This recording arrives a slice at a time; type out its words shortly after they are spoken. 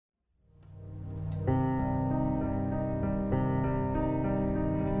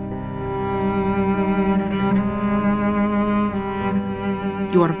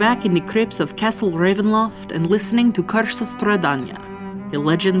you are back in the crypts of Castle Ravenloft and listening to Curse of Strahdanya, a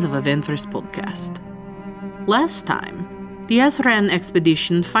Legends of Aventris podcast. Last time, the Azran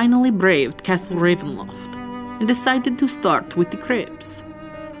expedition finally braved Castle Ravenloft and decided to start with the crypts.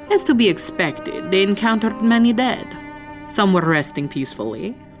 As to be expected, they encountered many dead. Some were resting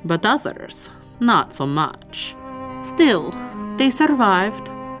peacefully, but others, not so much. Still, they survived,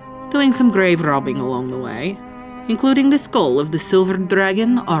 doing some grave robbing along the way, including the skull of the silver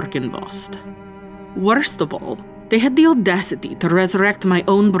dragon Arkenvost. Worst of all, they had the audacity to resurrect my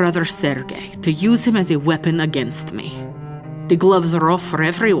own brother Sergei, to use him as a weapon against me. The gloves are off for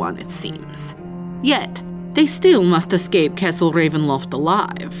everyone, it seems. Yet, they still must escape Castle Ravenloft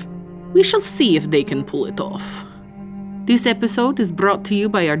alive. We shall see if they can pull it off. This episode is brought to you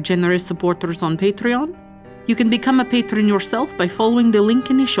by our generous supporters on Patreon. You can become a patron yourself by following the link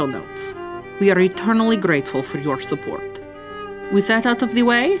in the show notes. We are eternally grateful for your support. With that out of the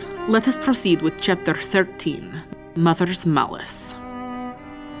way, let us proceed with Chapter 13, Mother's Malice.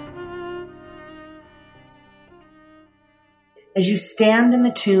 As you stand in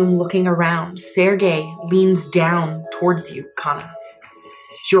the tomb looking around, Sergei leans down towards you, Kana.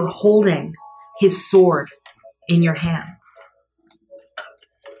 You're holding his sword in your hands.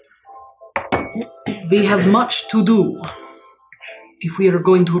 We have much to do if we are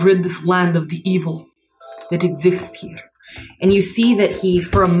going to rid this land of the evil that exists here. And you see that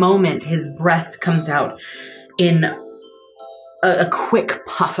for a moment, his breath comes out in a quick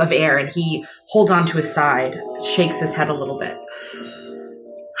puff of air, and he holds onto his side, shakes his head a little bit.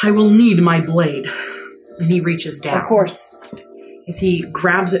 I will need my blade. And he reaches down. Of course. As he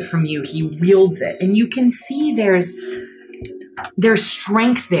grabs it from you, he wields it. And you can see there's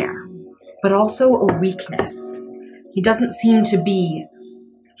strength there, but also a weakness. He doesn't seem to be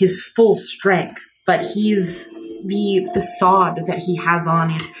his full strength, but the facade that he has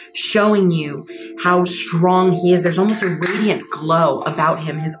on is showing you how strong he is. There's almost a radiant glow about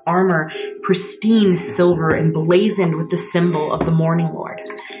him. His armor, pristine silver, emblazoned with the symbol of the Morning Lord.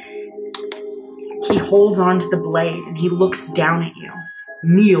 He holds onto the blade and he looks down at you.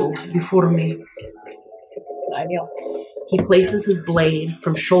 Kneel before me. I kneel. He places his blade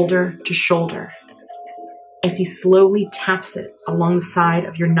from shoulder to shoulder as he slowly taps it along the side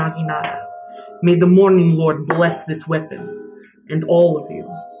of your naginata. May the Morning Lord bless this weapon, and all of you.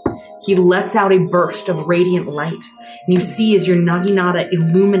 He lets out a burst of radiant light, and you see as your naginata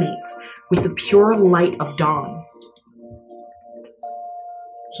illuminates with the pure light of dawn.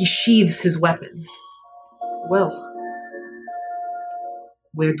 He sheathes his weapon. Well,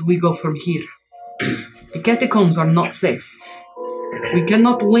 where do we go from here? The catacombs are not safe. We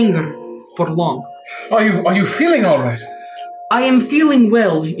cannot linger for long. Are you feeling all right? I am feeling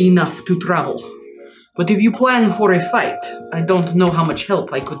well enough to travel. But if you plan for a fight, I don't know how much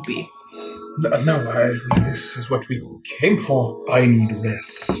help I could be. No, this is what we came for. I need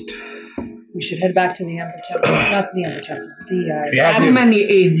rest. We should head back to the Ember Temple. Not the Ember Temple. How many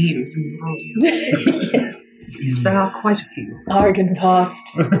names in the world? Yes. There are quite a few.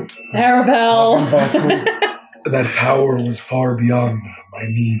 Argenvost. Arabelle. That power was far beyond my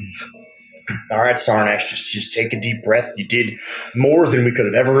means. All right, Sarnax, just take a deep breath. You did more than we could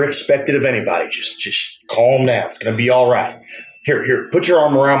have ever expected of anybody. Just calm down. It's going to be all right. Here, put your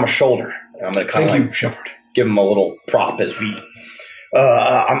arm around my shoulder. I'm going to kind of Shepard. Give him a little prop as we...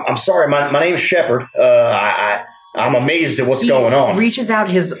 I'm sorry, my name's Shepard. I'm amazed at what's going on. He reaches out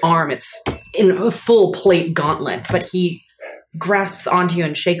his arm. It's in a full plate gauntlet, but he grasps onto you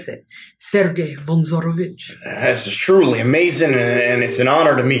and shakes it. Sergei Vonzorovich. This is truly amazing, and it's an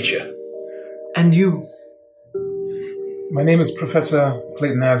honor to meet you. And you? My name is Professor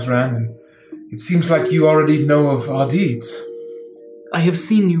Clayton Azran, and it seems like you already know of our deeds. I have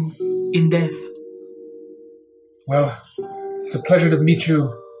seen you in death. Well, it's a pleasure to meet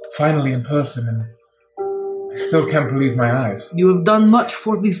you finally in person, and I still can't believe my eyes. You have done much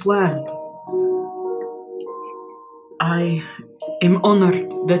for this land. I am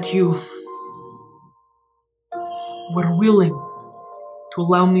honored that you were willing to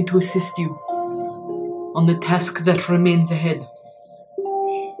allow me to assist you on the task that remains ahead.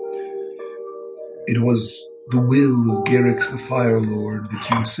 It was the will of Garrix the Fire Lord that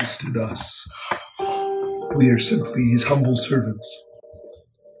you assisted us. We are simply his humble servants.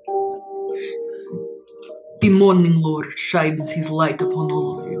 The Morning Lord shines his light upon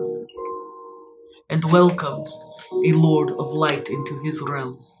all of you, and welcomes a Lord of Light into his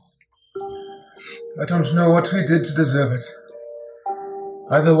realm. I don't know what we did to deserve it.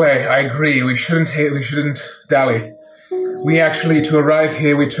 Either way, I agree. We shouldn't dally. We actually, to arrive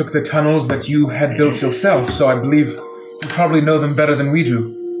here, we took the tunnels that you had built yourself, so I believe You probably know them better than we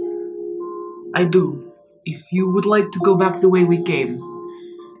do. I do. If you would like to go back the way we came,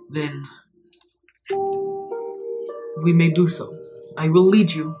 then we may do so. I will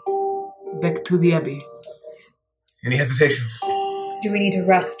lead you back to the Abbey. Any hesitations? Do we need to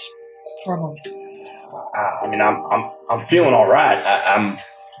rest for a moment? I mean, I'm feeling all right.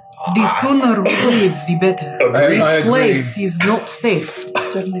 The sooner we leave, the better. Agreed. I This agree. place is not safe.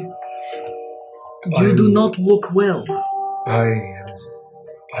 Certainly. You do not look well.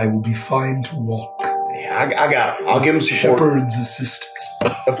 I will be fine to walk. Yeah, I got him. I'll give him support. Shepherd's assistance.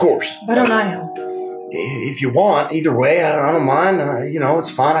 Of course. Why don't I help? If you want, either way, I don't mind. It's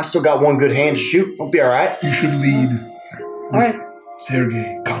fine. I still got one good hand to shoot. I'll be all right. You should lead All right.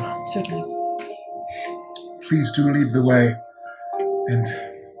 Sergei, Kana. Certainly. Please do lead the way. And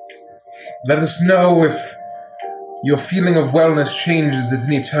let us know if your feeling of wellness changes at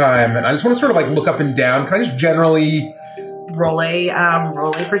any time. And I just want to sort of like look up and down. Can I just generally... Roll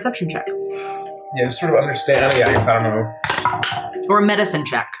a perception check. Yeah, just sort of understand. I guess I don't know. Or a medicine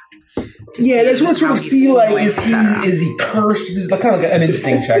check. Yeah, I just want to sort of how he's see, like, feeling, etc. is he cursed? This is like kind of like an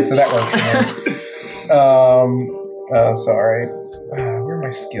instinct check, so that works. Sorry. Where are my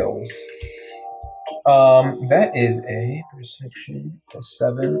skills? That is a perception, a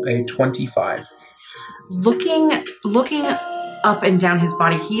 7, a 25. Looking up and down his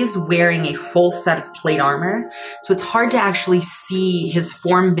body, he is wearing a full set of plate armor, so it's hard to actually see his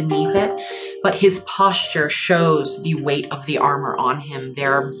form beneath it, but his posture shows the weight of the armor on him.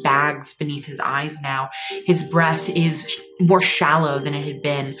 There are bags beneath his eyes now. His breath is more shallow than it had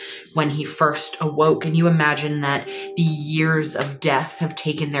been when he first awoke, and you imagine that the years of death have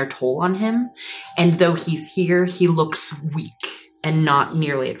taken their toll on him, and though he's here, he looks weak and not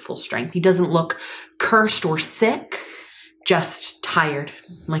nearly at full strength. He doesn't look cursed or sick, just tired,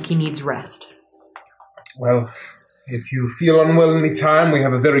 like he needs rest. Well, if you feel unwell any time, we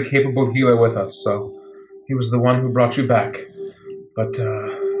have a very capable healer with us, so he was the one who brought you back. But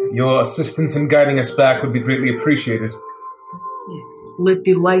your assistance in guiding us back would be greatly appreciated. Yes. Let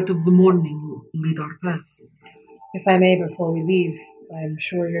the light of the morning lead our path. If I may, before we leave, I'm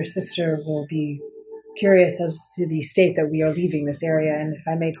sure your sister will be curious as to the state that we are leaving this area, and if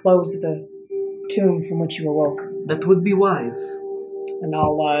I may close the tomb from which you awoke. That would be wise. And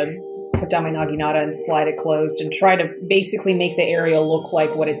I'll put down my naginata and slide it closed and try to basically make the area look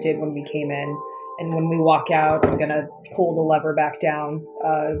like what it did when we came in. And when we walk out, I'm going to pull the lever back down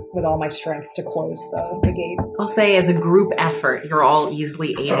with all my strength to close the gate. I'll say as a group effort, you're all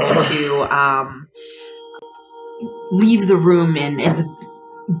easily able to leave the room in as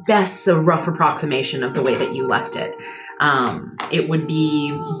best a rough approximation of the way that you left it. It would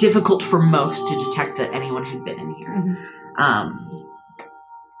be difficult for most to detect that anyone had been in here. Mm-hmm.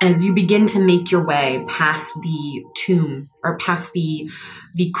 As you begin to make your way past the tomb, or past the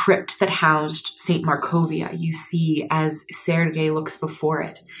crypt that housed St. Markovia, you see as Sergei looks before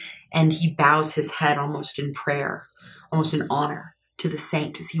it, and he bows his head almost in prayer, almost in honor to the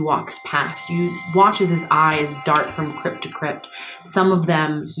saint as he walks past. You watch as his eyes dart from crypt to crypt. Some of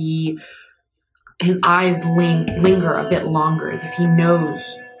them, his eyes linger a bit longer as if he knows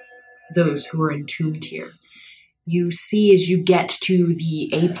those who are entombed here. You see as you get to the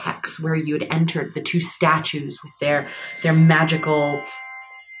apex where you had entered, the two statues with their magical,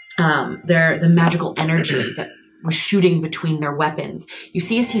 the magical energy that was shooting between their weapons. You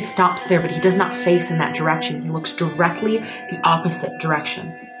see as he stops there, but he does not face in that direction. He looks directly the opposite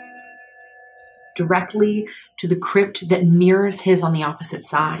direction. Directly to the crypt that mirrors his on the opposite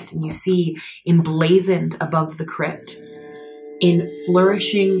side. And you see emblazoned above the crypt, in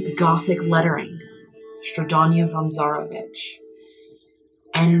flourishing Gothic lettering, Strahdanya von Zarovich.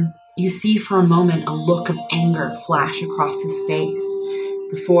 And you see for a moment a look of anger flash across his face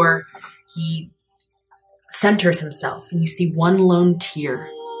before he centers himself, and you see one lone tear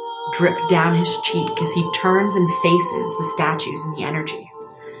drip down his cheek as he turns and faces the statues and the energy.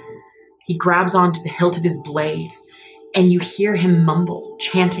 He grabs onto the hilt of his blade, and you hear him mumble,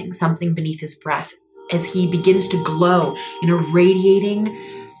 chanting something beneath his breath as he begins to glow in a radiating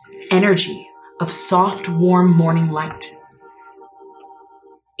energy of soft, warm morning light.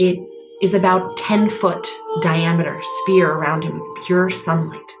 It is about 10-foot diameter sphere around him of pure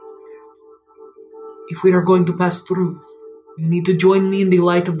sunlight. If we are going to pass through, you need to join me in the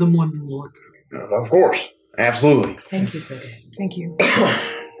light of the morning, Lord. Of course. Absolutely. Thank you, sir. Thank you.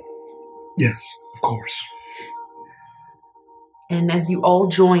 Yes, of course. And as you all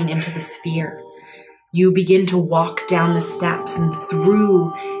join into the sphere, You begin to walk down the steps and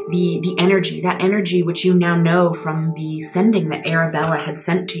through the energy, that energy which you now know from the sending that Arabella had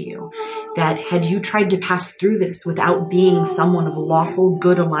sent to you, that had you tried to pass through this without being someone of lawful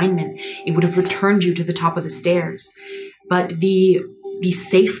good alignment, it would have returned you to the top of the stairs. But the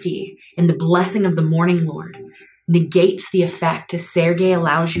safety and the blessing of the Morning Lord negates the effect as Sergei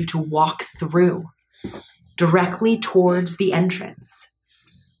allows you to walk through directly towards the entrance.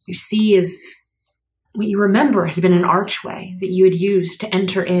 You see is what you remember had been an archway that you had used to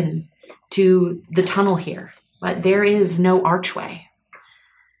enter in to the tunnel here, but there is no archway.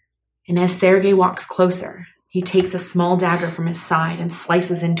 And as Sergei walks closer, he takes a small dagger from his side and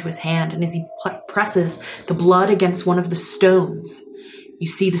slices into his hand, and as he presses the blood against one of the stones, you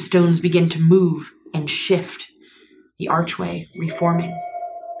see the stones begin to move and shift, the archway reforming.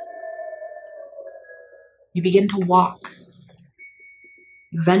 You begin to walk.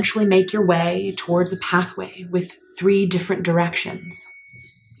 You eventually make your way towards a pathway with 3 different directions.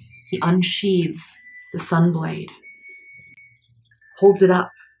 He unsheathes the sunblade, holds it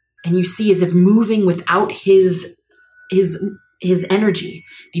up, and you see as if moving without his energy,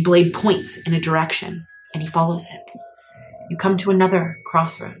 the blade points in a direction, and he follows it. You come to another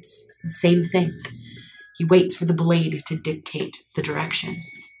crossroads, the same thing. He waits for the blade to dictate the direction.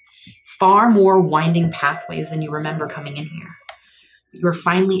 Far more winding pathways than you remember coming in here. You are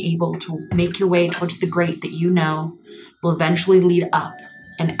finally able to make your way towards the grate that you know will eventually lead up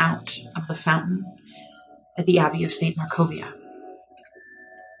and out of the fountain at the Abbey of St. Markovia.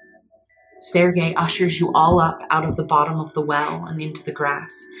 Sergei ushers you all up out of the bottom of the well and into the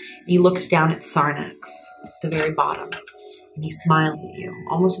grass. And he looks down at Sarnax, at the very bottom, and he smiles at you,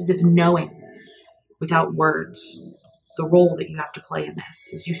 almost as if knowing, without words, the role that you have to play in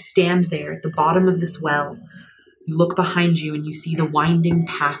this. As you stand there at the bottom of this well, you look behind you and you see the winding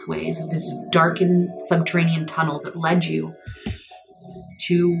pathways of this darkened subterranean tunnel that led you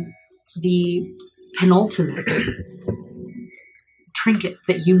to the penultimate trinket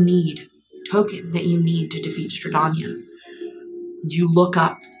that you need, token that you need to defeat Strahdanya. You look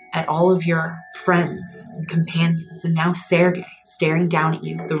up at all of your friends and companions, and now Sergei staring down at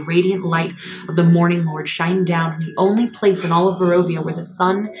you, the radiant light of the Morning Lord shining down from the only place in all of Barovia where the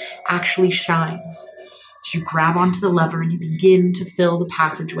sun actually shines. As you grab onto the lever and you begin to fill the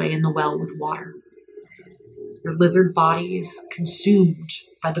passageway in the well with water. Your lizard body is consumed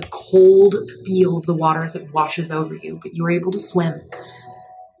by the cold feel of the water as it washes over you, but you are able to swim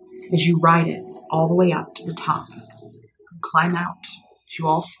as you ride it all the way up to the top. You climb out. As you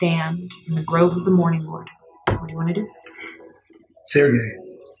all stand in the grove of the Morning Lord. What do you want to do? Sergei,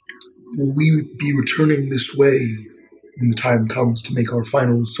 will we be returning this way when the time comes to make our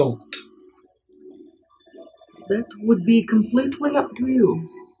final assault? That would be completely up to you.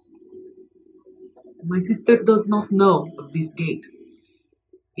 My sister does not know of this gate.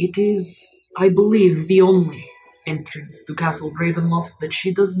 It is, I believe, the only entrance to Castle Ravenloft that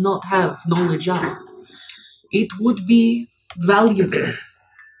she does not have knowledge of. It would be valuable.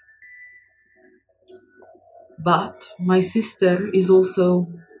 But my sister is also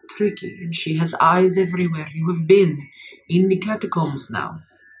tricky, and she has eyes everywhere. You have been in the catacombs now.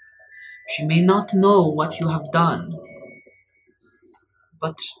 She may not know what you have done,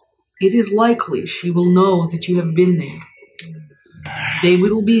 but it is likely she will know that you have been there. They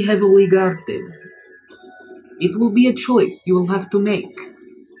will be heavily guarded. It will be a choice you will have to make.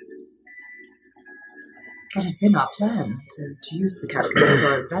 That had been our plan, to use the catacombs to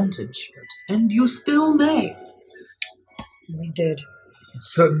our advantage. But... And you still may. We did.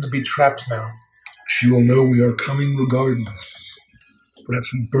 It's certain to be trapped now. She will know we are coming regardless.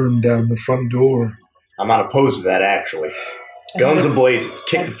 Perhaps we burn down the front door. I'm not opposed to that, actually. Guns ablaze,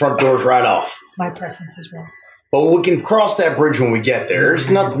 kick the front doors right off. My preference as well. But we can cross that bridge when we get there. There's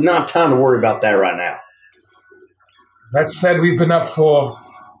not time to worry about that right now. That said, we've been up for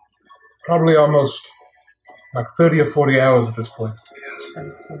probably almost like 30 or 40 hours at this point. Yes,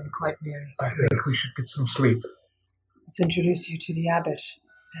 I'm feeling quite weary. I think we should get some sleep. Let's introduce you to the abbot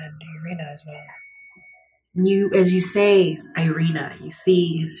and Irina as well. As you say, Irina, you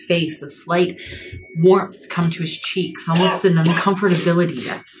see his face, a slight warmth come to his cheeks, almost an uncomfortability.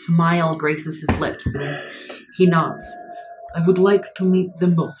 A smile graces his lips, and he nods. I would like to meet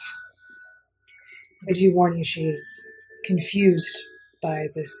them both. I do warn you, she is confused by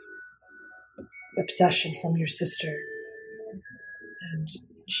this obsession from your sister. And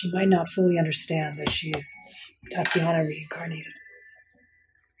she might not fully understand that she is Tatiana reincarnated.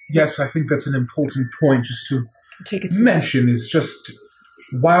 Yes, I think that's an important point just to Take it mention is just,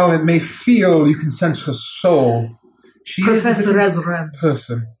 while it may feel you can sense her soul, she Professor is a different Ezran,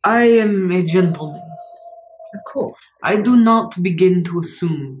 person. I am a gentleman. Of course. I do not begin to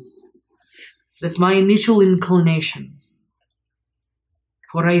assume that my initial inclination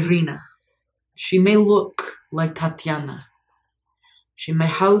for Irina, she may look like Tatiana. She may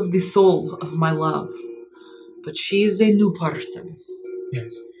house the soul of my love, but she is a new person.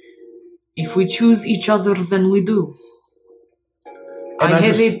 Yes. If we choose each other, then we do. And I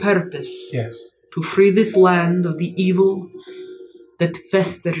have a purpose. Yes. To free this land of the evil that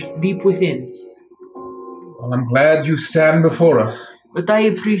festers deep within. Well, I'm glad you stand before us. But I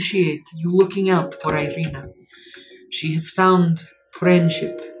appreciate you looking out for Irina. She has found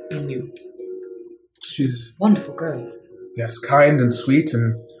friendship in you. She's, Wonderful girl. yes, kind and sweet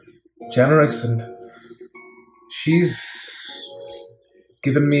and generous, and she's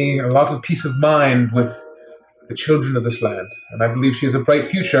given me a lot of peace of mind with the children of this land, and I believe she has a bright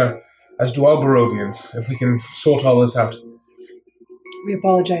future, as do all Barovians, if we can sort all this out. We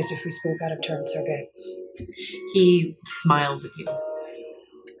apologize if we spoke out of turn, Sergei. He smiles at you.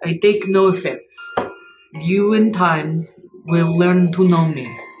 I take no offense. You in time will learn to know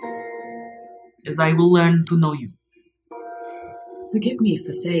me, as I will learn to know you. Forgive me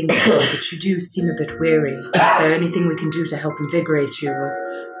for saying so, but you do seem a bit weary. Is there anything we can do to help invigorate you?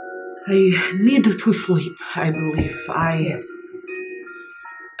 I need to sleep, I believe. Yes.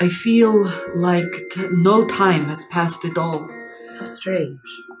 I feel like no time has passed at all. How strange.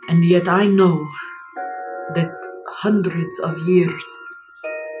 And yet I know that hundreds of years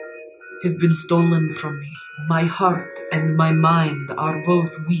have been stolen from me. My heart and my mind are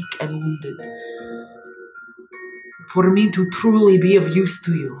both weak and wounded. For me to truly be of use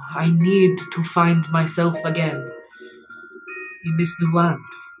to you, I need to find myself again in this new land.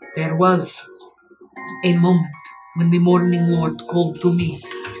 There was a moment when the Morning Lord called to me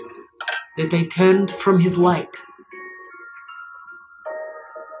that I turned from his light.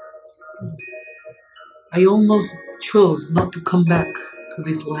 I almost chose not to come back to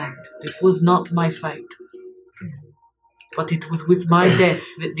this land. This was not my fight. But it was with my death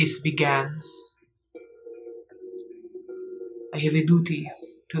that this began. I have a duty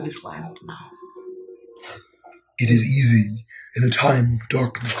to this land now. It is easy in a time of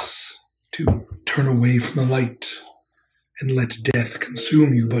darkness to turn away from the light and let death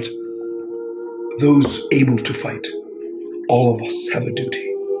consume you, but those able to fight, all of us have a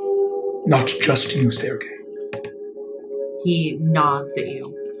duty. Not just you, Sergei. He nods at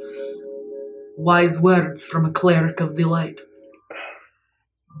you. Wise words from a cleric of the light.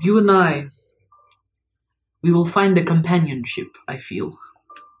 You and I, we will find a companionship, I feel.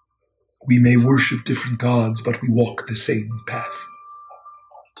 We may worship different gods, but we walk the same path.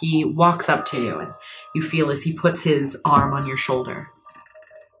 He walks up to you, and you feel as he puts his arm on your shoulder.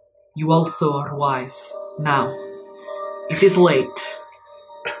 You also are wise. Now, it is late.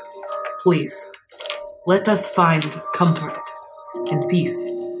 Please, let us find comfort and peace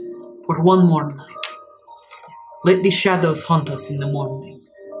for one more night. Yes. Let the shadows haunt us in the morning.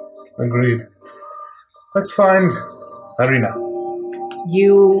 Agreed. Let's find Irina.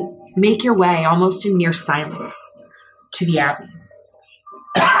 You make your way, almost in near silence, to the abbey.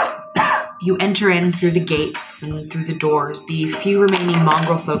 You enter in through the gates and through the doors. The few remaining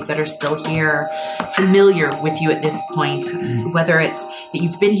mongrel folk that are still here, familiar with you at this point, whether it's that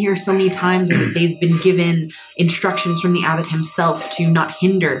you've been here so many times or that they've been given instructions from the abbot himself to not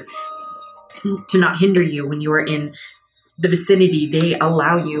hinder you when you are in the vicinity. They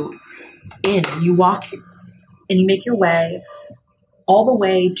allow you in. You walk and you make your way all the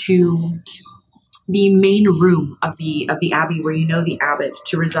way to the main room of the abbey, where you know the abbot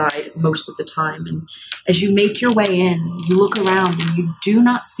to reside most of the time. And as you make your way in, you look around and you do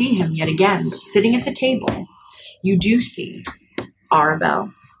not see him yet again. But sitting at the table, you do see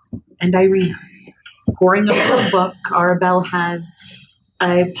Arabelle and Irina poring over a book. Arabelle has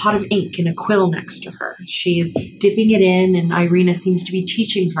a pot of ink and a quill next to her. She is dipping it in, and Irina seems to be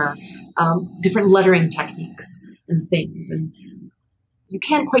teaching her different lettering techniques and things. And you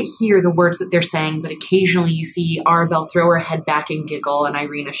can't quite hear the words that they're saying, but occasionally you see Arabelle throw her head back and giggle, and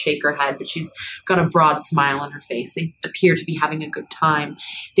Irina shake her head, but she's got a broad smile on her face. They appear to be having a good time.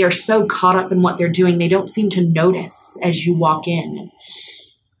 They're so caught up in what they're doing, they don't seem to notice as you walk in.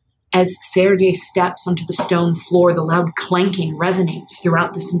 As Sergei steps onto the stone floor, the loud clanking resonates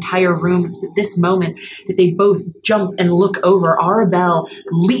throughout this entire room. It's at this moment that they both jump and look over. Arabelle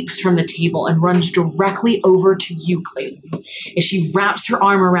leaps from the table and runs directly over to you, Clayton, as she wraps her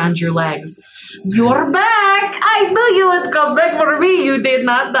arm around your legs. You're back! I knew you would come back for me. You did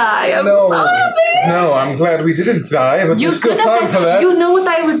not die. I'm so happy. No, I'm glad we didn't die, but there's still time for that. You know what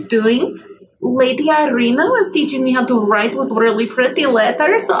I was doing? Lady Irina was teaching me how to write with really pretty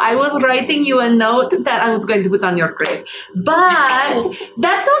letters, so I was writing you a note that I was going to put on your grave. But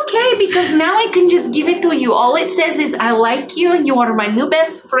that's okay, because now I can just give it to you. All it says is, I like you, you are my new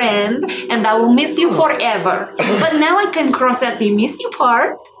best friend, and I will miss you forever. But now I can cross out the miss you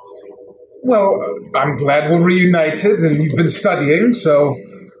part. Well, I'm glad we're reunited, and you've been studying, so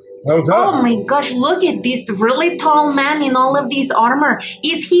well done. Oh my gosh, look at this really tall man in all of these armor.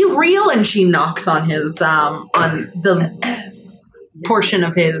 Is he real? And she knocks on his, on the portion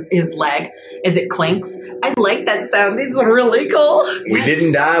of his leg as it clinks. I like that sound. It's really cool. We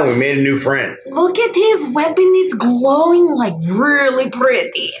didn't die. We made a new friend. Look at his weapon. It's glowing like really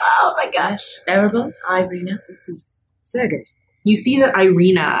pretty. Oh my gosh. Arabelle, Irina, this is Sergei. You see that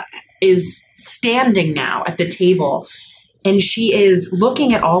Irina is standing now at the table, and she is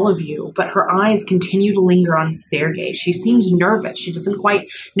looking at all of you, but her eyes continue to linger on Sergei. She seems nervous. She doesn't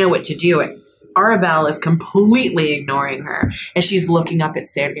quite know what to do. Arabelle is completely ignoring her as she's looking up at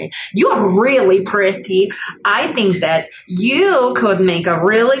Sergei. You're really pretty. I think that you could make a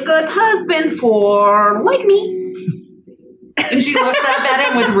really good husband for, like me. And she looks up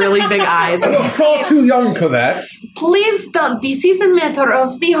at him with really big eyes. I'm far too young for that. Please don't. This is a matter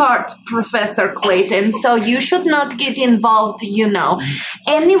of the heart, Professor Clayton, so you should not get involved, you know.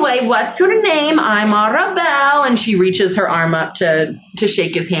 Anyway, what's your name? I'm Arabelle. And she reaches her arm up to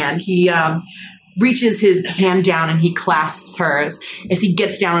shake his hand. He reaches his hand down and he clasps hers. As he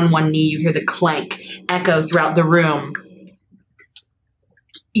gets down on one knee, you hear the clank echo throughout the room.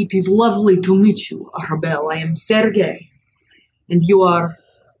 It is lovely to meet you, Arabelle. I am Sergei. And you are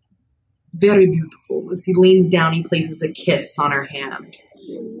very beautiful. As he leans down, he places a kiss on her hand.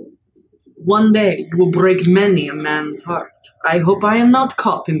 One day you will break many a man's heart. I hope I am not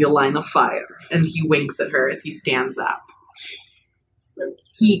caught in the line of fire. And he winks at her as he stands up.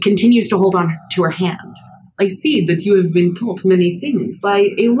 He continues to hold on to her hand. I see that you have been taught many things by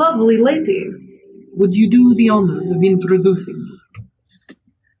a lovely lady. Would you do the honor of introducing me?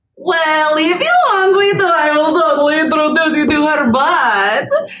 Well, if you want me to, I will totally introduce you to her, but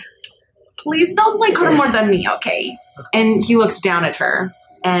please don't like her more than me, okay? And he looks down at her,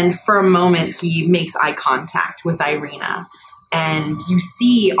 and for a moment he makes eye contact with Irina, and you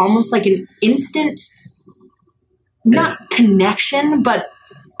see almost like an instant, not connection, but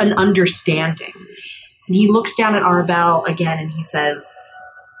an understanding. And he looks down at Arabelle again, and he says,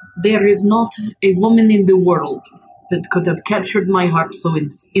 there is not a woman in the world that could have captured my heart so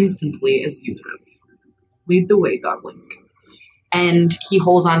instantly as you have. Lead the way, darling. And he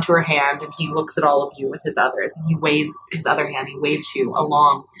holds onto her hand, and he looks at all of you with his others, and he waves his other hand, he waves you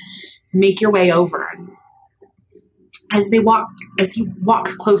along. Make your way over. As he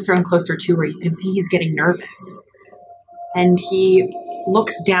walks closer and closer to her, you can see he's getting nervous. And he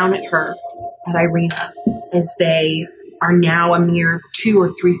looks down at her, at Irina, as they are now a mere 2 or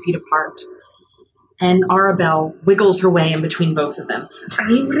 3 feet apart. And Arabelle wiggles her way in between both of them.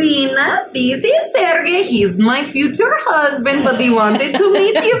 Irina, this is Sergei. He's my future husband, but he wanted to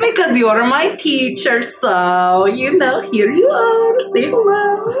meet you because you're my teacher. So, you know, here you are. Say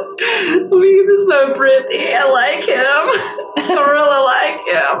hello. He's so pretty. I like him. I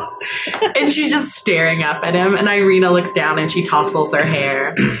really like him. And she's just staring up at him. And Irina looks down and she tousles her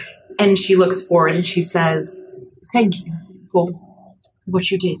hair. And she looks forward and she says, thank you for what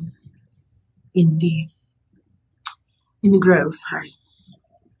you did. In the grove,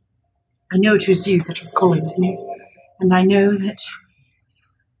 I know it was you that was calling to me, and I know that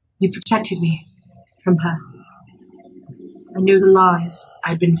you protected me from her. I know the lies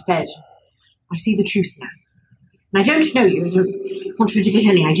I'd been fed. I see the truth now. And I don't know you, I don't want you to get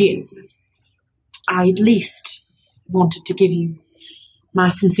any ideas. I at least wanted to give you my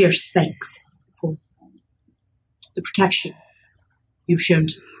sincerest thanks for the protection you've shown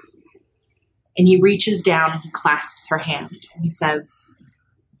to me. And he reaches down and he clasps her hand. And he says,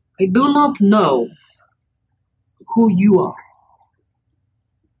 I do not know who you are,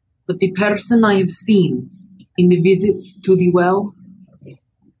 but the person I have seen in the visits to the well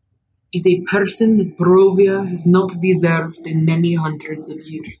is a person that Barovia has not deserved in many hundreds of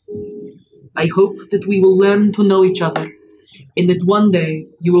years. I hope that we will learn to know each other, and that one day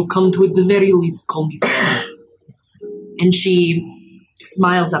you will come to at the very least call me friend. And she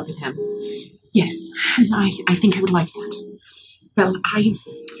smiles up at him. Yes, I think I would like that. Well, I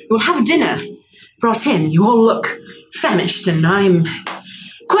will have dinner brought in. You all look famished, and I'm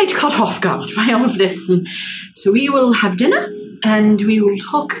quite caught off guard by all of this. And so we will have dinner, and we will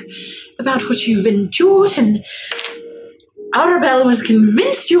talk about what you've endured. And Arabelle was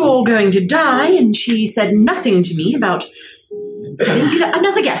convinced you were all going to die, and she said nothing to me about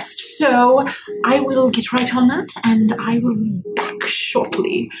Another guest. So I will get right on that, and I will be back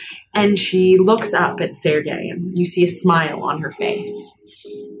shortly. And she looks up at Sergei, and you see a smile on her face.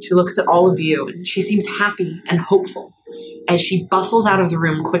 She looks at all of you, and she seems happy and hopeful as she bustles out of the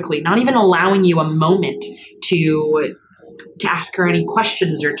room quickly, not even allowing you a moment to ask her any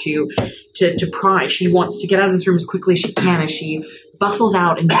questions or to pry. She wants to get out of this room as quickly as she can as she bustles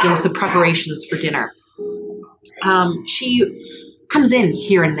out and begins the preparations for dinner. She comes in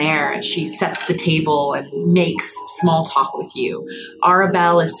here and there as she sets the table and makes small talk with you.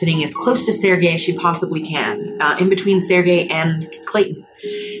 Arabelle is sitting as close to Sergei as she possibly can, in between Sergei and Clayton,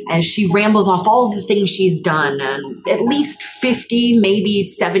 as she rambles off all of the things she's done, and at least 50, maybe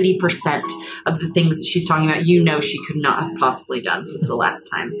 70% of the things that she's talking about, you know she could not have possibly done since the last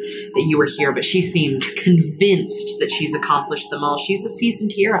time that you were here, but she seems convinced that she's accomplished them all. She's a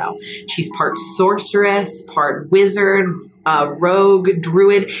seasoned hero. She's part sorceress, part wizard, rogue,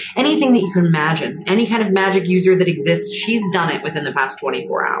 druid, anything that you can imagine. Any kind of magic user that exists, she's done it within the past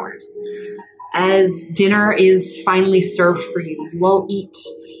 24 hours. As dinner is finally served for you, you all eat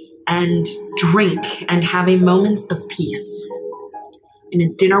and drink and have a moment of peace. And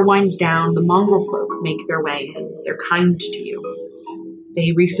as dinner winds down, the mongrel folk make their way in. They're kind to you.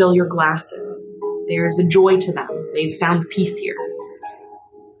 They refill your glasses. There's a joy to them. They've found peace here.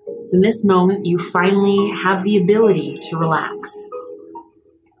 So in this moment, you finally have the ability to relax.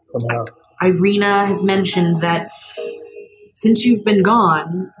 Somehow. Irina has mentioned that since you've been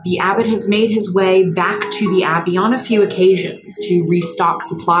gone, the abbot has made his way back to the abbey on a few occasions to restock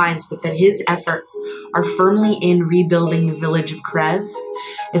supplies, but that his efforts are firmly in rebuilding the village of Krez,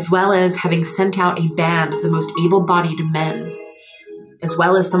 as well as having sent out a band of the most able-bodied men, as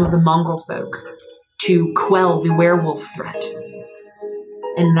well as some of the mongrel folk, to quell the werewolf threat.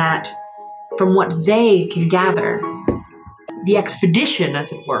 And that, from what they can gather, the expedition,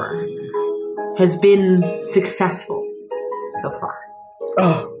 as it were, has been successful so far.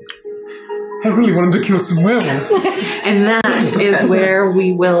 Oh, I really wanted to kill some werewolves. And that is where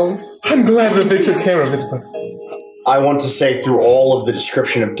we will... I'm glad that they took care of it, but... I want to say through all of the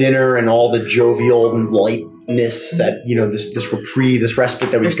description of dinner and all the jovial and lightness that, this reprieve, this respite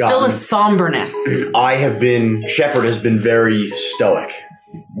that we've There's gotten. still a somberness. Shepard has been very stoic.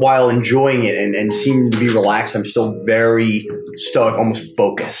 While enjoying it and seeming to be relaxed, I'm still very stoic, almost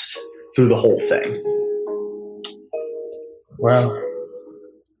focused through the whole thing. Well,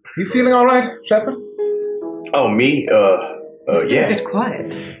 you feeling all right, Shepard? Oh, me? Yeah. A bit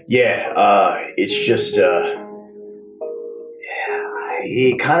quiet. Yeah, it's just,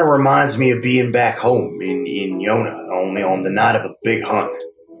 it kind of reminds me of being back home in Yona, only on the night of a big hunt.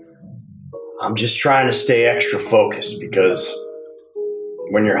 I'm just trying to stay extra focused because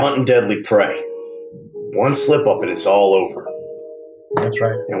when you're hunting deadly prey, one slip up and it's all over. That's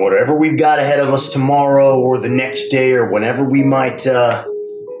right. And whatever we've got ahead of us tomorrow or the next day or whenever we might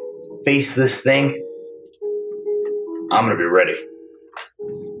face this thing, I'm going to be ready.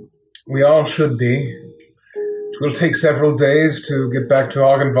 We all should be. It will take several days to get back to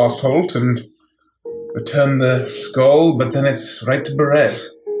Argynvostholt and return the skull, but then it's right to Berez.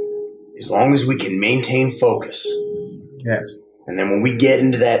 As long as we can maintain focus. Yes. And then when we get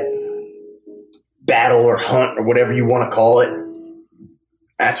into that battle or hunt or whatever you want to call it,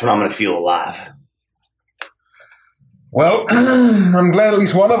 that's when I'm going to feel alive. Well, I'm glad at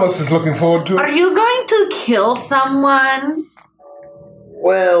least one of us is looking forward to it. Are you going to kill someone?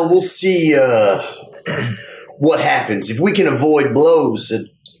 Well, we'll see what happens. If we can avoid blows at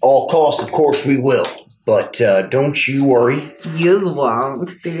all costs, of course we will. But don't you worry. You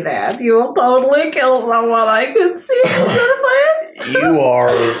won't do that. You will totally kill someone. I can see your face.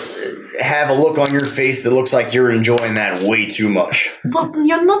 You have a look on your face that looks like you're enjoying that way too much. Well,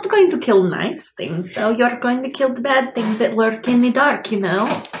 you're not going to kill nice things, though. You're going to kill the bad things that lurk in the dark,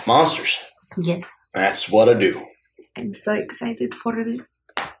 Monsters. Yes. That's what I do. I'm so excited for this.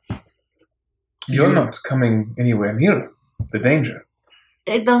 You're not coming anywhere near the danger.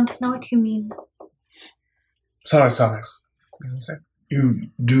 I don't know what you mean. Sorry. You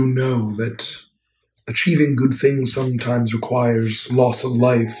do know that achieving good things sometimes requires loss of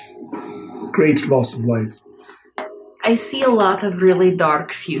life. Great loss of life. I see a lot of really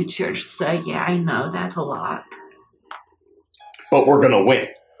dark futures, so yeah, I know that a lot. But we're going to win.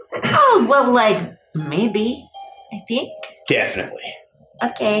 Oh, well, maybe. I think. Definitely.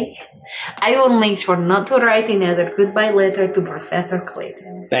 Okay. I will make sure not to write another goodbye letter to Professor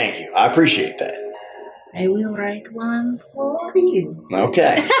Clayton. Thank you. I appreciate that. I will write one for you.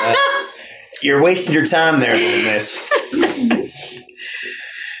 Okay. You're wasting your time there, little miss.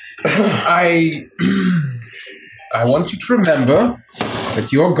 I want you to remember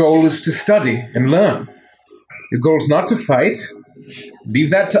that your goal is to study and learn. Your goal is not to fight.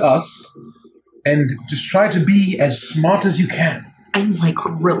 Leave that to us. And just try to be as smart as you can. I'm like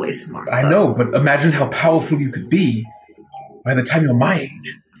really smart. I know, but imagine how powerful you could be by the time you're my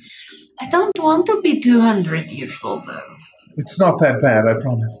age. I don't want to be 200 years old, though. It's not that bad, I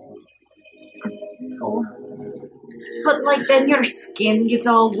promise. No. But, like, then your skin gets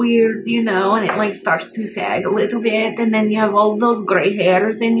all weird, you know, and it, like, starts to sag a little bit, and then you have all those gray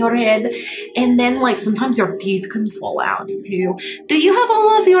hairs in your head, and then, like, sometimes your teeth can fall out, too. Do you have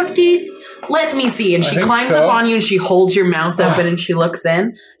all of your teeth? Let me see. And she climbs up on you, and she holds your mouth open, and she looks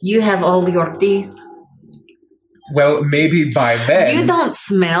in. You have all your teeth. Well, maybe by then... You don't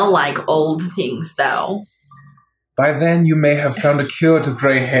smell like old things, though. By then, you may have found a cure to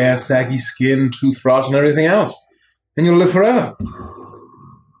gray hair, saggy skin, tooth rot, and everything else. And you'll live forever.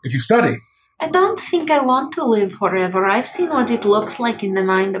 If you study. I don't think I want to live forever. I've seen what it looks like in the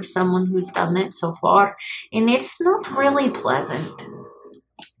mind of someone who's done it so far, and it's not really pleasant.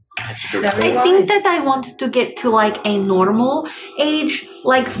 I think that I want to get to, like, a normal age,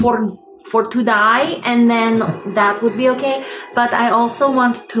 like, for to die, and then that would be okay. But I also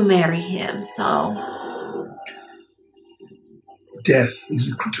want to marry him, so... Death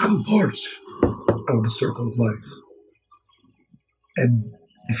is a critical part of the circle of life. And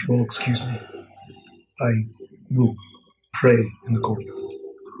if you'll excuse me, I will pray in the courtyard.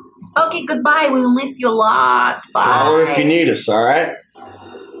 Okay, goodbye. We'll miss you a lot. Bye. Or if you need us, all right?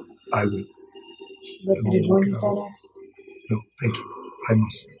 I will. Would you like me to join you, Sarnax? No, thank you. I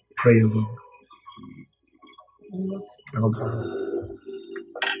must pray alone.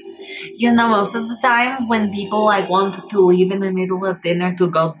 You know, most of the times when people, like, want to leave in the middle of dinner to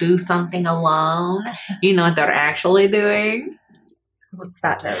go do something alone, you know what they're actually doing? What's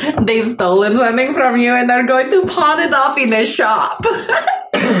that? They've stolen something from you and they're going to pawn it off in a shop. But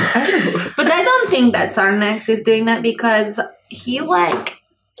I don't think that Sarnax is doing that because he, like,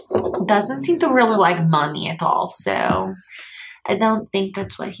 doesn't seem to really like money at all. So I don't think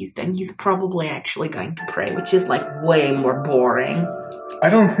that's what he's doing. He's probably actually going to pray, which is, like, way more boring. I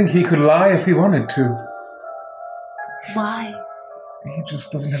don't think he could lie if he wanted to. Why? He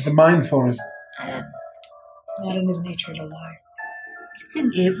just doesn't have the mind for it. Not in his nature to lie. It's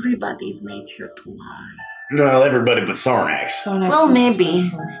in everybody's nature to lie. Well, everybody but Sarnax. Well, maybe.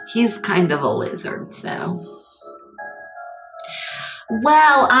 He's kind of a lizard, so...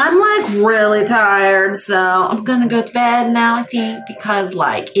 Well, I'm, like, really tired, so I'm gonna go to bed now, I think, because,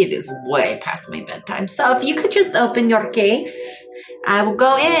 like, it is way past my bedtime. So if you could just open your case, I will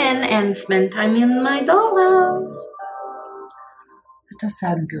go in and spend time in my dollhouse. That does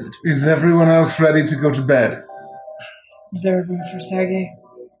sound good. Is everyone else ready to go to bed? Is there a room for Sergei?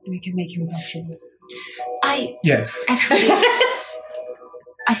 We can make him comfortable. Yes. Actually,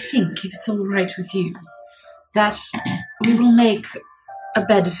 I think, if it's all right with you, that we will make a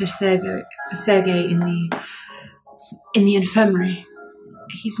bed for Sergei in the infirmary.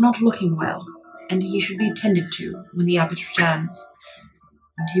 He's not looking well, and he should be attended to when the abbot returns.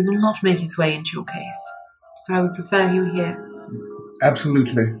 And he will not make his way into your case. So I would prefer you here.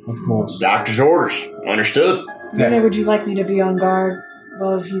 Absolutely, of course. Doctor's orders. Understood. Yes. Would you like me to be on guard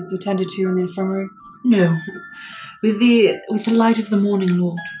while he's attended to in the infirmary? No. With the light of the morning,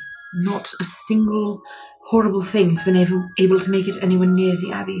 Lord, not a single horrible thing has been able to make it anywhere near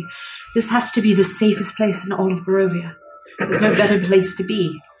the Abbey. This has to be the safest place in all of Barovia. There's no better place to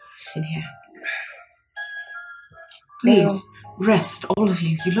be than here. Please, rest, all of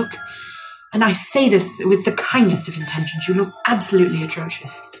you. You look, and I say this with the kindest of intentions, you look absolutely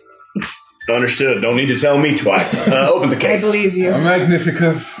atrocious. Understood. Don't need to tell me twice. Open the case. I believe you.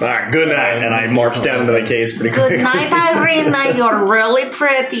 Magnificus. All right, good night. And I march down into the case pretty quickly. Good night, Irina. You're really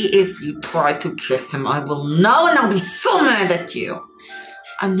pretty. If you try to kiss him, I will know and I'll be so mad at you.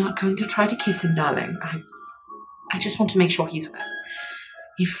 I'm not going to try to kiss him, darling. I just want to make sure he's well.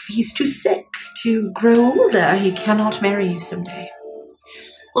 If he's too sick to grow older, he cannot marry you someday.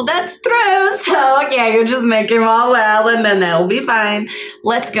 Well, that's true. So, yeah, you just make him all well, and then they'll be fine.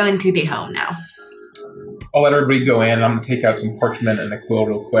 Let's go into the home now. I'll let everybody go in. I'm gonna take out some parchment and a quill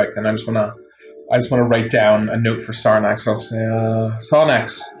real quick, and I just wanna write down a note for Sarnax. I'll say,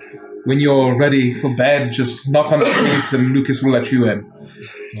 Sarnax, when you're ready for bed, just knock on the case, and Lucas will let you in.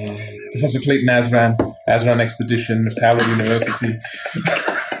 Professor Clayton Azran Expedition, Miss Howard University.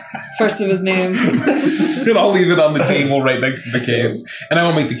 First of his name. And I'll leave it on the table right next to the case. And I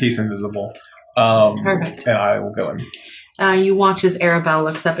will make the case invisible. Perfect. And I will go in. You watch as Arabelle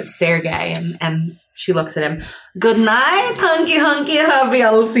looks up at Sergei and She looks at him. Good night, hunky hubby.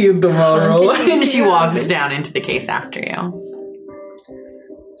 I'll see you tomorrow. And she walks down into the case after you.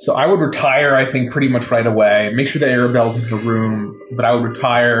 So I would retire, I think, pretty much right away. Make sure that Arabelle's in the room, but I would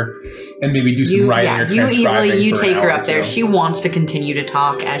retire and maybe do some writing or transcribing. You for take an her hour up there. or two. She wants to continue to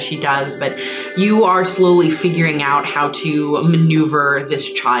talk as she does, but you are slowly figuring out how to maneuver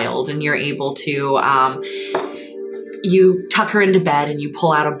this child, and you're able to. You tuck her into bed and you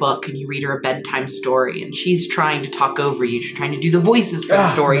pull out a book and you read her a bedtime story, and she's trying to talk over you. She's trying to do the voices for the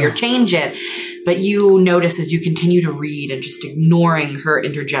story or change it. But you notice as you continue to read and just ignoring her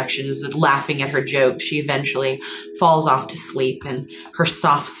interjections and laughing at her jokes, she eventually falls off to sleep, and her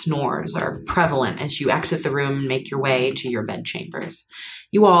soft snores are prevalent as you exit the room and make your way to your bed chambers.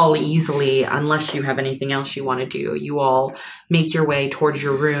 You all easily, unless you have anything else you want to do, you all make your way towards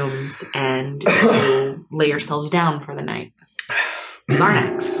your rooms and you lay yourselves down for the night.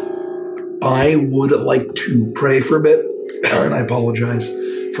 Zarnax. I would like to pray for a bit, and I apologize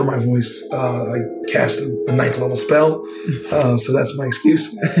for my voice. I cast a 9th level spell, so that's my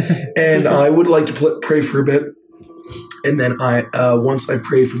excuse. And I would like to pray for a bit, and then once I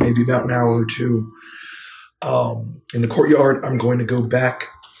pray for maybe about an hour or two, in the courtyard, I'm going to go back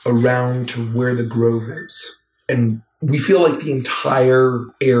around to where the grove is. And we feel like the entire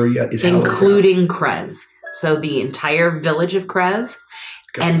area is including Krez. So the entire village of Krez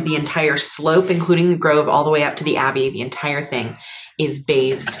and the entire slope, including the grove, all the way up to the abbey, the entire thing is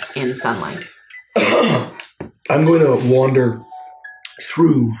bathed in sunlight. I'm going to wander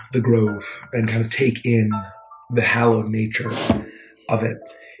through the grove and kind of take in the hallowed nature of it.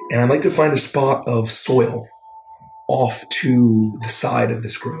 And I'd like to find a spot of soil off to the side of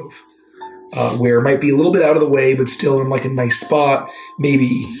this grove, where it might be a little bit out of the way, but still in like a nice spot,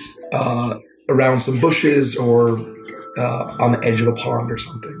 maybe around some bushes or on the edge of a pond or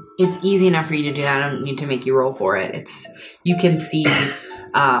something. It's easy enough for you to do that. I don't need to make you roll for it. You can see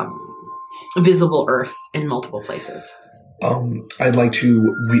visible earth in multiple places. I'd like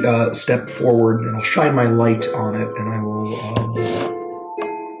to step forward and I'll shine my light on it, and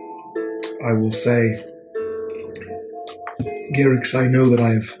I will say, Garrix, I know that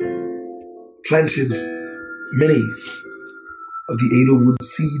I have planted many of the Edelwood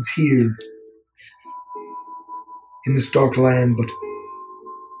seeds here in this dark land, but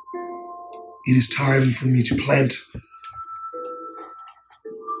it is time for me to plant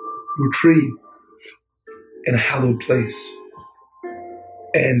your tree in a hallowed place.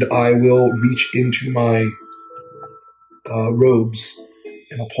 And I will reach into my robes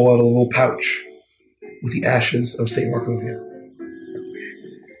and I'll pull out a little pouch with the ashes of St. Markovia.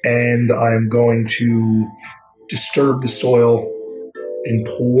 And I'm going to disturb the soil and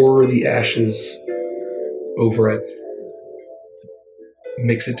pour the ashes over it,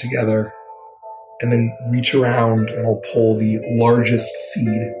 mix it together, and then reach around and I'll pull the largest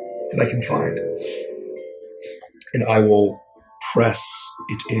seed that I can find. And I will press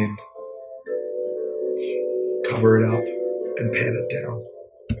it in, cover it up, and pan it down.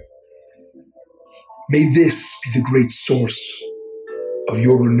 May this be the great source of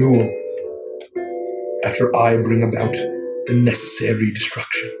your renewal after I bring about the necessary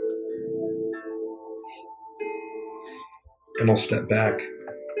destruction. And I'll step back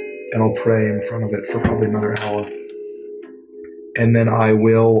and I'll pray in front of it for probably another hour. And then I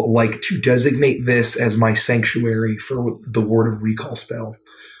will like to designate this as my sanctuary for the Word of Recall spell,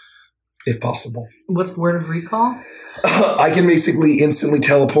 if possible. What's the Word of Recall? I can basically instantly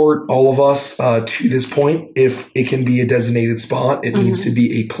teleport all of us to this point. If it can be a designated spot, it needs to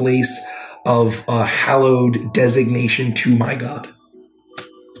be a place of hallowed designation to my god.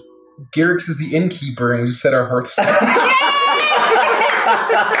 Garrix is the innkeeper, and we just set our hearthstone.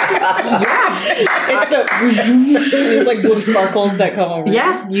 It's like blue sparkles that come over.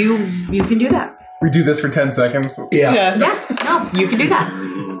 Yeah, you can do that. We do this for 10 seconds. Yeah. No, you can do that.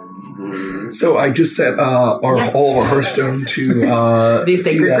 So I just set all of our hearthstone to The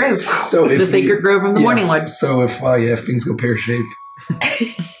Sacred Grove. So if the Sacred Grove from the Morning Lord. So if things go pear-shaped.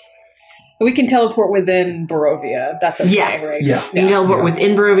 We can teleport within Barovia. That's okay, yes. right? Yeah. You can teleport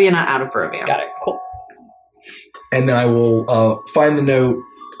within Barovia, not out of Barovia. Got it. Cool. And then I will find the note.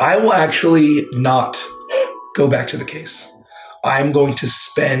 I will actually not go back to the case. I'm going to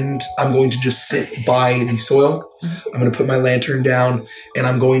just sit by the soil. I'm going to put my lantern down, and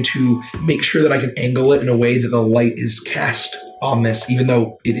I'm going to make sure that I can angle it in a way that the light is cast on this, even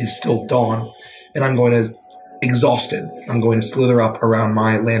though it is still dawn. And I'm going to, exhausted, I'm going to slither up around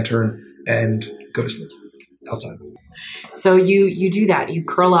my lantern and go to sleep outside. So you do that. You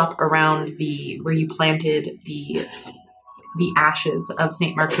curl up around where you planted the the ashes of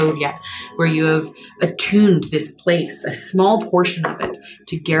St. Markovia, where you have attuned this place, a small portion of it,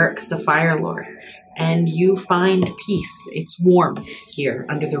 to Garrix the Fire Lord. And you find peace. It's warm here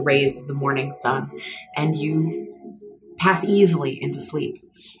under the rays of the morning sun. And you pass easily into sleep.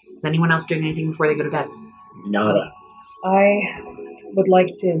 Is anyone else doing anything before they go to bed? Nada. I would like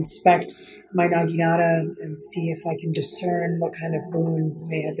to inspect my Naginata and see if I can discern what kind of boon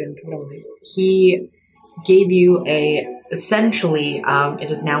may have been put on it. He gave you essentially,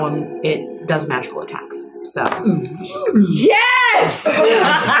 it does magical attacks. So. Yes!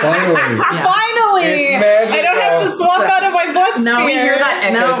 Finally. Yeah. Finally! It's magical. I don't have to swap out of my blood Now we hear that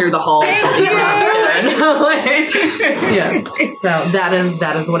echo through the hall. Yes. So that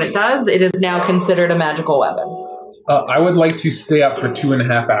is what it does. It is now considered a magical weapon. I would like to stay up for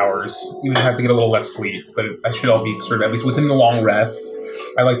 2.5 hours. Even if I have to get a little less sleep, but I should all be sort of at least within the long rest.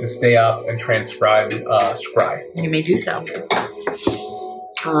 I like to stay up and transcribe scry. You may do so.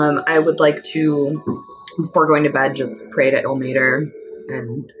 I would like to, before going to bed, just pray to Ilmater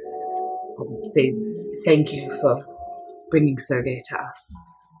and say thank you for bringing Sergei to us.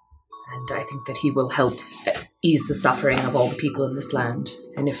 And I think that he will help ease the suffering of all the people in this land.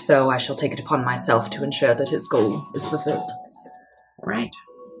 And if so, I shall take it upon myself to ensure that his goal is fulfilled. All right.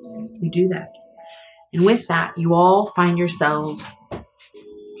 You do that. And with that, you all find yourselves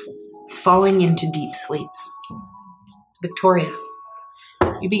falling into deep sleeps. Victoria,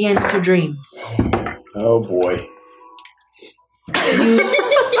 you begin to dream. Oh boy.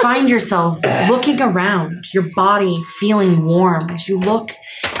 You find yourself looking around, your body feeling warm as you look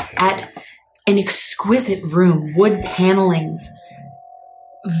at an exquisite room, wood panelings,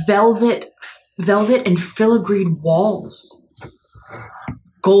 velvet and filigreed walls,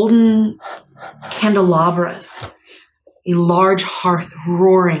 golden candelabras, a large hearth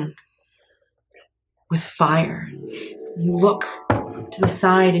roaring with fire. You look to the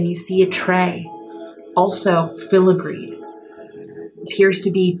side and you see a tray, also filigreed. Appears to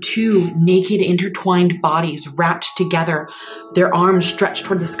be two naked, intertwined bodies wrapped together, their arms stretched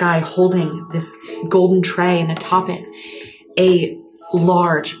toward the sky, holding this golden tray, and atop it, a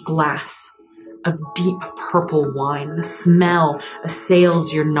large glass of deep purple wine. The smell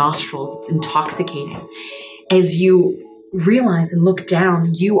assails your nostrils. It's intoxicating. As you realize and look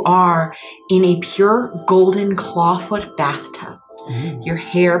down, you are in a pure golden clawfoot bathtub. Your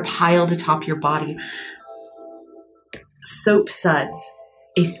hair piled atop your body. Soap suds,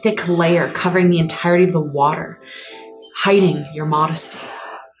 a thick layer covering the entirety of the water, hiding your modesty.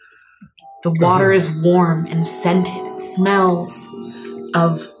 The water is warm and scented. It smells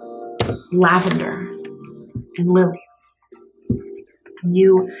of lavender and lilies.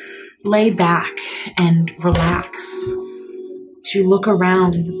 You lay back and relax. As you look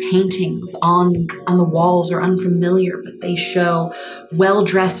around, the paintings on the walls are unfamiliar, but they show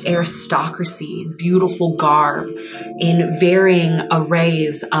well-dressed aristocracy in beautiful garb, in varying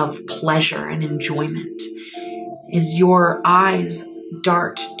arrays of pleasure and enjoyment. As your eyes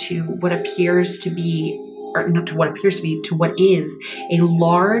dart to what appears to be, or not to what appears to be, to what is a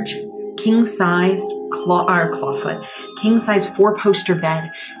large king-sized clawfoot, king-sized four-poster bed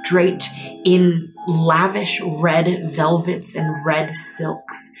draped in lavish red velvets and red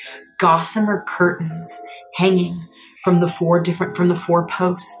silks, gossamer curtains hanging from the four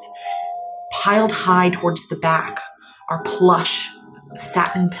posts. Piled high towards the back are plush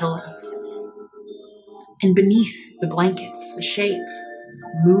satin pillows. And beneath the blankets, a shape,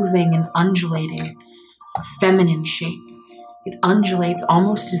 moving and undulating, a feminine shape. It undulates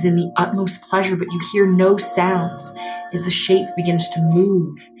almost as in the utmost pleasure, but you hear no sounds as the shape begins to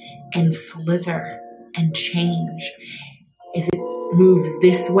move and slither and change. As it moves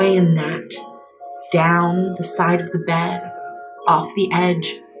this way and that, down the side of the bed, off the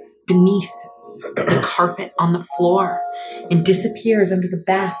edge, beneath the carpet on the floor, and disappears under the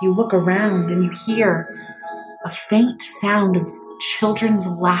bath. You look around and you hear a faint sound of children's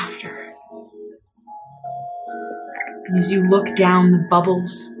laughter. And as you look down, the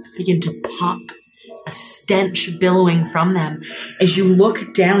bubbles begin to pop, a stench billowing from them. As you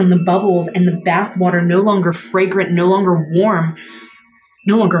look down, the bubbles and the bathwater, no longer fragrant, no longer warm,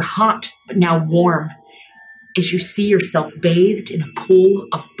 no longer hot, but now warm, as you see yourself bathed in a pool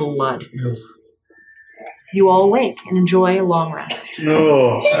of blood. You all wake and enjoy a long rest.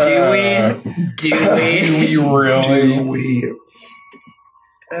 No. Do we? Do we really? Do we?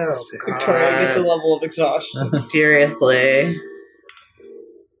 Oh, Victoria gets a level of exhaustion. Seriously.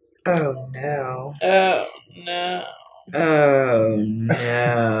 Oh, no. Oh, no. Oh,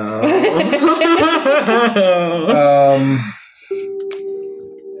 no.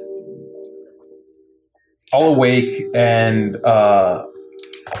 I'll awake and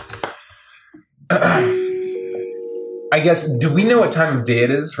I guess, do we know what time of day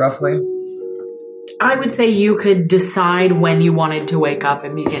it is, roughly? I would say you could decide when you wanted to wake up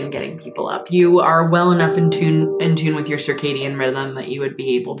and begin getting people up. You are well enough in tune with your circadian rhythm that you would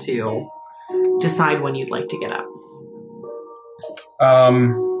be able to decide when you'd like to get up.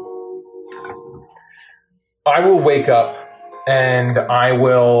 I will wake up and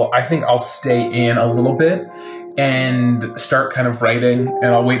I think I'll stay in a little bit and start kind of writing,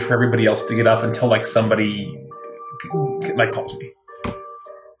 and I'll wait for everybody else to get up until like somebody like calls me.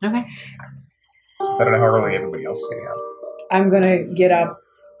 Okay. So I don't know how early everybody else is getting up. I'm going to get up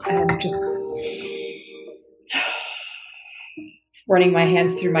and just running my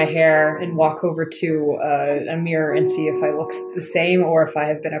hands through my hair and walk over to a mirror and see if I look the same or if I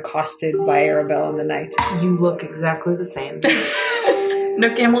have been accosted by Arabelle in the night. You look exactly the same.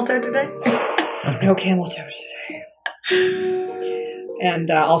 No camel toe today? No camel toe today. And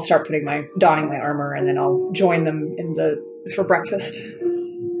I'll start donning my armor, and then I'll join them for breakfast.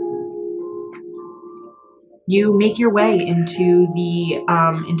 You make your way into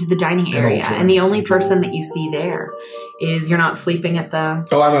the dining area, and the only person that you see there is you're not sleeping at the.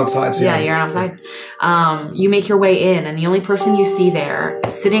 Oh, I'm outside. So yeah, you're outside. You make your way in, and the only person you see there,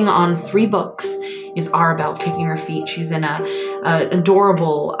 sitting on 3 books, is Arabelle, kicking her feet. She's in a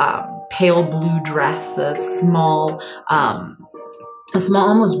adorable pale blue dress, a small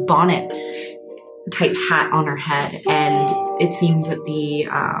almost bonnet type hat on her head, and it seems that the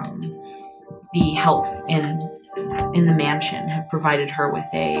help in the mansion have provided her with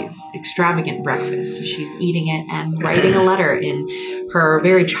a extravagant breakfast. So she's eating it and writing a letter in her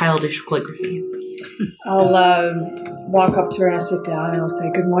very childish calligraphy. I'll walk up to her and I'll sit down and I'll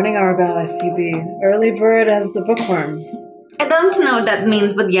say, "Good morning, Arabelle. I see the early bird has the bookworm." I don't know what that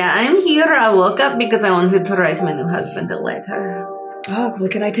means, but yeah, I'm here. I woke up because I wanted to write my new husband a letter. Oh, well,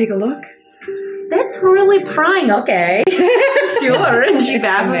 can I take a look? That's really prying. Okay. Sure. And she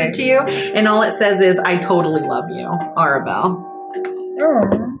passes it to you, and all it says is, "I totally love you, Arabelle."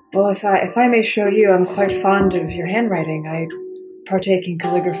 Oh. Well, if I may show you, I'm quite fond of your handwriting. I partake in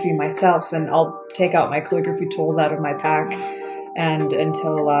calligraphy myself, and I'll take out my calligraphy tools out of my pack, and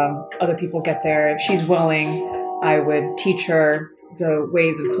until other people get there, if she's willing, I would teach her the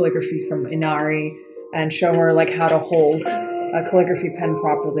ways of calligraphy from Inari and show her like how to hold a calligraphy pen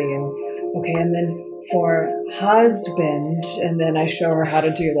properly, and then for husband, and then I show her how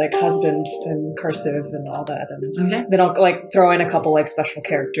to do like husband and cursive and all that, and then I'll like throw in a couple like special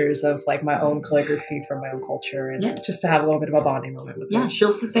characters of like my own calligraphy from my own culture, and just to have a little bit of a bonding moment with her. Yeah,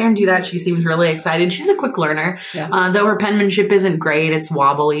 she'll sit there and do that. She seems really excited. She's a quick learner, though her penmanship isn't great. It's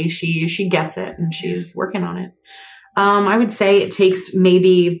wobbly. She gets it, and she's working on it. I would say it takes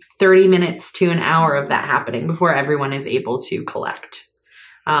maybe 30 minutes to an hour of that happening before everyone is able to collect.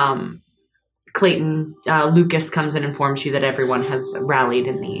 Clayton, Lucas comes and informs you that everyone has rallied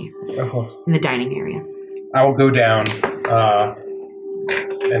in the dining area. I will go down,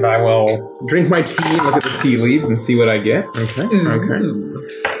 and I will drink my tea, look at the tea leaves, and see what I get. Okay.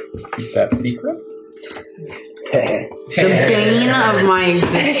 Keep that secret. The bane of my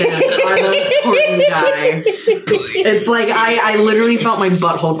existence are those important die. It's like I literally felt my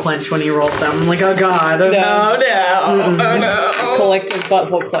butthole clench when he rolled them. I'm like, oh god, oh no. Collective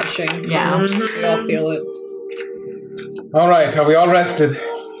butthole clenching. Yeah, we all feel it. All right, are we all rested?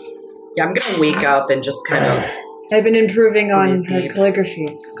 Yeah, I'm gonna wake up and just kind of. I've been improving on her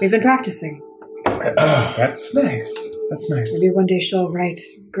calligraphy. We've been practicing. That's nice. That's nice. Maybe one day she'll write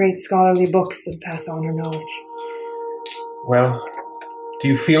great scholarly books and pass on her knowledge. Well, do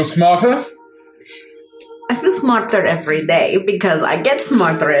you feel smarter? I feel smarter every day because I get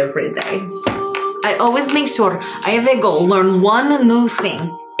smarter every day. I always make sure I have a goal, learn one new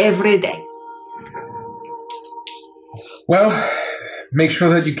thing every day. Well, make sure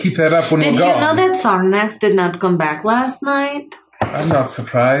that you keep that up when we're gone. Did you know that Sarnax did not come back last night? I'm not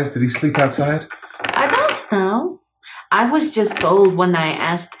surprised. Did he sleep outside? I don't know. I was just told when I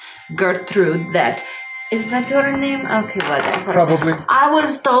asked Gertrude that... Is that her name? Okay, whatever. Probably. I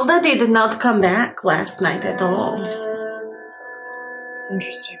was told that he did not come back last night at all.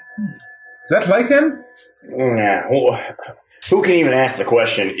 Interesting. Is that like him? Yeah. Well, who can even ask the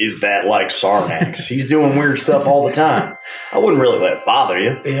question, is that like Sarnax? He's doing weird stuff all the time. I wouldn't really let it bother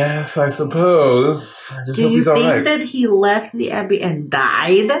you. Yes, I suppose. I just hope he's all right. Do you think that he left the Abbey and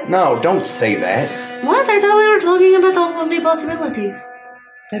died? No, don't say that. What? I thought we were talking about all of the possibilities.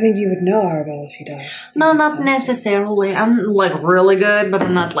 I think you would know Arabelle if he died. No, not necessarily. I'm, like, really good, but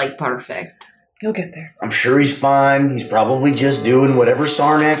I'm not, like, perfect. He'll get there. I'm sure he's fine. He's probably just doing whatever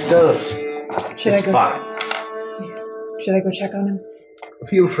Sarnax does. Should I go? Fine. Should I go check on him?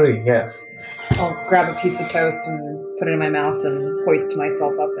 Feel free, yes. I'll grab a piece of toast and put it in my mouth and hoist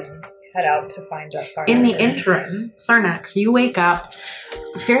myself up and head out to find Sarnax. In the interim, Sarnax, you wake up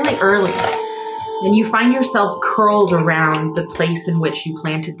fairly early, and you find yourself curled around the place in which you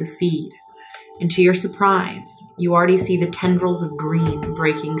planted the seed. And to your surprise, you already see the tendrils of green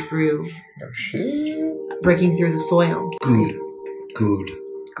breaking through. Oh, shit. Breaking through the soil. Good.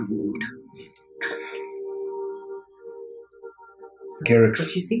 Garrix,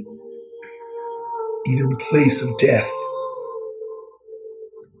 What you see? even in the place of death,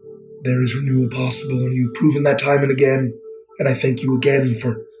 there is renewal possible, and you've proven that time and again, and I thank you again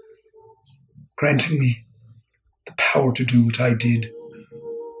for granting me the power to do what I did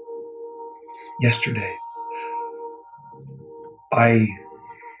yesterday. I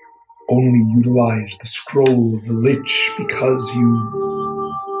only utilized the scroll of the Lich because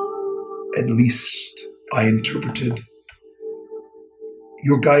at least I interpreted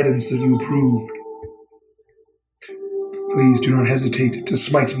your guidance that you approved. Please do not hesitate to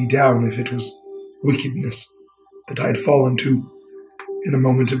smite me down if it was wickedness that I had fallen to in a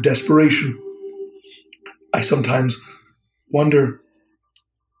moment of desperation. I sometimes wonder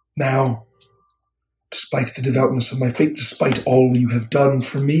now, despite the devoutness of my faith, despite all you have done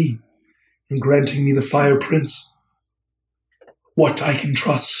for me in granting me the Fire Prince, what I can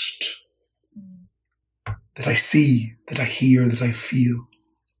trust, that I see, that I hear, that I feel.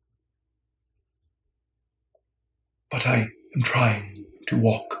 But I am trying to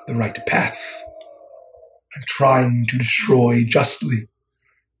walk the right path. I'm trying to destroy justly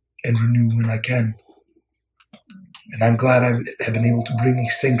and renew when I can. And I'm glad I have been able to bring a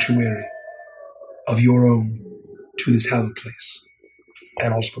sanctuary of your own to this hallowed place.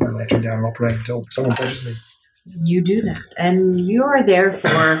 And I'll just put my lantern down and I'll pray until someone touches me. You do that. And you are there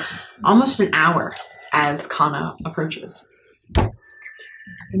for almost an hour as Kana approaches. Good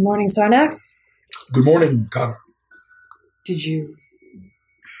morning, Sarnax. Good morning, Kana. Did you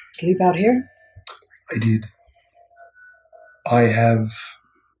sleep out here? I did. I have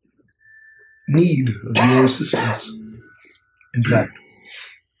need of your assistance. In fact,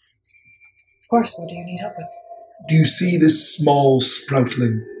 Of course, what do you need help with? do you see this small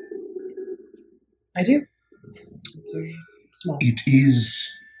sproutling? I do. It's very small. It is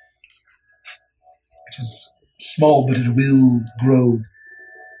small, but it will grow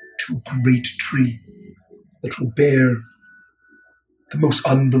to a great tree that will bear the most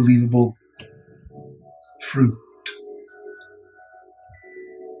unbelievable fruit.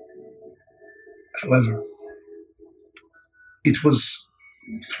 However, it was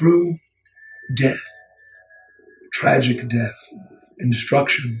through death, tragic death, and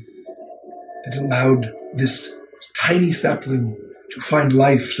destruction that allowed this tiny sapling to find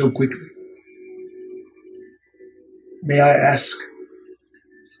life so quickly. May I ask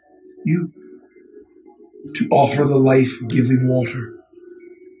you to offer the life-giving water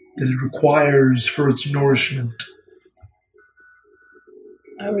that it requires for its nourishment?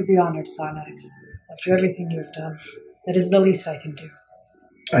 I would be honored, Sarnax. After everything you have done, that is the least I can do.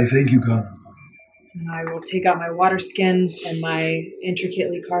 I thank you, Kana. And I will take out my water skin and my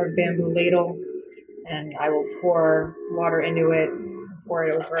intricately carved bamboo ladle, and I will pour water into it, pour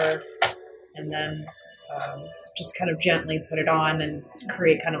it over, and then just kind of gently put it on and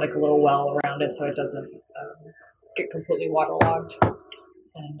create kind of like a little well around it so it doesn't get completely waterlogged.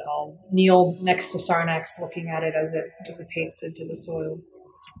 And I'll kneel next to Sarnax looking at it as it dissipates into the soil.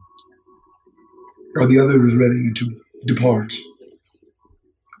 Are the others ready to depart?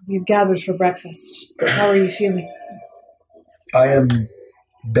 We've gathered for breakfast. How are you feeling? I am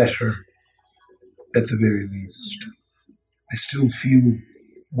better, at the very least. I still feel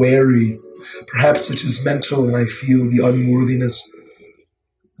wary. Perhaps it is mental, and I feel the unworthiness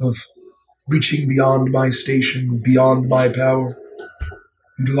of reaching beyond my station, beyond my power,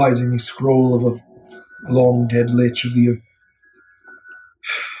 utilizing a scroll of a long-dead lich of the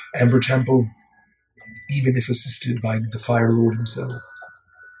Amber Temple, even if assisted by the Fire Lord himself.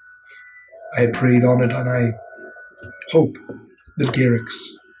 I had prayed on it, and I hope that Garrix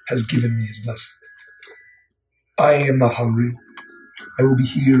has given me his blessing. I am not hungry. I will be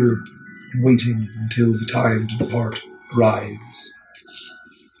here and waiting until the time to depart arrives.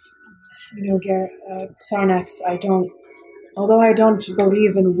 You know, Sarnax, although I don't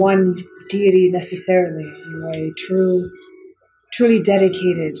believe in one deity necessarily, you are a truly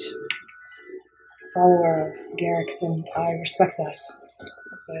dedicated follower of Garrix, and I respect that.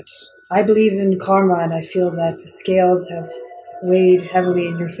 But I believe in karma, and I feel that the scales have weighed heavily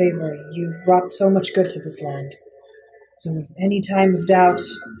in your favor. You've brought so much good to this land. So any time of doubt,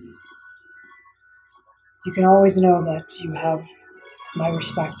 You can always know that you have my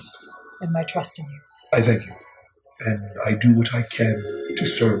respect and my trust in you. I thank you, and I do what I can to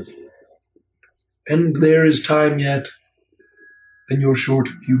serve. And there is time yet in your short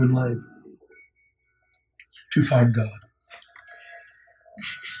human life to find God.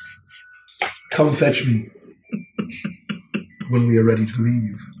 Come fetch me when we are ready to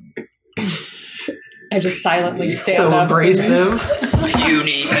leave. I just silently stand So up. abrasive.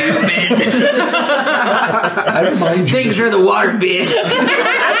 Puny human. I remind you. Thanks for the water, bitch.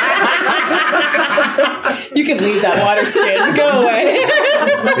 You can leave that water skin. Go away.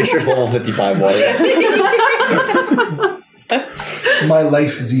 Make sure it's level 55 water. My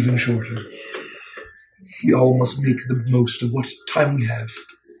life is even shorter. We all must make the most of what time we have.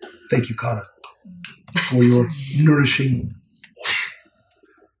 Thank you, Kana, for your nourishing.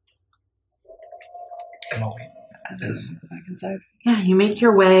 And I'll wait. Yes. Back inside. Yeah, you make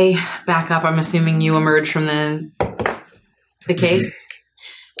your way back up. I'm assuming you emerge from the case.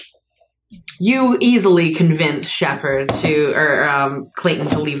 You easily convince Shepard or Clayton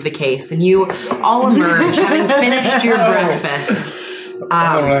to leave the case, and you all emerge, having finished your breakfast.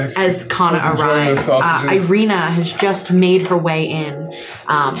 right. As Kana Let's enjoy those arrives, sausages. Irina has just made her way in.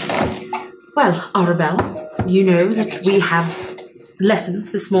 Well, Arabella, you know that we have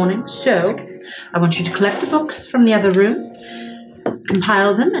lessons this morning, so I want you to collect the books from the other room,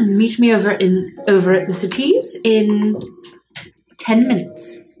 compile them, and meet me over at the cities in 10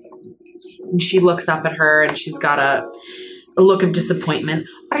 minutes. And she looks up at her, and she's got a look of disappointment.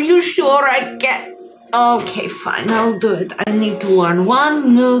 Are you sure I get... Okay, fine, I'll do it. I need to learn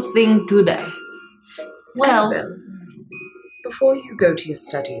one new thing today. Well, Annabelle, before you go to your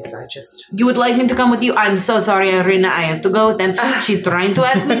studies, you would like me to come with you? I'm so sorry, Irina. I have to go with them. She's trying to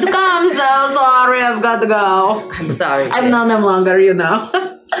ask me to come, so sorry, I've got to go. I'm sorry. I've known them longer, you know.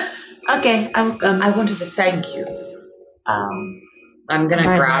 Okay, I wanted to thank you. I'm gonna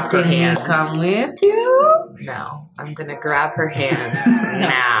by grab her letting me hands. come with you? No, I'm gonna grab her hands.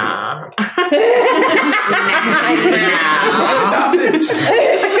 Now.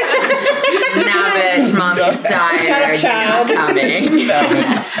 Now, bitch, mommy's tired. Shut up, child. You're not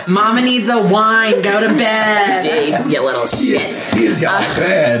coming. Mama needs a wine. Go to bed. Jeez, you little shit. Here's your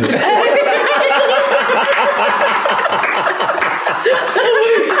bed.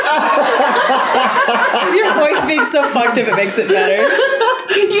 With your voice being so fucked up, it makes it better.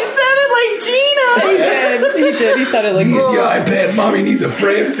 You sounded like Gina. He did. He sounded like... Here's your iPad. Mommy needs a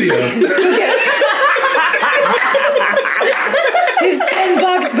friend here. It's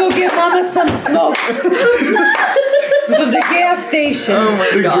 $10. Go get Mama some smokes from the gas station. Oh my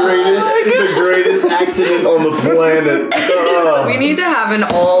The god. the greatest accident on the planet. We need to have an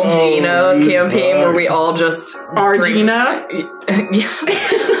all Gina campaign where we all just Our drink- Gina? Yeah.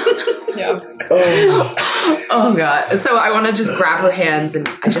 Yeah. Oh god. So I want to just grab her hands and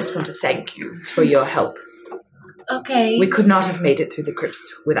I just want to thank you for your help. Okay. We could not have made it through the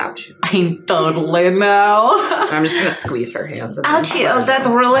crypts without you. I totally know. I'm just gonna squeeze her hands. And Ouchie, that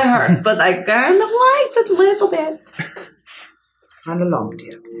really hurt, but I kind of liked it a little bit. Run along,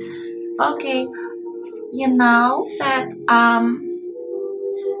 dear. Okay. You know that,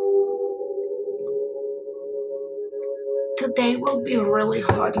 today will be really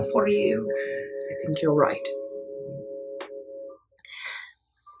hard for you. I think you're right.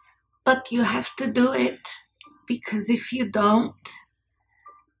 But you have to do it. Because if you don't,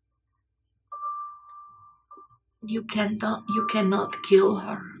 you cannot kill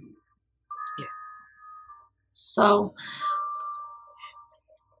her. Yes. So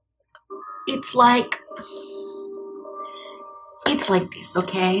it's like this,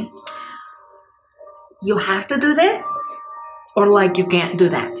 okay? You have to do this, or like you can't do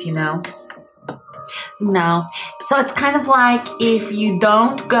that, you know? No. So it's kind of like if you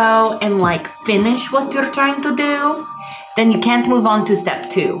don't go and like finish what you're trying to do, then you can't move on to step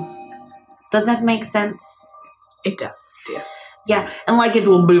 2. Does that make sense? It does, dear. Yeah, and like it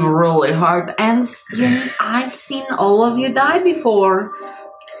will be really hard. And you know, I've seen all of you die before,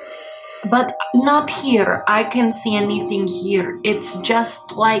 but not here. I can see anything here. It's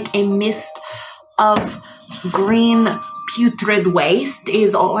just like a mist of green putrid waste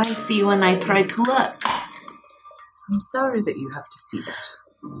is all I see when I try to look. I'm sorry that you have to see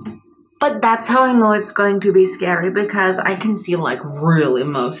that. But that's how I know it's going to be scary, because I can see like really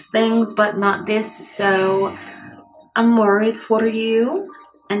most things, but not this. So I'm worried for you,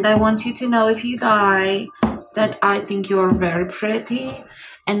 and I want you to know if you die that I think you are very pretty,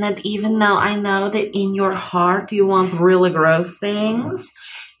 and that even though I know that in your heart you want really gross things,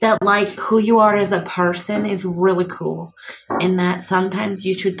 that, like, who you are as a person is really cool. And that sometimes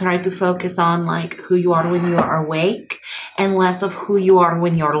you should try to focus on, like, who you are when you are awake and less of who you are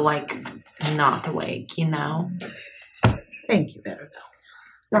when you're, like, not awake, you know? Thank you, Arabelle.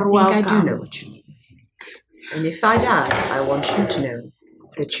 You're I welcome. do know what you mean. And if I die, I want you to know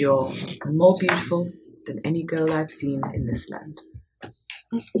that you're more beautiful than any girl I've seen in this land.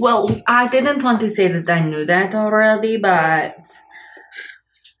 Well, I didn't want to say that I knew that already, but...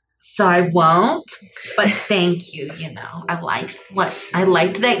 So I won't, but thank you, you know. I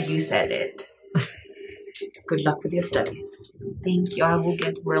liked that you said it. Good luck with your studies. Thank you, I will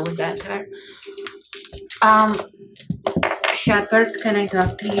get really better. Shepard, can I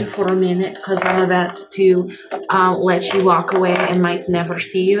talk to you for a minute? Because I'm about to let you walk away and might never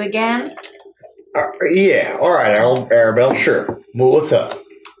see you again. Yeah, all right, Arabelle, sure. Well, what's up?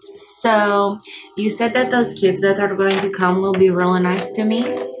 So, you said that those kids that are going to come will be really nice to me?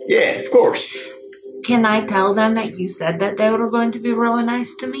 Yeah, of course. Can I tell them that you said that they were going to be really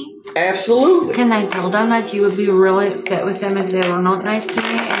nice to me? Absolutely. Can I tell them that you would be really upset with them if they were not nice to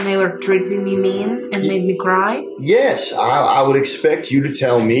me and they were treating me mean and made me cry? Yes, I would expect you to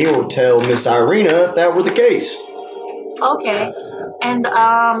tell me or tell Miss Irina if that were the case. Okay. And,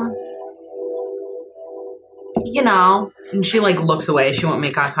 you know, and she, like, looks away. She won't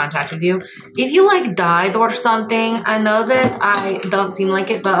make eye contact with you. If you, like, died or something, I know that I don't seem like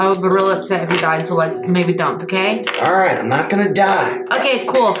it, but I would be really upset if you died, so, like, maybe don't, okay? All right, I'm not gonna die. Okay,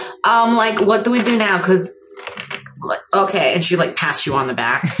 cool. Like, what do we do now? Because, like, okay, and she, like, pats you on the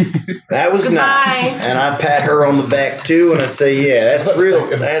back. That was Goodbye. nice. And I pat her on the back, too, and I say, yeah, that's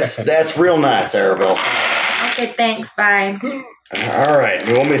real nice, Arabelle. Okay, thanks, bye. All right.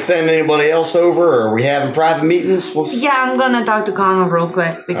 You want me to send anybody else over, or are we having private meetings? Yeah, I'm gonna talk to Connor real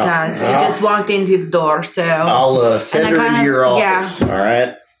quick because she just walked into the door, so... I'll send her into your office, yeah. all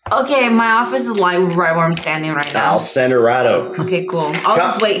right? Okay, my office is like right where I'm standing right now. I'll send her right over. Okay, cool. I'll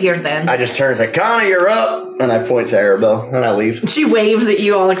just wait here then. I just turn and say, Connor, you're up! And I point to Arabelle, and I leave. She waves at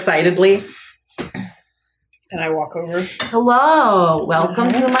you all excitedly. And I walk over. Hello,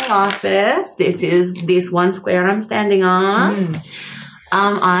 welcome to my office. This is this one square I'm standing on.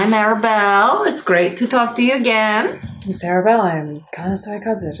 I'm Arabelle. It's great to talk to you again. Miss Arabelle, I'm Connor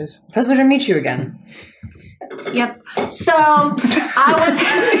Saikaza. It's a pleasure to meet you again. Yep. So, I was...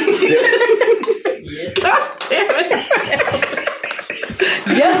 God damn it.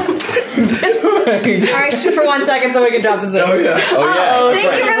 Yeah. All right, shoot for 1 second so we can drop this in. Oh, yeah. Oh, yeah.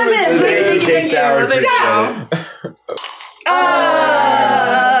 Thank you for the minutes. Thank you.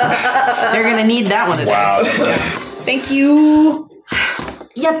 They're gonna need that one today. Wow. Thank you.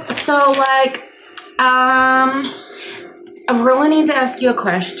 Yep. So, like, I really need to ask you a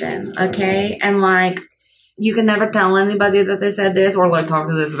question, okay? And, like, you can never tell anybody that they said this or, like, talk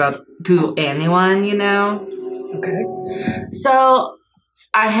to this about to anyone, you know? Okay. So,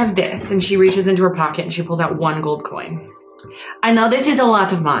 I have this, and she reaches into her pocket and she pulls out 1 gold coin. I know this is a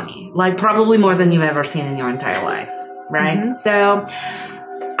lot of money, like probably more than you've ever seen in your entire life, right? Mm-hmm. So,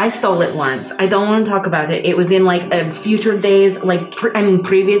 I stole it once. I don't want to talk about it. It was in like future days, like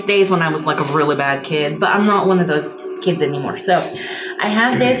previous days when I was like a really bad kid, but I'm not one of those kids anymore. So, I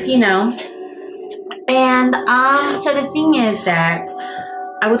have this, you know, and so the thing is that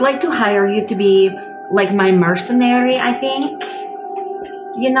I would like to hire you to be like my mercenary, I think.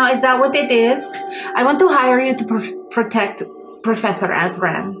 You know, is that what it is? I want to hire you to protect Professor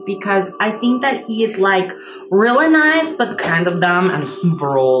Azran because I think that he is like really nice but kind of dumb and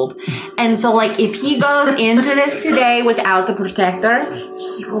super old. And so like if he goes into this today without the protector,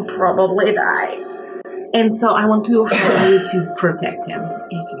 he will probably die. And so I want to hire you to protect him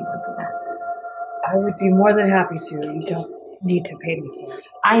if you would do that. I would be more than happy to. You don't need to pay me for it.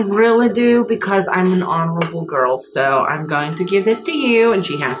 I really do because I'm an honorable girl, so I'm going to give this to you. And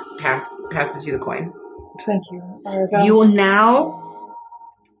she passes you the coin. Thank you, Arabelle. You now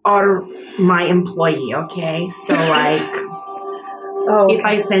are my employee, okay? So, like, okay. If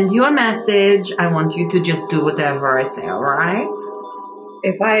I send you a message, I want you to just do whatever I say, all right?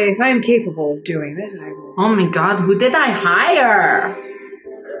 If I am capable of doing it, I will. Oh my God, who did I hire?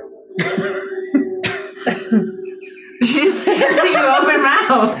 She stares at you open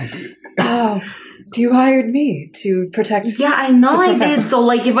mouth. Oh, you hired me to protect. Yeah, I know I did. So,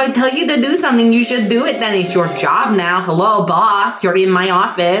 like, if I tell you to do something, you should do it. Then it's your job now. Hello, boss. You're in my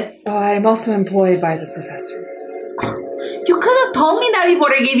office. Oh, I'm also employed by the professor. You could have told me that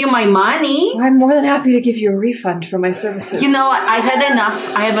before I gave you my money. I'm more than happy to give you a refund for my services. You know what? I've had enough.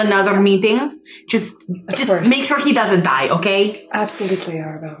 I have another meeting. Just make sure he doesn't die, okay? Absolutely,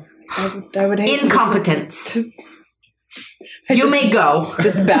 Arabelle. I would hate incompetence. You may go.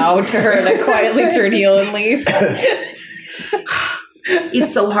 Just bow to her and I quietly turn heel and leave.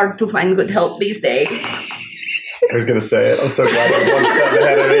 It's so hard to find good help these days. I was going to say it. I'm so glad I was one step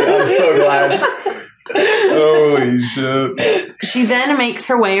ahead of me. I'm so glad. Holy shit. She then makes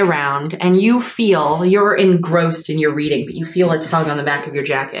her way around, and you're engrossed in your reading, but you feel a tug on the back of your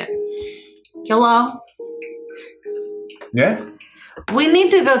jacket. Hello? Yes? We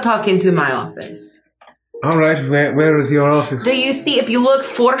need to go talk into my office. All right, where is your office? Do you see, if you look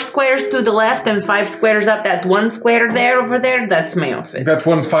 4 squares to the left and 5 squares up, that 1 square there over there, that's my office. That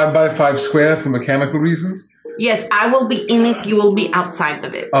one 5x5 square for mechanical reasons? Yes, I will be in it, you will be outside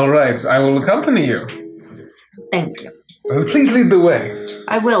of it. All right, I will accompany you. Thank you. Please lead the way.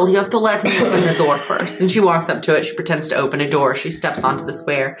 I will. You have to let me open the door first. And she walks up to it. She pretends to open a door. She steps onto the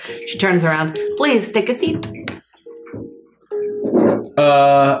square. She turns around. Please, take a seat.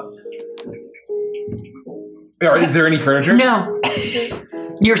 Is there any furniture? No.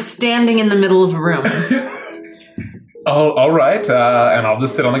 You're standing in the middle of a room. All right, and I'll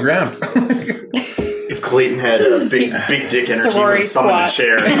just sit on the ground. If Clayton had a big dick energy, he would summon a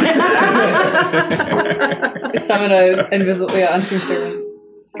chair. Summon an unseen servant.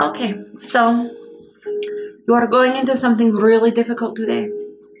 Okay, so you are going into something really difficult today.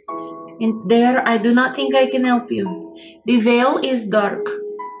 And there, I do not think I can help you. The veil is dark.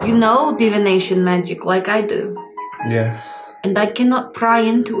 You know divination magic like I do. Yes. And I cannot pry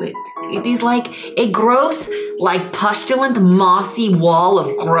into it. It is like a gross, pustulant, mossy wall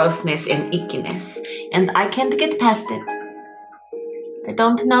of grossness and ickiness. And I can't get past it. I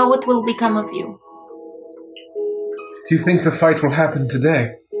don't know what will become of you. Do you think the fight will happen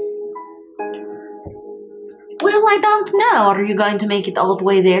today? Well, I don't know. Are you going to make it all the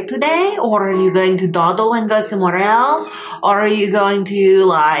way there today? Or are you going to dawdle and go somewhere else? Or are you going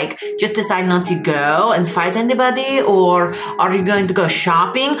to, just decide not to go and fight anybody? Or are you going to go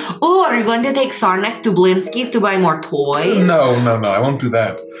shopping? Or are you going to take Sarnax to Blinsky's to buy more toys? No, I won't do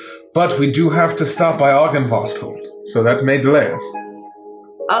that. But we do have to stop by Argenvosthold, so that may delay us.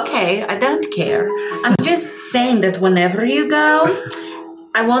 Okay, I don't care. I'm just saying that whenever you go,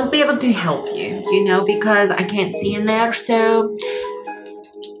 I won't be able to help you, because I can't see in there, so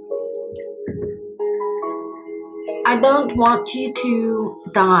I don't want you to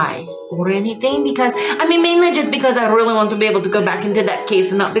die or anything mainly just because I really want to be able to go back into that case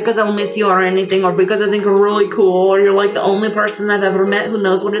and not because I'll miss you or anything or because I think you're really cool or you're the only person I've ever met who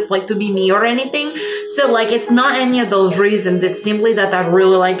knows what it's like to be me or anything. So it's not any of those reasons. It's simply that I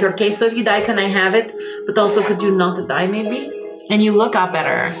really like your case. So if you die, can I have it? But also, could you not die maybe? And you look up at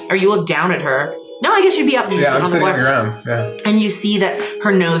her, or you look down at her. No, I guess you'd be up. Yeah, I'm sitting on the ground. Yeah. And you see that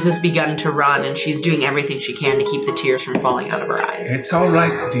her nose has begun to run, and she's doing everything she can to keep the tears from falling out of her eyes. It's all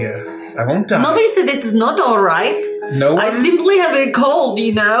right, dear. I won't die. Nobody said it's not all right. No one? I simply have a cold,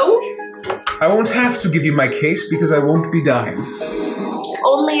 I won't have to give you my case because I won't be dying.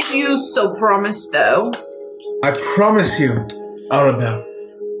 Only if you so promise, though. I promise you, Arabelle,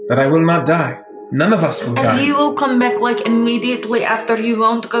 that I will not die. None of us will die. And you will come back immediately after. You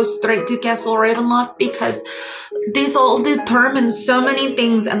won't go straight to Castle Ravenloft because this all determines so many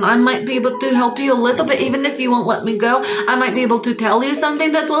things, and I might be able to help you a little bit even if you won't let me go. I might be able to tell you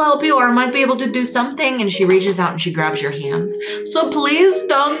something that will help you, or I might be able to do something. And she reaches out and she grabs your hands. So please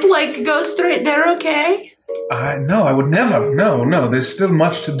don't go straight there, okay? No, I would never. No, there's still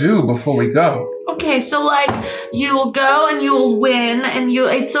much to do before we go. Okay, so you'll go and you'll win, and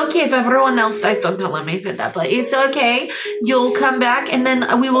it's okay if everyone else dies. Don't tell him I said that, but it's okay. You'll come back, and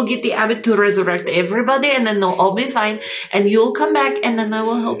then we will get the abbot to resurrect everybody, and then they'll all be fine. And you'll come back, and then I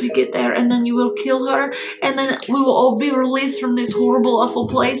will help you get there, and then you will kill her, and then we will all be released from this horrible, awful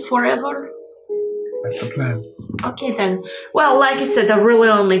place forever. That's the plan. Okay, then. Well, like I said, I really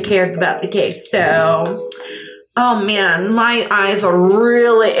only cared about the case, so... Oh man, my eyes are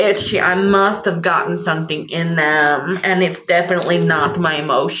really itchy. I must have gotten something in them, and it's definitely not my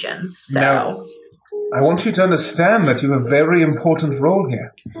emotions. So, now, I want you to understand that you have a very important role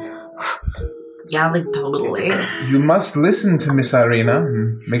here. Yeah, totally. You must listen to Miss Irina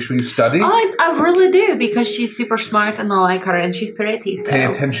and make sure you study. I really do, because she's super smart and I like her, and she's pretty. So. Pay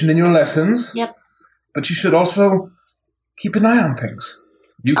attention in your lessons. Yep. But you should also keep an eye on things.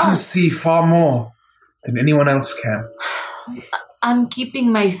 You can see far more than anyone else can. I'm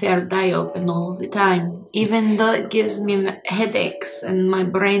keeping my third eye open all the time, even though it gives me headaches and my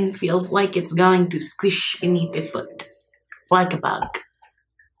brain feels like it's going to squish beneath the foot, like a bug.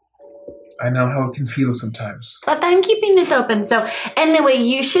 I know how it can feel sometimes. But I'm keeping it open. So anyway,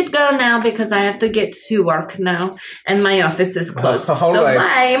 you should go now because I have to get to work now, and my office is closed. All so right.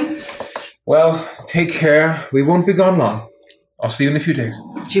 Bye. Well, take care. We won't be gone long. I'll see you in a few days.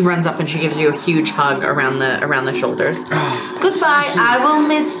 She runs up and she gives you a huge hug around the shoulders. Goodbye. I will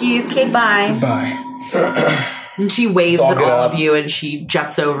miss you. Okay, bye. Bye. And she waves at all of you, and she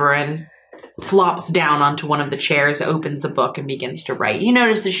jets over and flops down onto one of the chairs, opens a book, and begins to write. You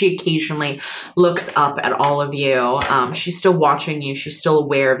notice that she occasionally looks up at all of you. She's still watching you. She's still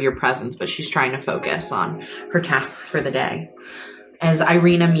aware of your presence, but she's trying to focus on her tasks for the day. As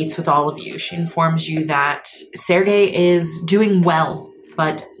Irina meets with all of you, she informs you that Sergei is doing well,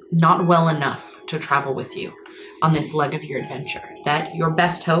 but not well enough to travel with you on this leg of your adventure. That your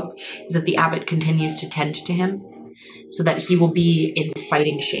best hope is that the abbot continues to tend to him so that he will be in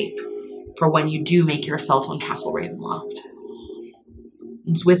fighting shape for when you do make your assault on Castle Ravenloft.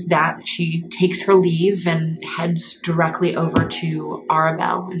 It's with that she takes her leave and heads directly over to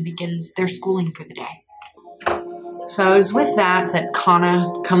Arabelle and begins their schooling for the day. So it's with that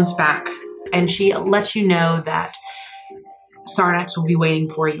Kana comes back and she lets you know that Sarnax will be waiting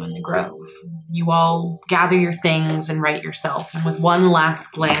for you in the grove. You all gather your things and right yourself, and with one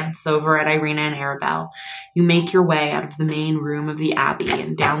last glance over at Irina and Arabelle, you make your way out of the main room of the abbey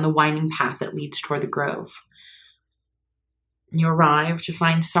and down the winding path that leads toward the grove. You arrive to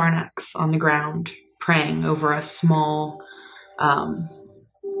find Sarnax on the ground, praying over a small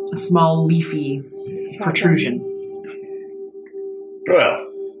leafy protrusion. Well,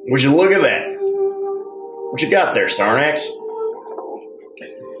 would you look at that? What you got there, Sarnax?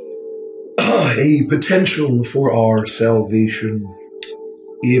 A potential for our salvation.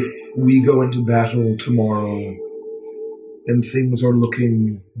 If we go into battle tomorrow and things are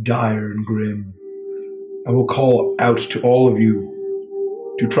looking dire and grim, I will call out to all of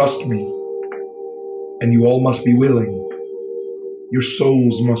you to trust me. And you all must be willing. Your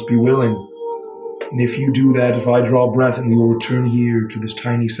souls must be willing. And if you do that, if I draw breath, and we will return here to this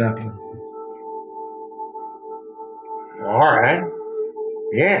tiny sapling. All right.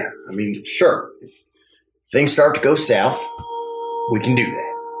 Yeah, I mean, sure. If things start to go south, we can do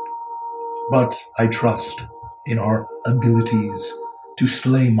that. But I trust in our abilities to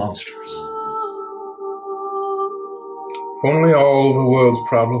slay monsters. If only all the world's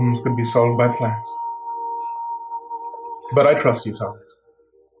problems could be solved by plants. But I trust you, Thomas.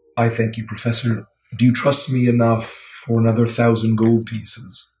 I thank you, Professor. Do you trust me enough for another 1,000 gold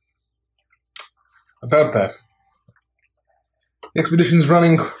pieces? About that. The expedition's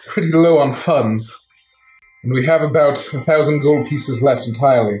running pretty low on funds, and we have about 1,000 gold pieces left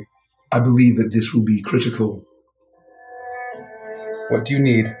entirely. I believe that this will be critical. What do you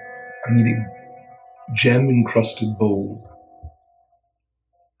need? I need a gem-encrusted bowl.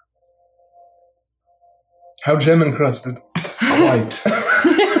 How gem-encrusted? Quite.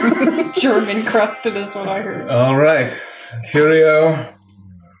 German-crusted is what I heard. All right. Curio,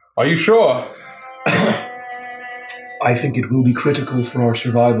 are you sure? I think it will be critical for our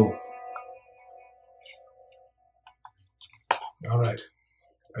survival. All right.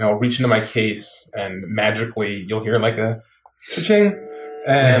 And I'll reach into my case, and magically you'll hear like a cha-ching,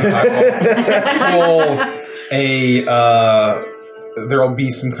 and I will pull there'll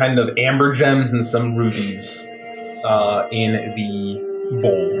be some kind of amber gems and some rubies in the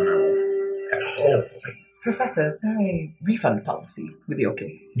bowl. And I will pass it to you. Professor, is there a refund policy with your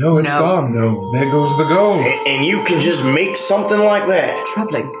case? No, it's gone. No, there goes the gold. And you can just make something like that?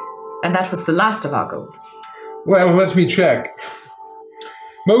 Troubling. And that was the last of our gold. Well, let me check.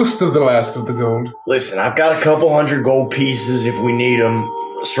 Most of the last of the gold. Listen, I've got a couple hundred gold pieces if we need them.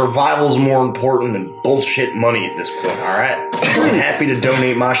 Survival's more important than bullshit money at this point, all right? I'm happy to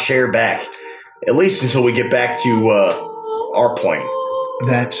donate my share back, at least until we get back to our plane.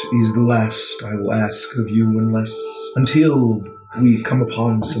 That is the last I will ask of you, until we come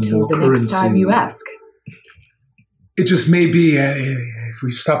upon some more currency. Until the next time you ask. It just may be, if we're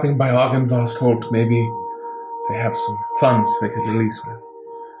stopping by Argynvost, maybe they have some funds they could release with.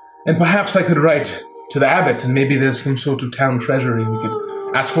 And perhaps I could write to the abbot, and maybe there's some sort of town treasury. We could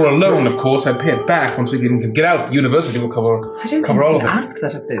ask for a loan, of course. I'd pay it back once we can get out. The university will cover all of it. I don't think we can ask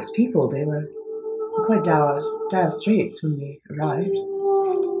that of those people. They were quite dire straits when we arrived.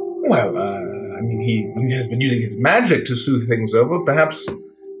 Well, I mean, he has been using his magic to smooth things over. Perhaps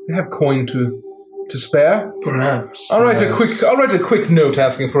they have coin to spare. Perhaps. I'll write a quick note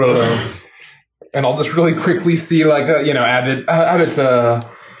asking for a loan, and I'll just really quickly see, Abbott.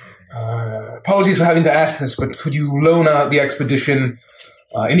 Apologies for having to ask this, but could you loan out the expedition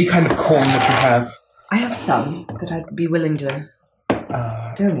any kind of coin that you have? I have some that I'd be willing to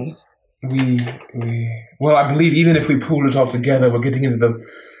donate. Well, I believe even if we pool it all together, we're getting into the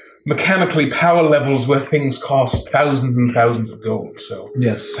mechanically power levels where things cost thousands and thousands of gold. So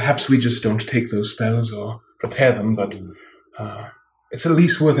yes, perhaps we just don't take those spells or prepare them, but It's at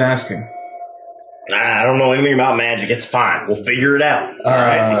least worth asking. I don't know anything about magic. It's fine. We'll figure it out. All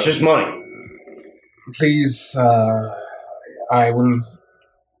right? It's just money. Please, I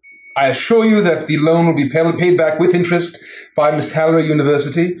assure you that the loan will be paid back with interest by Miss Haller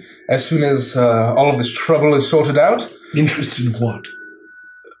University as soon as all of this trouble is sorted out. Interest in what?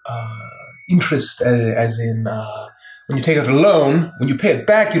 Interest as in when you take out a loan, when you pay it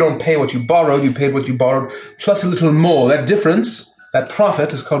back, you don't pay what you borrowed, you paid what you borrowed, plus a little more. That difference, that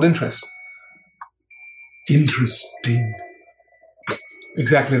profit, is called interest. Interesting.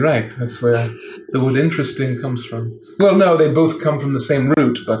 Exactly right. That's where the word interesting comes from. Well, no, they both come from the same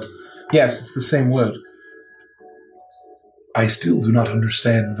root, but yes, it's the same word. I still do not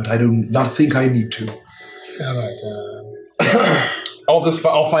understand, but I do not think I need to. All right.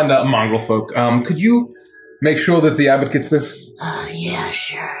 I'll find out mongrel folk. Could you make sure that the abbot gets this? Yeah,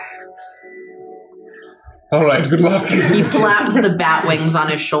 sure. All right, good luck. He flaps the bat wings on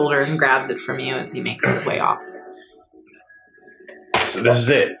his shoulder and grabs it from you as he makes his way off. So this is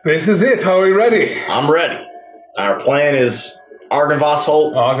it. This is it. Are we ready? I'm ready. Our plan is Argynvost.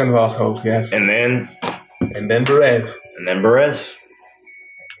 Argynvost, yes. And then Berez. And then Berez.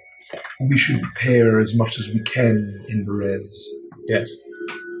 We should prepare as much as we can in Berez. Yes.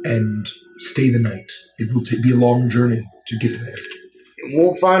 And stay the night. It will be a long journey to get there.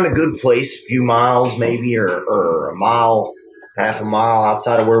 We'll find a good place, a few miles maybe, or a mile, half a mile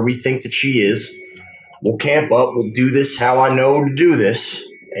outside of where we think that she is. We'll camp up. We'll do this how I know to do this,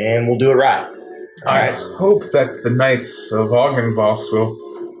 and we'll do it right. All right. I hope that the Knights of Argynvost will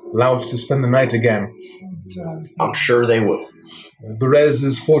allow us to spend the night again. That's what I was thinking. I'm sure they will. Berez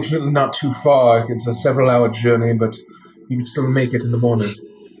is fortunately not too far. It's a several-hour journey, but you can still make it in the morning.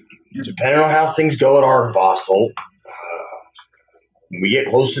 Depending on how things go at Argynvost, when we get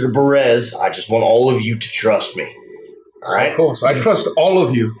closer to Berez, I just want all of you to trust me. All right? Of course. I trust all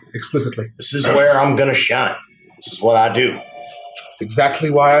of you explicitly. This is where I'm going to shine. This is what I do. It's exactly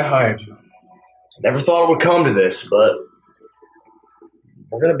why I hired you. Never thought it would come to this, but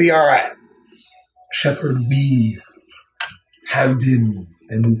we're going to be all right. Shepherd, we have been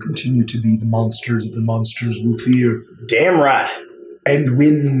and will continue to be the monsters of the monsters we fear. Damn right. And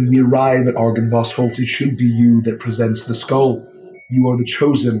when we arrive at Argynvost Holt, it should be you that presents the skull. You are the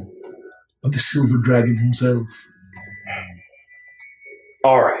chosen of the Silver Dragon himself.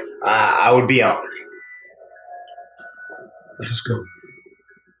 All right. I would be honored. Let us go.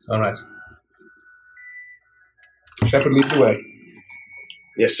 All right. Shepherd, lead the way.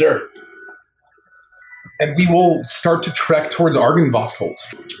 Yes, sir. And we will start to trek towards Argynvost Holt.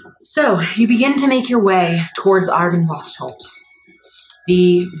 So, you begin to make your way towards Argynvost Holt.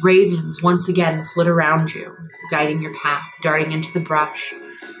 The ravens once again flit around you, guiding your path, darting into the brush,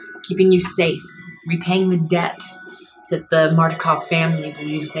 keeping you safe, repaying the debt that the Martikov family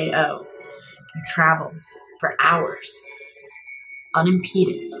believes they owe. You travel for hours,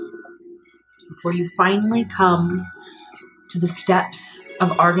 unimpeded, before you finally come to the steps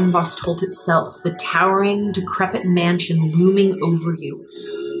of Argynvost Holt itself, the towering, decrepit mansion looming over you,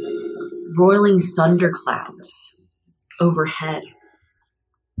 roiling thunderclouds overhead.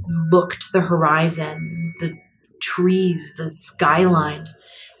 You look to the horizon, the trees, the skyline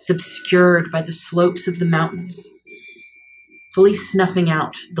is obscured by the slopes of the mountains, fully snuffing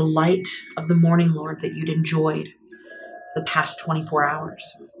out the light of the Morning Lord that you'd enjoyed the past 24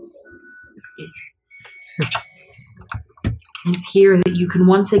 hours. It's here that you can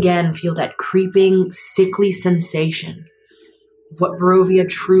once again feel that creeping, sickly sensation of what Barovia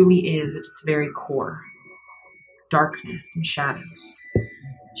truly is at its very core. Darkness and shadows.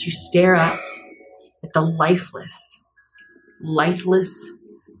 As you stare up at the lifeless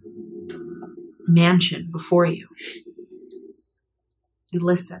mansion before you, you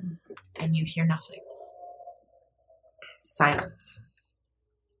listen and you hear nothing. Silence.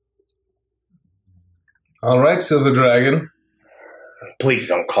 All right, Silver Dragon. Please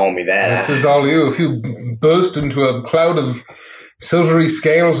don't call me that. This is all you. If you burst into a cloud of silvery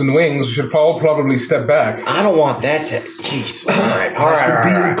scales and wings, we should probably step back. I don't want that to... Jeez. All right. That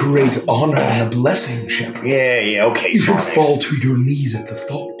would be a great honor and a blessing, Shepherd. Yeah, okay. You should fall to your knees at the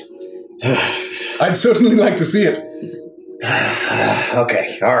thought. I'd certainly like to see it.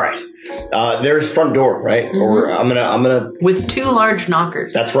 Okay, all right. There's front door, right? Mm-hmm. Or I'm gonna with two large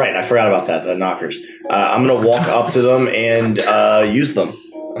knockers. That's right. I forgot about that. The knockers. I'm gonna walk up to them and use them.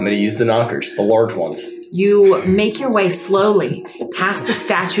 I'm gonna use the knockers, the large ones. You make your way slowly past the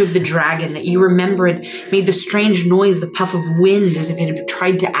statue of the dragon that you remember had made the strange noise, the puff of wind, as if it had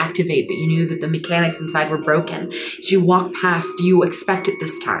tried to activate, but you knew that the mechanics inside were broken. As you walk past, you expect it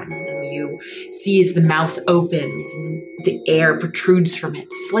this time, and you see as the mouth opens and the air protrudes from it,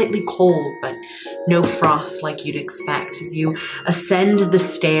 slightly cold, but no frost like you'd expect, as you ascend the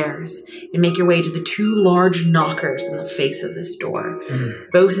stairs and make your way to the two large knockers in the face of this door.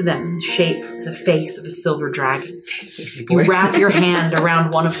 Both of them in the shape of the face of a silver dragon. You wrap your hand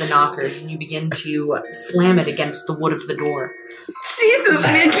around one of the knockers and you begin to slam it against the wood of the door. Jesus,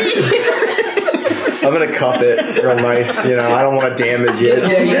 Nikki! I'm gonna cup it real nice, I don't want to damage it.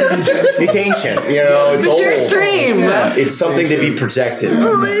 It's ancient, it's old. Your stream. Yeah. It's something to be protected.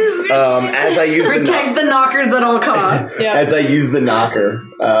 As I use protect the knockers at all costs. As I use the knocker,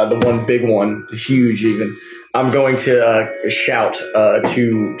 the one big one, huge even, I'm going to shout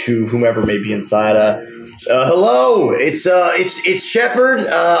to whomever may be inside. Hello, it's Shepard.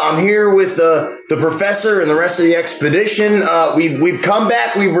 I'm here with the professor and the rest of the expedition. We've come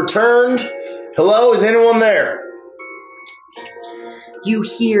back. We've returned. Hello, is anyone there? You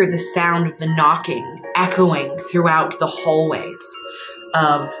hear the sound of the knocking echoing throughout the hallways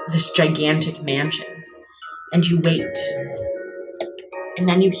of this gigantic mansion. And you wait. And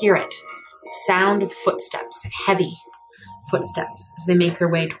then you hear it. Sound of footsteps, heavy footsteps, as they make their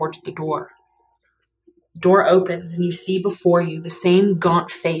way towards the door. The door opens and you see before you the same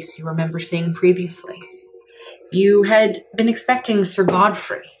gaunt face you remember seeing previously. You had been expecting Sir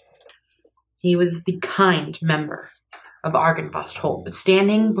Godfrey. He was the kind member of Argynvost, but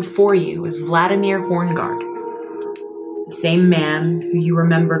standing before you is Vladimir Horngard, the same man who you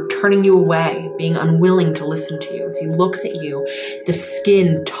remember turning you away, being unwilling to listen to you. As he looks at you, the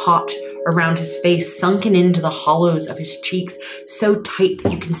skin taut around his face, sunken into the hollows of his cheeks, so tight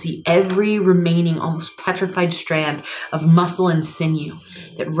that you can see every remaining, almost petrified strand of muscle and sinew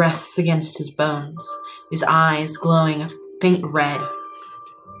that rests against his bones, his eyes glowing a faint red.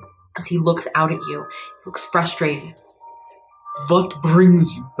 As he looks out at you, he looks frustrated. What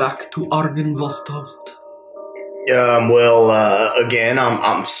brings you back to Argynvost? Again,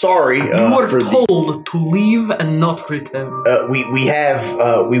 I'm sorry. You were told to leave and not return. We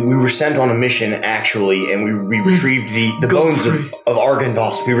were sent on a mission, actually, and we retrieved the bones of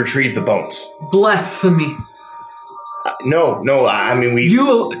Argynvost. We retrieved the bones. Blasphemy. No, I mean,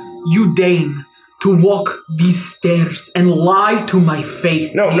 You deign to walk these stairs and lie to my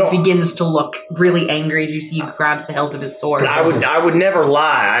face. He begins to look really angry as you see he grabs the hilt of his sword. I would never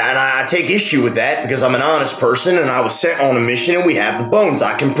lie, and I take issue with that because I'm an honest person and I was sent on a mission and we have the bones.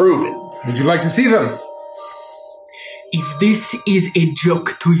 I can prove it. Would you like to see them? If this is a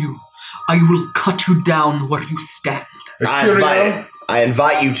joke to you, I will cut you down where you stand. I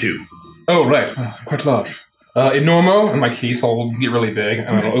invite you to. Oh, right. Quite large. In Normo, and my case will get really big, and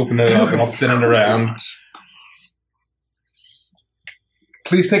I'll open it up and I'll spin it around.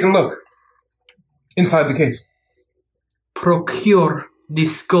 Please take a look. Inside the case. Procure the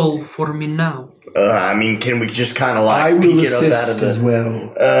skull for me now. Can we just kind of peek it up out of the... as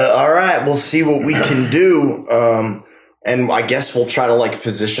well. Alright, we'll see what we can do. And I guess we'll try to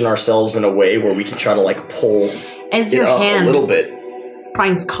position ourselves in a way where we can try to pull as it your up hand a little bit.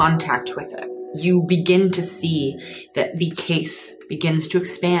 Finds contact with it. You begin to see that the case begins to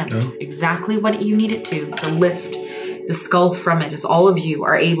expand exactly what you need it to lift the skull from it, as all of you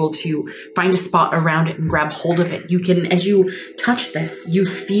are able to find a spot around it and grab hold of it. You can, as you touch this, you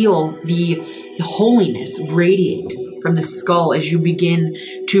feel the holiness radiate from the skull as you begin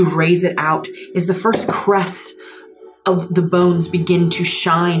to raise it out, as the first crest of the bones begin to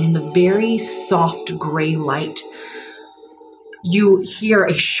shine in the very soft gray light. You hear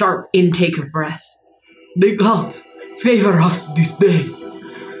a sharp intake of breath. The gods favor us this day.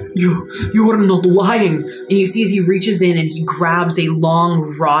 You are not lying. And you see as he reaches in and he grabs a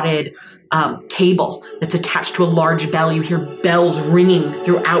long, rotted cable that's attached to a large bell. You hear bells ringing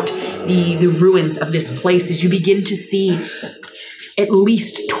throughout the ruins of this place as you begin to see at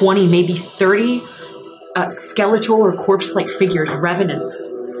least 20, maybe 30 skeletal or corpse-like figures, revenants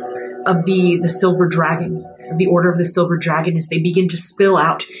of the Silver Dragon, of the Order of the Silver Dragon, as they begin to spill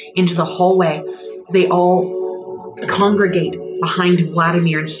out into the hallway, as they all congregate behind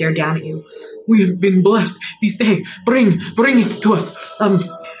Vladimir and stare down at you. We have been blessed this day. Bring it to us.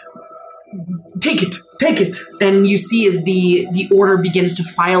 Take it. And you see as the order begins to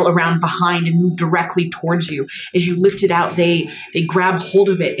file around behind and move directly towards you. As you lift it out, they grab hold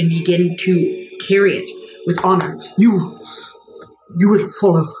of it and begin to carry it with honor. You will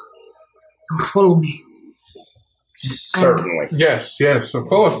follow. You will follow me. Certainly. Yes, of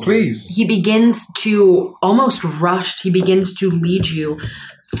course, please. He begins to, almost rushed, he begins to lead you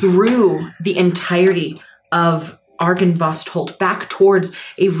through the entirety of Argynvostholt back towards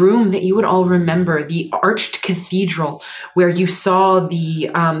a room that you would all remember, the arched cathedral where you saw the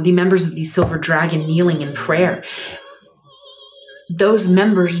members of the Silver Dragon kneeling in prayer. Those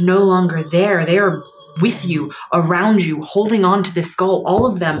members no longer there. They are with you, around you, holding on to this skull, all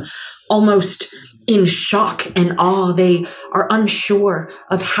of them almost in shock and awe. They are unsure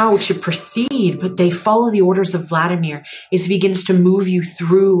of how to proceed, but they follow the orders of Vladimir as he begins to move you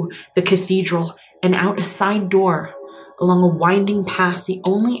through the cathedral and out a side door along a winding path, the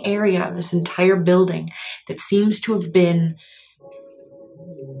only area of this entire building that seems to have been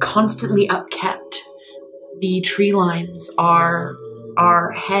constantly upkept. The tree lines are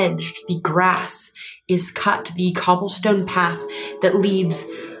hedged, the grass is cut, the cobblestone path that leads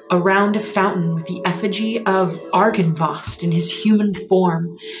around a fountain with the effigy of Argynvost in his human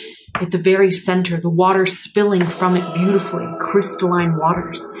form. At the very center, the water spilling from it beautifully, crystalline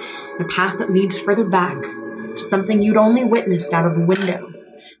waters. A path that leads further back to something you'd only witnessed out of the window.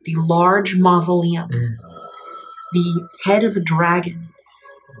 The large mausoleum. The head of a dragon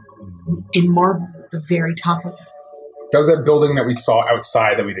in marble at the very top of it. That was that building that we saw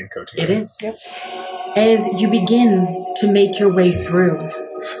outside that we didn't go to. It is. Yep. As you begin to make your way through,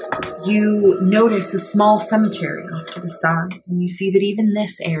 you notice a small cemetery off to the side, and you see that even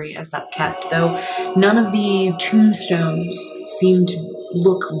this area is upkept, though none of the tombstones seem to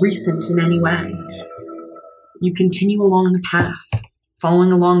look recent in any way. You continue along the path,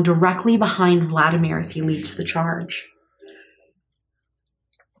 following along directly behind Vladimir as he leads the charge.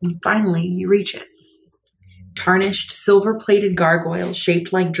 And finally, you reach it. Tarnished, silver-plated gargoyles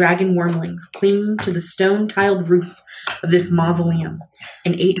shaped like dragon wormlings cling to the stone-tiled roof of this mausoleum.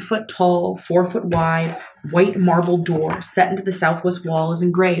 An 8-foot-tall, 4-foot-wide, white marble door set into the southwest wall is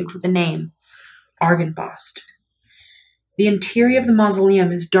engraved with the name, Argynvost. The interior of the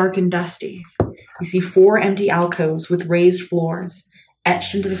mausoleum is dark and dusty. You see 4 empty alcoves with raised floors.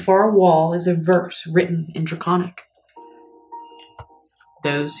 Etched into the far wall is a verse written in Draconic.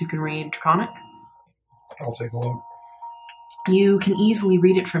 Those who can read Draconic? I'll take a look. You can easily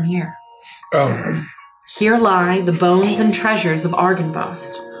read it from here. Oh. Here lie the bones and treasures of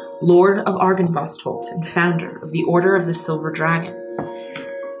Argynvost, Lord of Argynvostholt and founder of the Order of the Silver Dragon.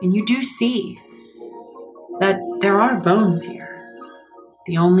 And you do see that there are bones here.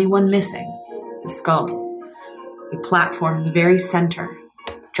 The only one missing, the skull. A platform in the very center,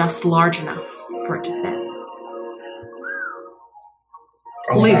 just large enough for it to fit.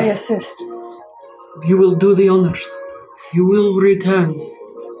 May I assist? You will do the honors. You will return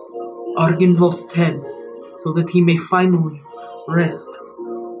Argynvost's head so that he may finally rest.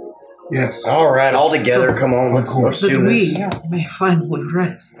 Yes. All right, all together. Come on, let's do this. We may finally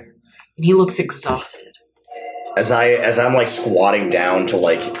rest. And he looks exhausted. As I'm like squatting down to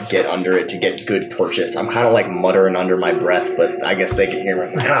like get under it to get good purchase, I'm kind of like muttering under my breath, but I guess they can hear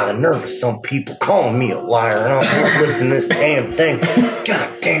me. The nerve of some people calling me a liar, and I'm lifting this damn thing.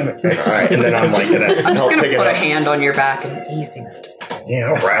 God damn it! All right, and then I'm like gonna. I'm just gonna put a hand on your back and easy, Mr. Sam. Yeah,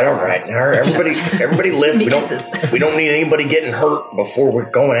 all right. Everybody lift. We don't need anybody getting hurt before we're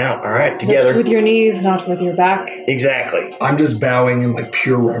going out. All right, together. Lift with your knees, not with your back. Exactly. I'm just bowing in like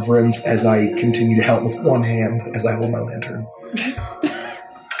pure reverence as I continue to help with one hand as I hold my lantern.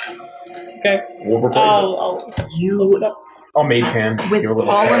 Okay. We'll replace it. I'll mage hand. With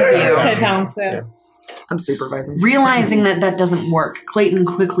all of you. 10 pounds, yeah. I'm supervising. Realizing that doesn't work, Clayton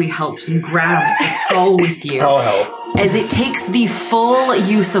quickly helps and grabs the skull with you. I'll help. As it takes the full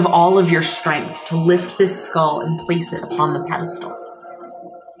use of all of your strength to lift this skull and place it upon the pedestal.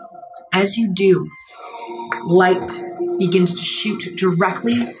 As you do, light begins to shoot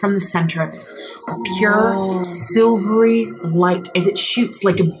directly from the center of it. A pure, silvery light as it shoots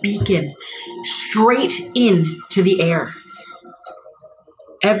like a beacon straight into the air.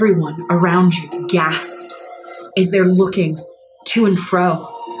 Everyone around you gasps as they're looking to and fro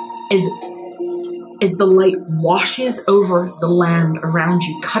as the light washes over the land around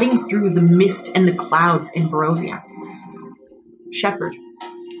you, cutting through the mist and the clouds in Barovia. Shepherd,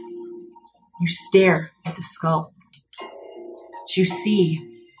 you stare at the skull. As you see,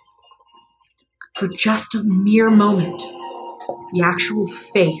 for just a mere moment, the actual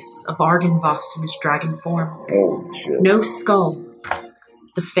face of Argynvost in his dragon form. Oh, shit. No skull,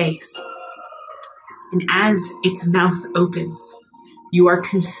 the face. And as its mouth opens, you are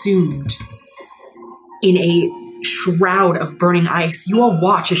consumed in a shroud of burning ice. You all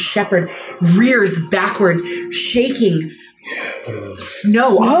watch as Shepherd rears backwards, shaking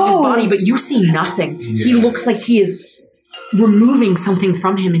snow off his body, but you see nothing. Yes. He looks like he is removing something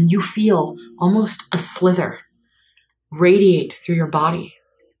from him, and you feel almost a slither radiate through your body.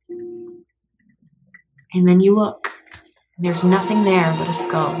 And then you look. There's nothing there but a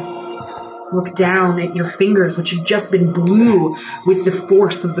skull. Look down at your fingers, which have just been blue with the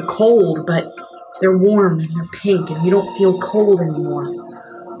force of the cold, but they're warm and they're pink, and you don't feel cold anymore.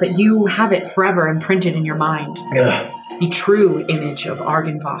 But you have it forever imprinted in your mind. Ugh. The true image of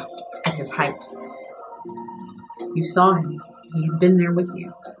Argynvost at his height. You saw him. He had been there with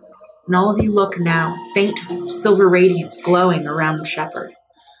you. And all of you look now, faint silver radiance glowing around Shepherd.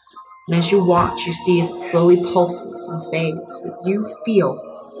 And as you watch, you see as it slowly pulses and fades, but you feel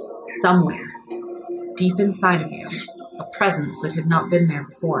somewhere, deep inside of you, a presence that had not been there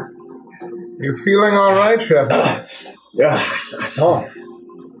before. You feeling all right, Shepard? Yeah, I saw him.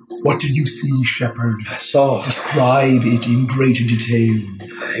 What did you see, Shepherd? I saw. Describe it in greater detail.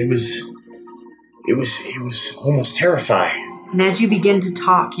 It was almost terrifying. And as you begin to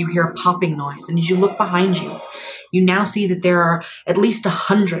talk, you hear a popping noise. And as you look behind you, you now see that there are at least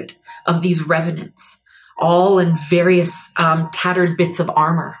 100 of these revenants, all in various tattered bits of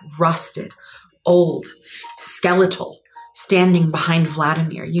armor, rusted, old, skeletal, standing behind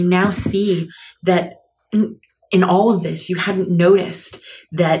Vladimir. You now see that in all of this, you hadn't noticed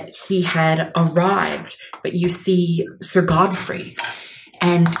that he had arrived, but you see Sir Godfrey,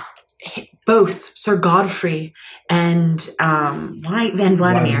 and both Sir Godfrey and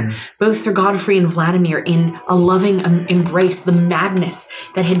Vladimir, both Sir Godfrey and Vladimir in a loving embrace, the madness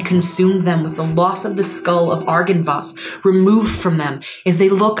that had consumed them with the loss of the skull of Argynvost removed from them as they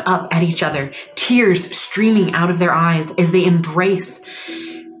look up at each other, tears streaming out of their eyes as they embrace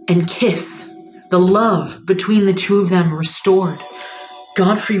and kiss, the love between the two of them restored.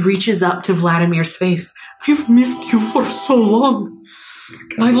 Godfrey reaches up to Vladimir's face. I've missed you for so long.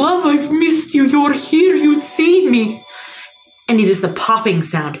 My love, I've missed you. You're here. You see me. And it is the popping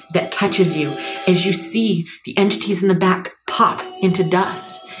sound that catches you as you see the entities in the back pop into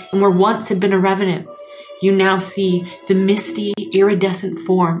dust. And where once had been a revenant, you now see the misty, iridescent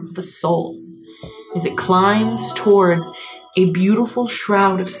form of a soul as it climbs towards a beautiful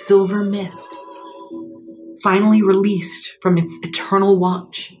shroud of silver mist, finally released from its eternal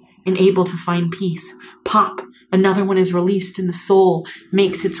watch and able to find peace. Pop. Another one is released and the soul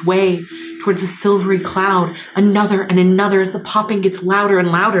makes its way towards a silvery cloud. Another and another. As the popping gets louder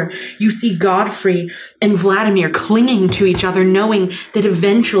and louder, you see Godfrey and Vladimir clinging to each other, knowing that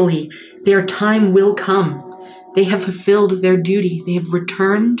eventually their time will come. They have fulfilled their duty. They have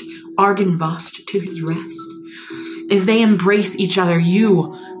returned Argynvost to his rest. As they embrace each other,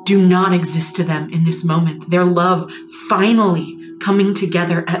 you do not exist to them in this moment. Their love finally coming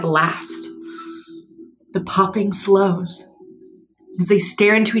together at last. The popping slows as they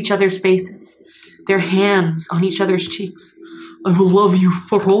stare into each other's faces, their hands on each other's cheeks. I will love you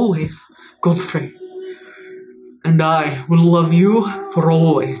for always, Godfrey. And I will love you for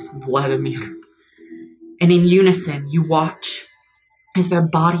always, Vladimir. And in unison, you watch as their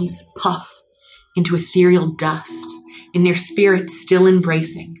bodies puff into ethereal dust, and their spirits still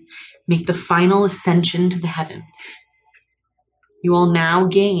embracing, make the final ascension to the heavens. You all now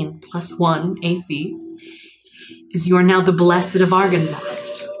gain +1 AC, as you are now the blessed of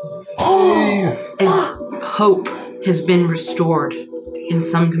Argynvost. As hope has been restored in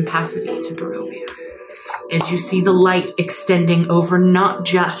some capacity to Barovia. As you see the light extending over not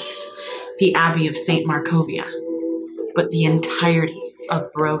just the Abbey of St. Markovia, but the entirety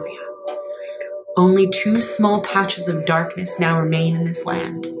of Barovia. Only 2 small patches of darkness now remain in this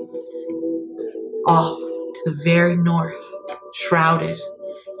land. Off to the very north, shrouded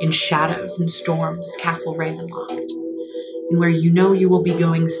in shadows and storms, Castle Ravenloft, and where you know you will be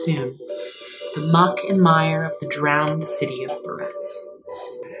going soon, the muck and mire of the drowned city of Berez.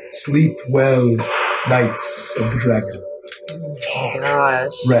 Sleep well, Knights of the Dragon. Oh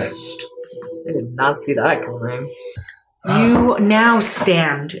gosh. Rest. I did not see that coming. You now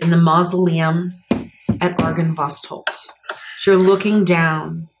stand in the mausoleum at Argynvost Holt. You're looking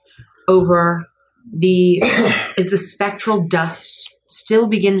down over as the spectral dust still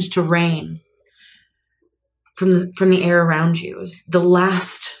begins to rain from the air around you, as the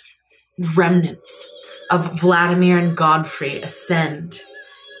last remnants of Vladimir and Godfrey ascend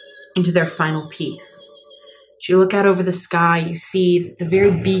into their final peace. As you look out over the sky, you see that the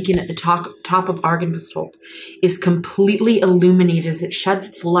very beacon at the top of Argynvost Holt is completely illuminated as it sheds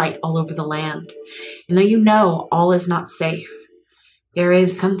its light all over the land. And though you know all is not safe, there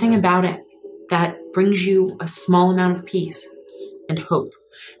is something about it that brings you a small amount of peace and hope.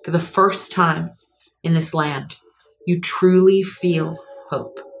 For the first time in this land, you truly feel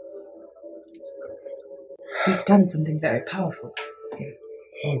hope. We've done something very powerful.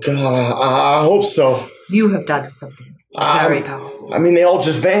 Oh, God, I hope so. You have done something very powerful. I mean, they all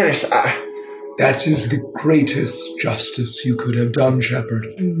just vanished. That is the greatest justice you could have done, Shepherd.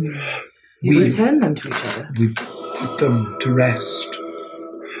 We returned them to each other. We put them to rest.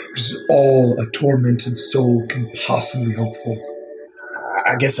 This is all a tormented soul can possibly hope for.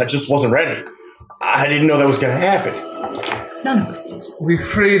 I guess I just wasn't ready. I didn't know that was going to happen. None of us did. We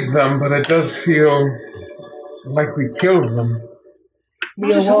freed them, but it does feel like we killed them.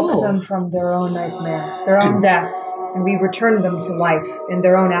 We awoke them from their own nightmare, their own death, and we returned them to life in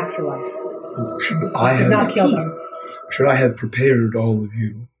their own afterlife. Should I have prepared all of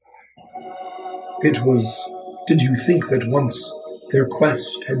you? Did you think that once their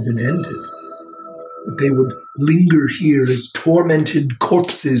quest had been ended, that they would linger here as tormented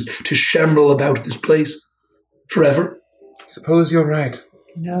corpses to shamble about this place forever? Suppose you're right.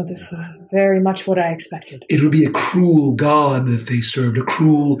 No, this is very much what I expected. It would be a cruel god that they served, a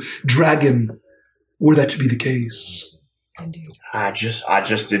cruel dragon, were that to be the case. Indeed. I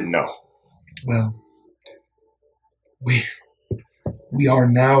just didn't know. Well, we are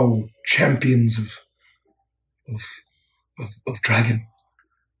now champions of Dragon,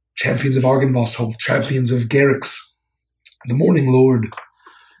 champions of Argynvostholt, champions of Garrix, the Morning Lord.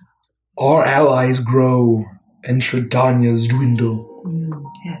 Our allies grow, and Strahdanyas dwindle.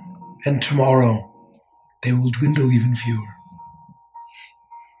 Yes. And tomorrow, they will dwindle even fewer.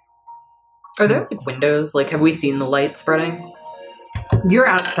 Are there windows? Have we seen the light spreading? You're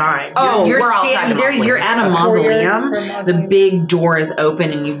outside. Oh, you're we're outside the mausoleum. You're at a mausoleum. The big door is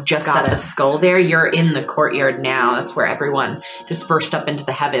open, and you've just set the skull there. You're in the courtyard now. That's where everyone dispersed up into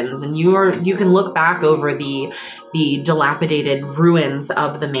the heavens, and you can look back over the dilapidated ruins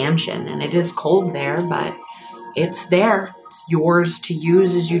of the mansion, and it is cold there, but it's there. It's yours to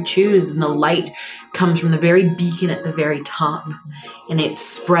use as you choose, and the light comes from the very beacon at the very top, and it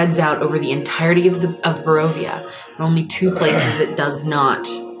spreads out over the entirety of Barovia. And only two places it does not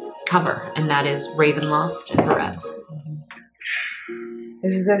cover, and that is Ravenloft and Berez.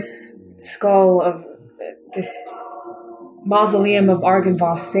 Is this skull of this mausoleum of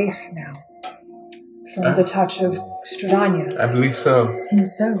Argynvost safe now from the touch of Strahdanya? I believe so.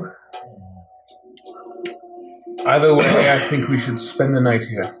 Seems so. Either way, I think we should spend the night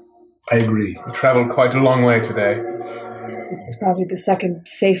here. I agree. We traveled quite a long way today. This is probably the second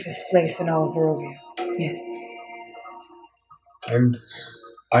safest place in all of Barovia. Yes. And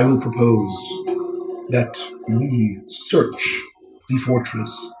I will propose that we search the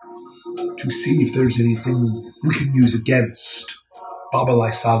fortress to see if there's anything we can use against Baba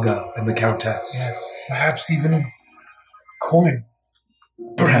Lysaga and the Countess. yes, perhaps even coin.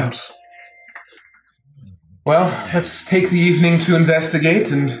 Perhaps. Well, let's take the evening to investigate,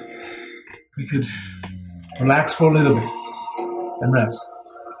 and we could relax for a little bit and rest.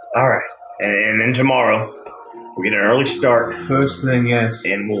 All right. And then tomorrow, we get an early start. First thing, yes.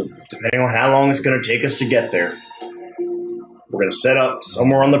 And we'll, depending on how long it's going to take us to get there, we're going to set up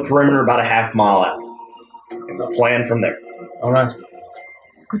somewhere on the perimeter about a half mile out. And we'll plan from there. All right.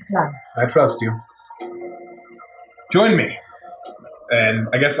 It's a good plan. I trust you. Join me. And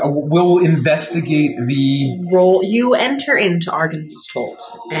I guess we'll investigate the... Roll. You enter into Argynvostholt,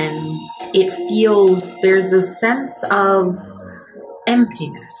 and it feels there's a sense of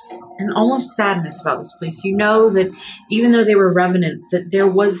emptiness and almost sadness about this place. You know that even though they were revenants, that there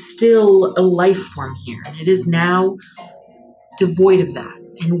was still a life form here, and it is now devoid of that,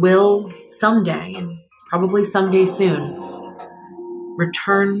 and will someday, and probably someday soon,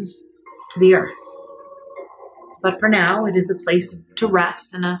 return to the earth. But for now, it is a place to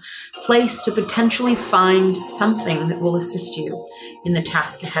rest and a place to potentially find something that will assist you in the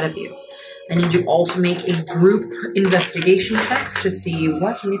task ahead of you. I need you all to make a group investigation check to see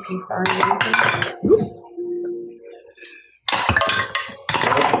what and if you find anything.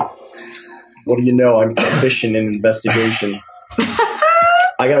 What do you know? I'm proficient in investigation.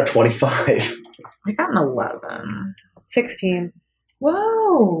 I got a 25. I got an 11. 16.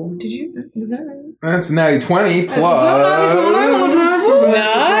 Whoa! Did you? Was that right? That's a natty 20 plus...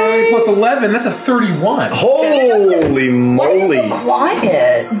 Nice. Plus 11, that's a 31. Holy moly. Why are you so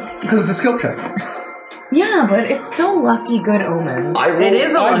quiet? Because it's a skill check. Yeah, but it's still lucky good omen. It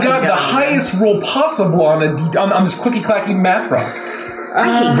is a I lucky got the gun. highest roll possible on this clicky-clacky math rock.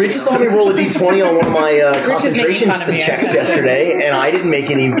 Rich saw me roll a d20 on one of my concentration making fun of me, checks yesterday, and I didn't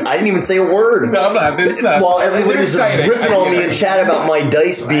even say a word. No, I'm not. It's not. While everybody was exciting. ripping on me in chat about my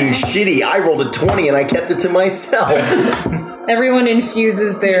dice being shitty, I rolled a 20 and I kept it to myself. Everyone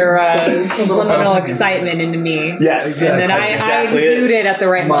infuses their subliminal excitement into me. Yes. And then I exude it at the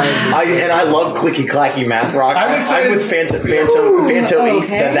right moment. I love clicky clacky math rock. I'm excited. I'm with Phantom Ace.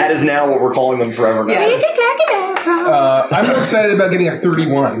 That is now what we're calling them forever now. Yeah. I'm more excited about getting a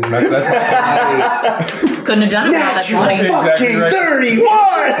 31. That's Couldn't have done it without that 20. Fucking Exactly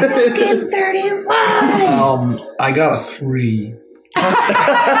 31! Fucking 31! I got a 3. Did you roll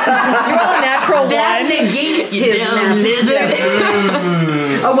a natural That one? negates his dumb natural.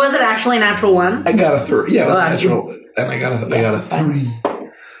 Oh, was it actually a natural one? I got a 3. Yeah, it was Oh, natural. And I got a 3.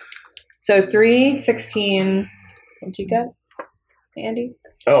 So 3, 16. What'd you get, Andy?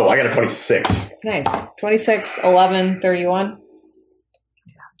 Oh, I got a 26. Nice. 26, 11, 31.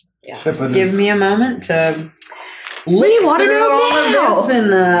 Yeah. Just give me a moment to We want to know all of now. this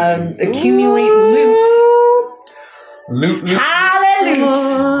and accumulate loot. Loot.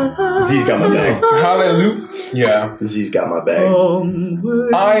 Hallelujah! Z's got my bag. Hallelujah. Yeah. Z's got my bag.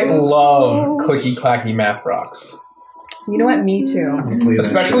 I love clicky clacky math rocks. You know what? Me too.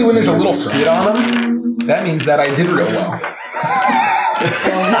 Especially when there's a little skid on them. That means that I did real well.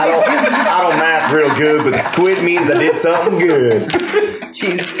 I don't math real good, but the squid means I did something good.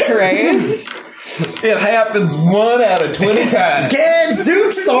 Jesus Christ. It happens 1 out of 20 times.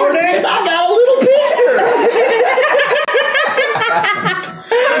 Gadzooks, Sardax, I got a little picture.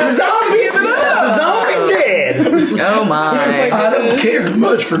 The zombie's dead. Oh my. I don't care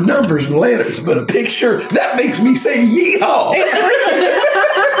much for numbers and letters, but a picture, that makes me say yeehaw.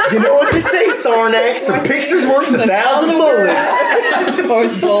 You know what they say, Sarnax? A picture's worth 1,000 bullets. Or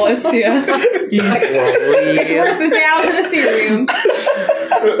bullets, yeah. It's worth 1,000 Ethereum.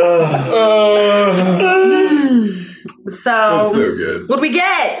 So, So good. what'd we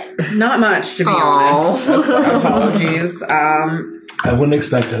get? Not much, to be honest. Apologies. I wouldn't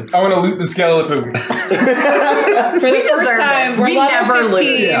expect it. I want to loot the skeletons. For the first deserve time, this. we're We level never 15,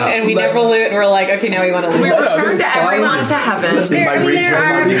 loot. and we never loot, and we're like, okay, now we want to loot. We return to everyone fine. to heaven. There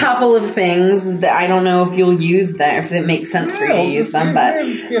are a couple of things that I don't know if you'll use there, if it makes sense for you to use them, but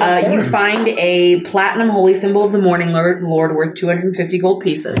you find a platinum holy symbol of the Morning Lord worth 250 gold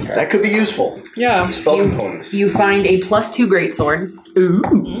pieces. That could be useful. Yeah. Spell components. You find a +2 greatsword.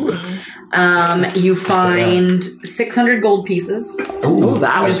 Ooh. You find 600 gold pieces. Ooh,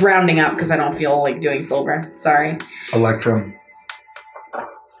 I'm just rounding up because I don't feel like doing silver. Sorry. Electrum.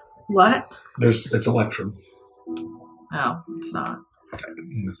 What? It's Electrum. Oh, it's not.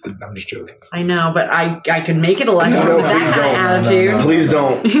 I'm just joking. I know, but I can make it electrum No, with that please kind of attitude. Please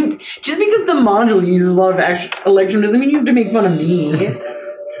don't. Just because the module uses a lot of electrum doesn't mean you have to make fun of me.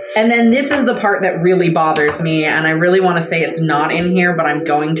 And then this is the part that really bothers me, and I really want to say it's not in here, but I'm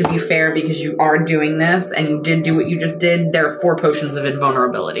going to be fair because you are doing this, and you did do what you just did. There are 4 potions of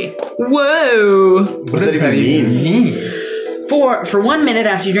invulnerability. Whoa. What does that even mean? For 1 minute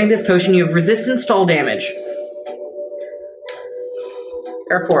after you drink this potion, you have resistance to all damage.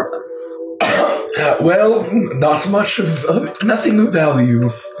 There are 4 of them. Well, not much of nothing of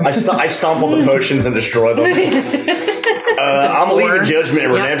value. I stomp on the potions and destroy them. I'm leaving Judgment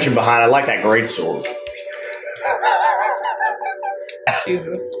and Redemption behind. I like that greatsword.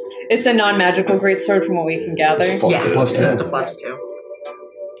 Jesus. It's a non-magical greatsword from what we can gather. Plus Yeah, two. Plus 2. just a +2.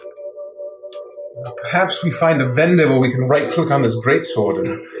 Perhaps we find a vendor where we can right-click on this greatsword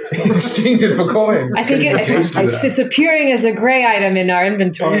and exchange it for coin. I think it's appearing as a gray item in our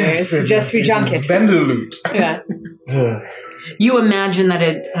inventory. I suggest we junk it. Vendor loot. Yeah. You imagine that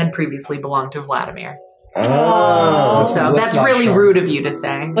it had previously belonged to Vladimir. Oh. So let's that's not really show. rude of you to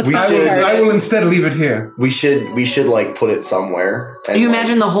say. Let's We not should- discard I it. will instead leave it here. We should like put it somewhere. And, You like,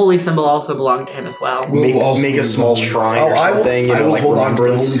 imagine the holy symbol also belonged to him as well. Make also a small shrine or I will, something. You I know, will like hold on to the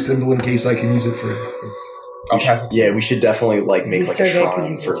remembrance. holy symbol in case I can use it for. I'll pass it to Yeah, we should definitely like make We like a survey can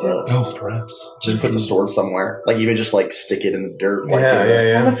shrine use for it the. Oh, perhaps. Just put the sword somewhere. Like even just like stick it in the dirt. Like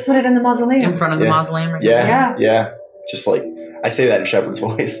Yeah. Let's put it in the mausoleum. In front of the Yeah. mausoleum or Yeah, yeah. Just like I say that in Shepherd's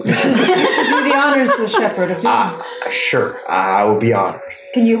voice. Do the honors to the shepherd of doom. Sure, I will be honored.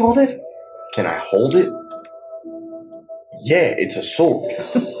 Can you hold it? Can I hold it? Yeah, it's a sword.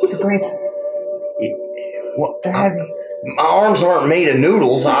 It's a great. What? They're heavy. My arms aren't made of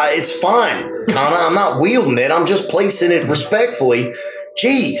noodles. It's fine, Kana. I'm not wielding it. I'm just placing it respectfully.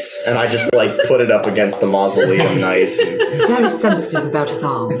 Jeez. And I just like put it up against the mausoleum nice. And He's very sensitive about his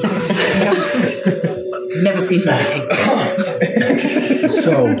arms. Never seen him take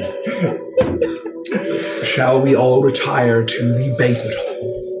So, shall we all retire to the banquet hall?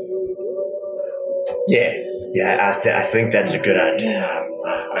 yeah, I think that's a good idea.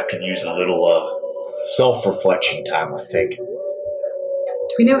 I could use a little self-reflection time, I think.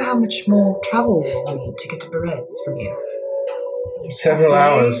 Do we know how much more travel we'll need to get to Perez from here? Several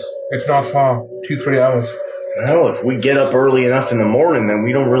hours. It's not far. 2-3 hours. Well, if we get up early enough in the morning, then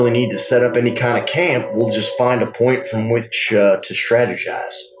we don't really need to set up any kind of camp. We'll just find a point from which to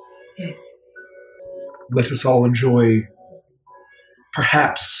strategize. Yes. Let us all enjoy,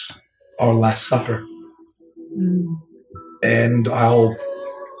 perhaps, our last supper. And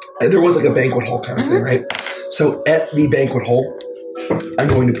there was like a banquet hall kind of thing, right? So at the banquet hall, I'm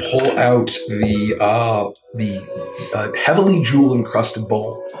going to pull out the heavily jewel encrusted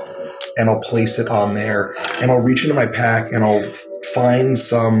bowl, and I'll place it on there, and I'll reach into my pack, and I'll find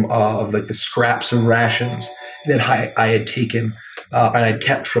some of like the scraps of rations that I had taken and I'd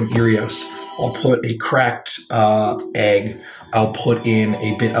kept from Irios. I'll put a cracked egg. I'll put in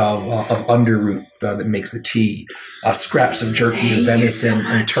a bit of underroot that makes the tea, scraps of jerky, venison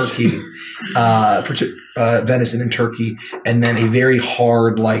and turkey, and then a very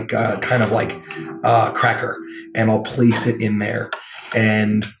hard, kind of like cracker. And I'll place it in there,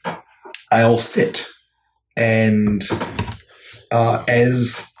 and I'll sit. And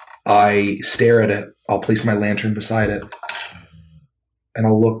as I stare at it, I'll place my lantern beside it, and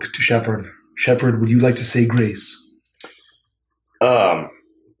I'll look to Shepard. Shepard, would you like to say grace? I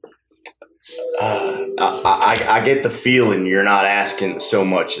get the feeling you're not asking so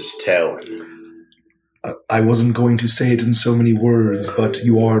much as telling. I wasn't going to say it in so many words, but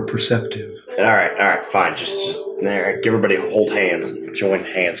you are perceptive. All right, fine. Just there. Give everybody hold hands. Join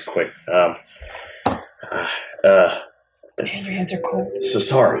hands quick. Man, your hands are cold. So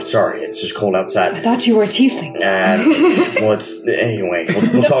sorry. It's just cold outside. I thought you were a tiefling. Well, anyway.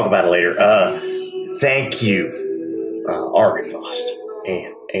 We'll talk about it later. Thank you, Argynvost,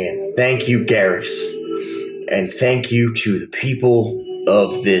 and thank you, Garrix, and thank you to the people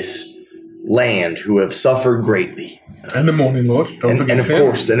of this land who have suffered greatly. And the Morning Lord. Don't forget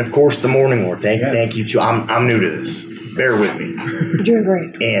and of course, the Morning Lord. Thank you too. I'm new to this. Bear with me. You're doing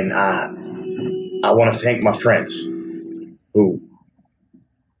great. And I want to thank my friends who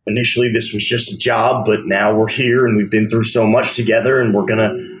initially this was just a job, but now we're here and we've been through so much together, and we're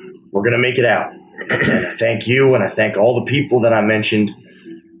gonna make it out. And I thank you, and I thank all the people that I mentioned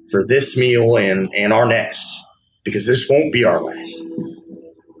for this meal and our next, because this won't be our last.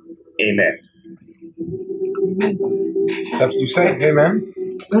 Amen. That's what you say? Amen?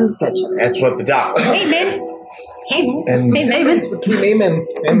 Well said, Shepard. That's what the doctor. Amen. Amen. And Amen. Between amen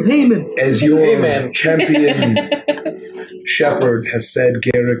and amen. as your Amen. champion Shepard has said,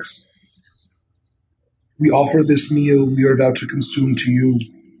 Garrix, we offer this meal we are about to consume to you.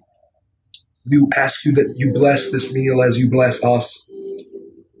 We ask you that you bless this meal as you bless us.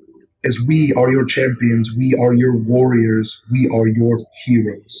 As we are your champions, we are your warriors, we are your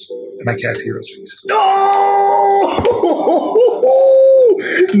heroes. And I cast Heroes Feast. Oh!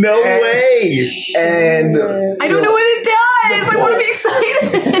 No way! And I don't know what it does. I want to be excited.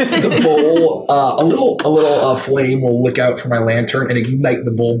 the bowl, a little flame will lick out from my lantern and ignite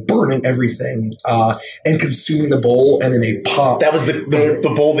the bowl, burning everything, and consuming the bowl. And in a pop, That was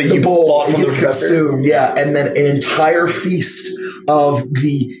the bowl that you bought from the gets dresser? consumed. Yeah, and then an entire feast of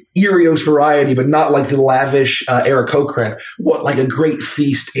the Irios variety, but not like the lavish Aarakocra. What like a great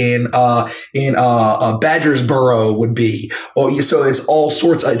feast in Badger's Burrow would be. So it's all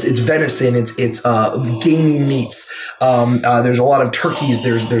sorts. It's venison. It's gamey meats. There's a lot of turkeys.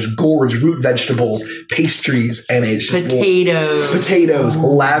 There's gourds, root vegetables, pastries, and it's just potatoes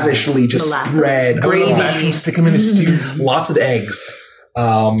lavishly just spread. Gravy. Stick them in a stew. Lots of eggs,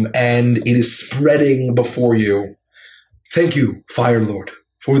 and it is spreading before you. Thank you, Fire Lord,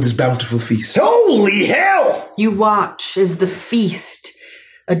 for this bountiful feast. Holy hell! You watch as the feast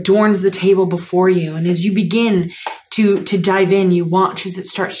adorns the table before you, and as you begin to dive in, you watch as it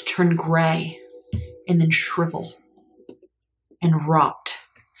starts to turn gray and then shrivel and rot.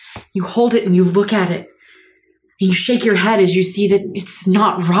 You hold it and you look at it, and you shake your head as you see that it's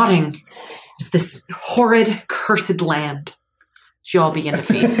not rotting. It's this horrid, cursed land. As you all begin to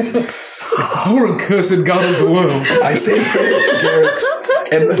feast. This horrid, cursed god of the world. I say prayer to Garrix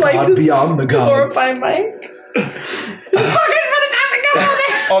and the god beyond the gods. Horrify Mike.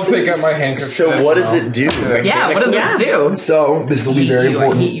 I'll take out my handkerchief. So what does it do? Yeah, what does this do? So this will be very I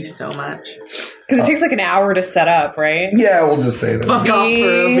important. hate you so much. Because it takes like an hour to set up, right? Yeah, we'll just say that. Fuck off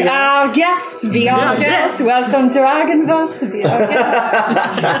for Be our guest. Be our guest. Welcome to Argynvost. Be our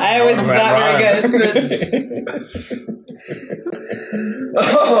guest. I was not very good.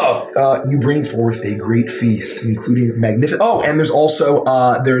 You bring forth a great feast, including magnificent. Oh, and there's also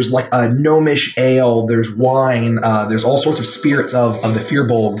there's like a gnomish ale. There's wine. There's all sorts of spirits of the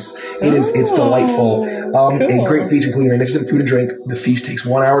Fearbulbs. It's delightful. Cool. A great feast, including magnificent food and drink. The feast takes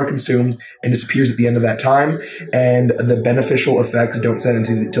 1 hour to consume and disappears at the end of that time. And the beneficial effects don't set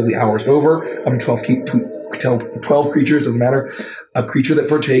until the hour is over. 12 creatures, doesn't matter. A creature that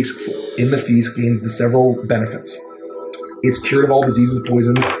partakes in the feast gains the several benefits. It's cured of all diseases and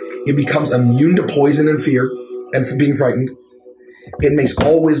poisons. It becomes immune to poison and fear and from being frightened. It makes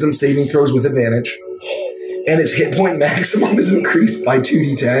all wisdom saving throws with advantage. And its hit point maximum is increased by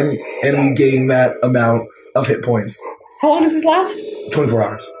 2d10, and we gain that amount of hit points. How long does this last? 24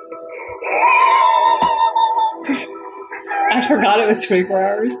 hours. I forgot it was 24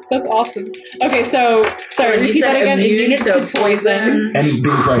 hours. That's awesome. Okay, so sorry, repeat that again. Immune to poison and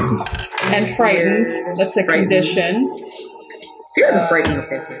being frightened. And frightened. That's a condition. Is fear and frightened the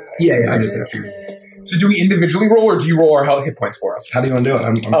same thing? Yeah, I just said fear. So do we individually roll, or do you roll our hit points for us? How do you want to do it?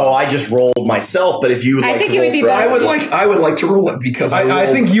 I just rolled myself, but if you would I like think to it roll would be for better. I would like to roll it because I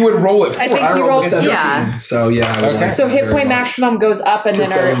think you would roll it for I think you rolled 17. yeah. So yeah. I would Okay. like So to hit very point much. maximum goes up, and To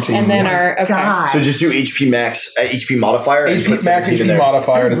then 17, our okay. God. So just do HP max, HP modifier. and put HP max 17 in HP there.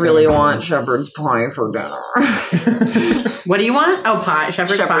 modifier. I to really 17. want shepherd's pie for dinner. What do you want? Oh, pie.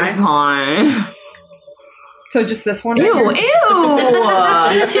 Shepherd's Shepherd's pie. pie. So just this one. Ew, right ew!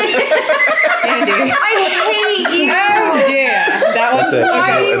 here? Andy. I hate you! Oh dear, that one's That's it.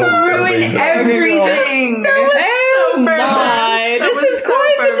 Why do you ruin raise it. everything? Oh my! This is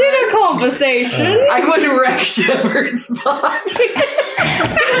quite the dinner conversation. I would wreck shepherd's pie.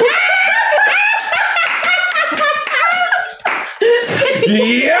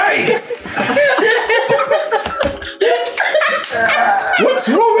 Yikes! What's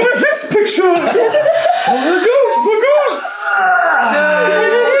wrong with this picture? Oh, the ghost!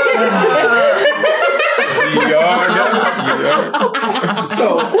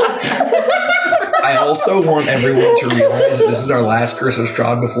 So, I also want everyone to realize that this is our last Curse of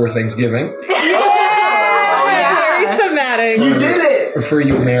Strahd before Thanksgiving. Very thematic. You did it! For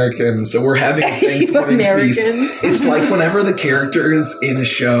you Americans. So we're having a Thanksgiving feast. It's like whenever the characters in a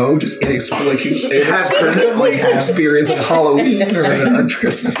show just inexplicably experience like a Halloween or a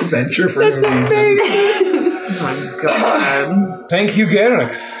Christmas adventure for no reason. Oh my god. Thank you,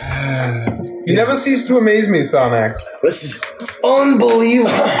 Garrix. You never cease to amaze me, Sarnax. This is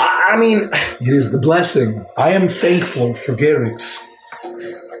unbelievable. I mean, It is the blessing. I am thankful for Garrix.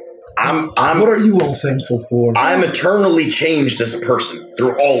 What are you all thankful for? I'm eternally changed as a person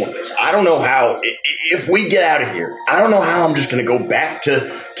through all of this. I don't know how, if we get out of here, I don't know how I'm just going to go back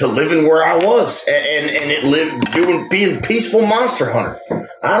to living where I was and being peaceful monster hunter.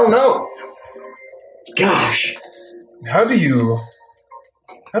 I don't know. Gosh. How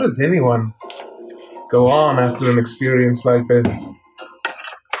does anyone go on after an experience like this?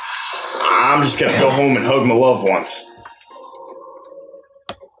 I'm just going to go home and hug my loved ones.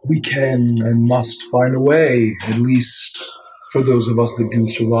 We can and must find a way, at least for those of us that do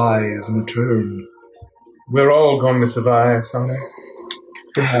survive and return. We're all going to survive, Sarnax.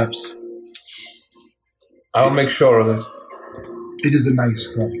 Perhaps. I'll make sure of it. It is a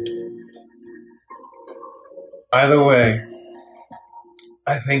nice thought. Either way,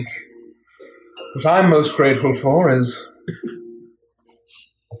 I think what I'm most grateful for is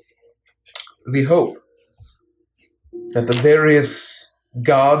the hope that the various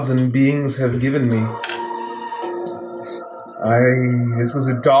gods and beings have given me. This was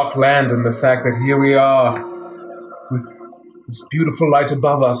a dark land, and the fact that here we are with this beautiful light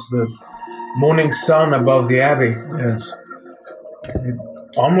above us, the morning sun above the abbey. Yes. It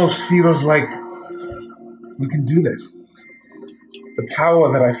almost feels like we can do this. The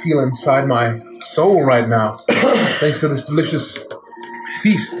power that I feel inside my soul right now, thanks to this delicious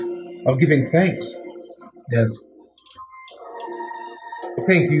feast of giving thanks. Yes.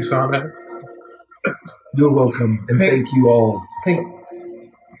 Thank you, Sarnax. You're welcome, and thank you all. Thank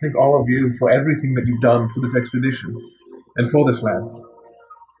all of you for everything that you've done for this expedition and for this land.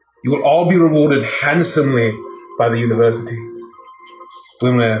 You will all be rewarded handsomely by the university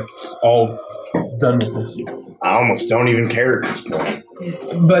when we're all done with this. I almost don't even care at this point.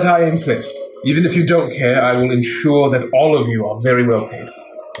 Yes. But I insist. Even if you don't care, I will ensure that all of you are very well paid,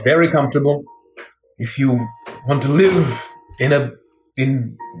 very comfortable. If you want to live in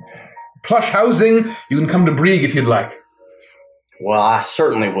plush housing, you can come to Brieg if you'd like. Well, I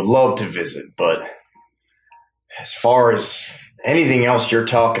certainly would love to visit, but as far as anything else you're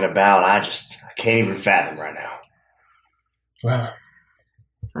talking about, I can't even fathom right now. Well,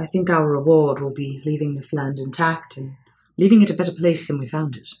 So I think our reward will be leaving this land intact and leaving it a better place than we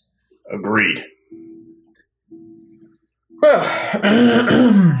found it. Agreed. Well,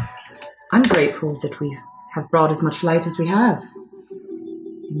 I'm grateful that we have brought as much light as we have,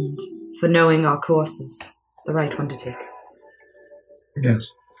 and for knowing our course is the right one to take. Yes.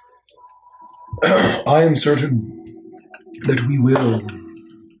 I am certain that we will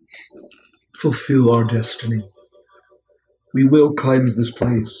fulfill our destiny. We will cleanse this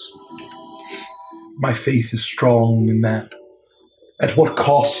place. My faith is strong in that. At what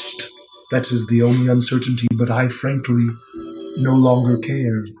cost? That is the only uncertainty, but I frankly no longer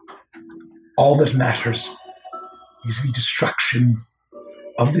care. All that matters is the destruction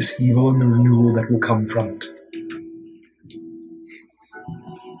of this evil and the renewal that will come from it.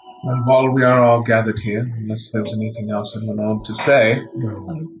 and while we are all gathered here, unless there's anything else anyone wanted to say.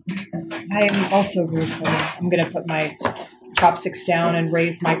 I am also grateful. I'm going to put my chopsticks down and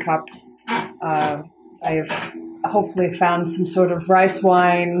raise my cup. I have hopefully found some sort of rice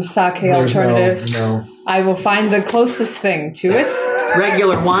wine sake alternative. No. I will find the closest thing to it.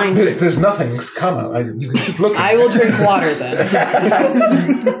 Regular wine. There's nothing. Come on. You can keep looking. I will drink water then.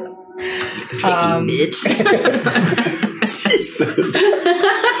 Bitch. Jesus.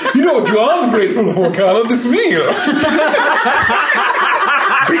 You know what you are grateful for, Carla? This meal.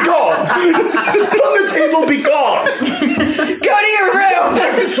 Be gone! From the table, be gone! Go to your room!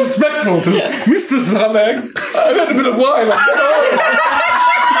 I'm disrespectful to Mr. Xanax. I've had a bit of wine, I'm sorry.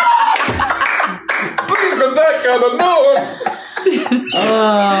 Please come back, Carla. No!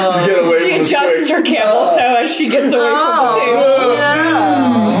 Get away She from this adjusts place. her camel toe as she gets away from the table.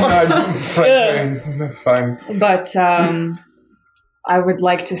 Frankly, that's fine. But I would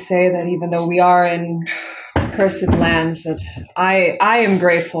like to say that even though we are in cursed lands, that I am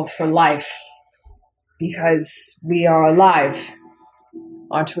grateful for life because we are alive,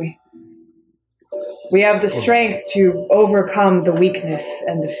 aren't we? We have the strength to overcome the weakness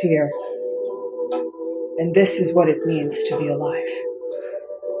and the fear. And this is what it means to be alive.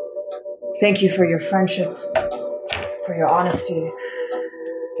 Thank you for your friendship, for your honesty,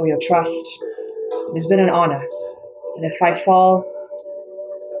 for your trust. It has been an honor. And if I fall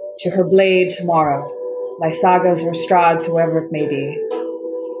to her blade tomorrow, Lysagas or Strahd's, whoever it may be,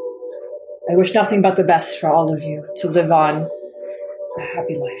 I wish nothing but the best for all of you to live on a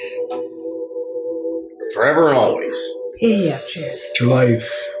happy life. Forever and always. Yeah, cheers. To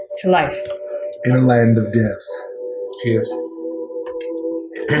life To life. in a land of death. Cheers.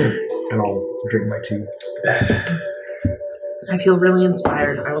 And I'll drink my tea. I feel really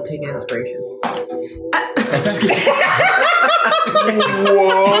inspired. I will take inspiration. That's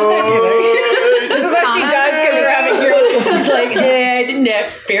what she does because we're having heroes. She's like, I didn't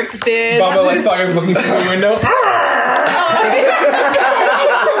have fear for this. Baba Lysaga's looking through the window.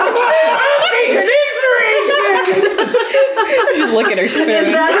 Just look at her spoon. Is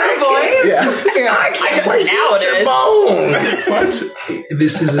that her voice? Yeah. Now it is. But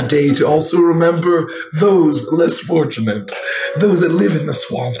this is a day to also remember those less fortunate, those that live in the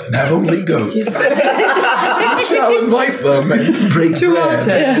swamp and have only goats. We shall invite them and break bread.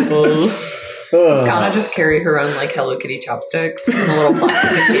 Does Kana just carry her own like Hello Kitty chopsticks in a little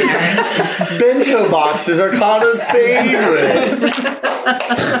plastic container? Bento boxes are Kana's favorite.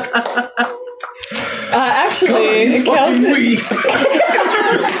 Actually, Fucking Kelsey, we.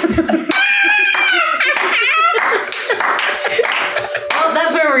 Well,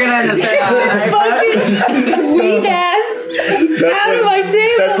 that's where we're gonna end this. weed ass out of my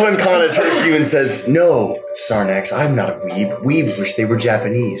table. That's when Kana turns to you and says, "No, Sarnax, I'm not a weeb. Weebs wish they were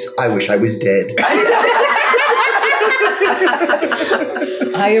Japanese. I wish I was dead."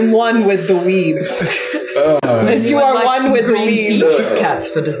 I am one with the weeb. As you are one with the weeb. Kit Kats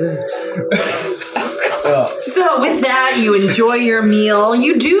for dessert. So with that, you enjoy your meal.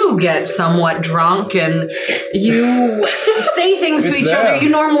 You do get somewhat drunk, and you say things to It's each there. other you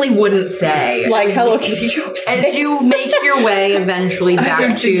normally wouldn't say. Like Hello Kitty chopsticks. As you make your way eventually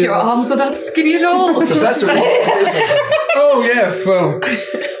back to arms are that skinny at all. Professor Wallace is Oh, yes, well,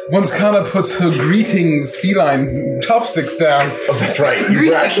 once Kana puts her greetings feline chopsticks down. Oh, that's right. You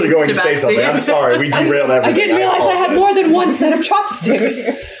were actually going to say something. I'm sorry. We derailed everything. I didn't realize I had more than one set of chopsticks.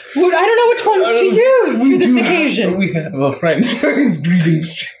 I don't know which ones to use for this occasion. We have a friend. His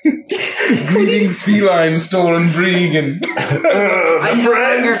greetings. Greetings feline stolen brig and I no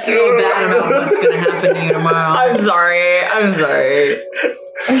longer feel bad about what's going to happen to you tomorrow. I'm sorry.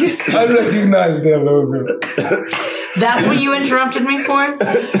 I recognize their logo. That's what you interrupted me for?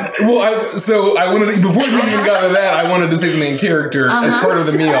 Well, I wanted before we even got to that, I wanted to say something in character as part of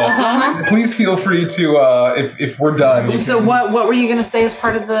the meal. Please feel free to, if we're done. So what were you going to say as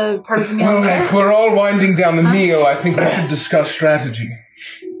part of the meal? Well, if we're all winding down the meal, I think we should discuss strategy.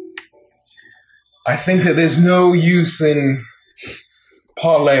 I think that there's no use in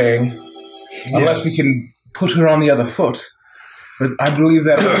parlaying unless we can put her on the other foot. But I believe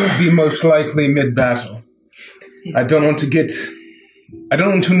that would be most likely mid-battle. I don't want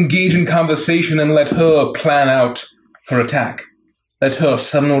to engage in conversation and let her plan out her attack. Let her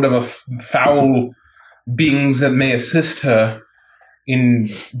summon whatever foul beings that may assist her in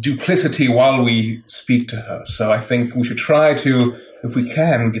duplicity while we speak to her. So I think we should try to, if we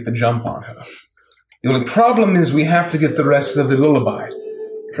can, get the jump on her. The only problem is we have to get the rest of the lullaby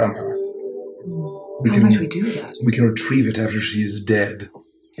from her. How might we do that? We can retrieve it after she is dead.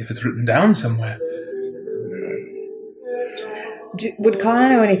 If it's written down somewhere. Would Kana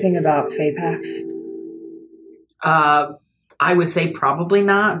know anything about Fey Packs? I would say probably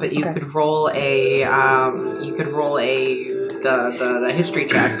not, but you Okay. could roll the history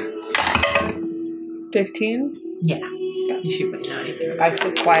check. 15? Yeah. You should know anything. I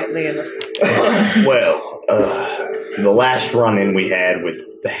sit quietly and listen. Well, the last run-in we had with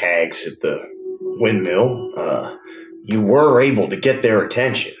the hags at the windmill, you were able to get their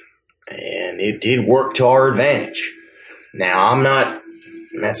attention, and it did work to our advantage. Now,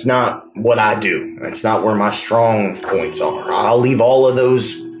 that's not what I do. That's not where my strong points are. I'll leave all of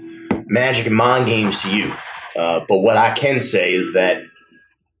those magic and mind games to you. But what I can say is that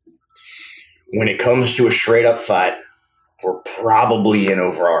when it comes to a straight-up fight, we're probably in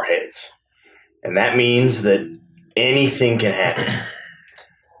over our heads. And that means that anything can happen.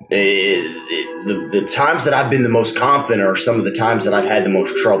 The times that I've been the most confident are some of the times that I've had the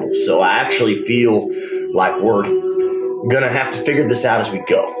most trouble. So I actually feel like we're going to have to figure this out as we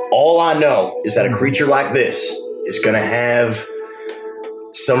go. All I know is that a creature like this is going to have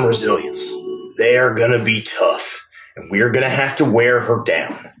some resilience. They are going to be tough. And we're going to have to wear her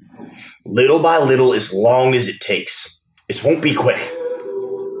down. Little by little, as long as it takes. This won't be quick.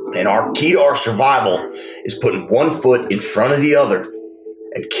 And our key to our survival is putting one foot in front of the other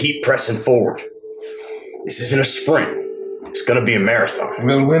and keep pressing forward. This isn't a sprint. It's going to be a marathon.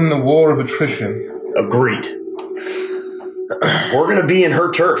 We'll win the war of attrition. Agreed. We're going to be in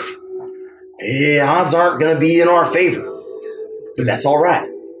her turf. The odds aren't going to be in our favor. But that's all right.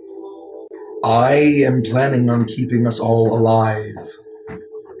 I am planning on keeping us all alive.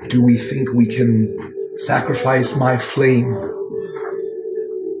 Do we think we can sacrifice my flame?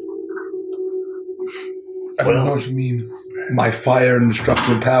 I don't know what you mean. My fire and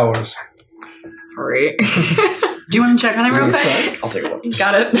destructive powers. Sorry. Do you want to check on it real quick? I'll take a look.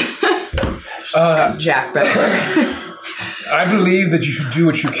 Got it. Jack better. I believe that you should do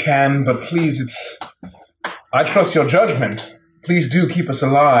what you can, but please, I trust your judgment. Please do keep us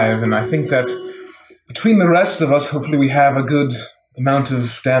alive, and I think that between the rest of us, hopefully we have a good amount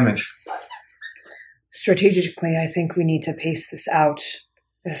of damage. Strategically, I think we need to pace this out.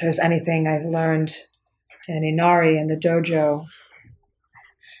 If there's anything I've learned in Inari and the dojo,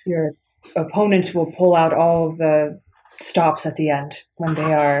 your opponent will pull out all of the stops at the end when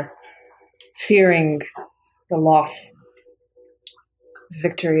they are fearing the loss.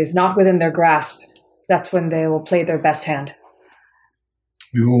 Victory is not within their grasp. That's when they will play their best hand.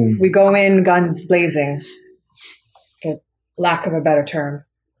 We go in guns blazing, for lack of a better term.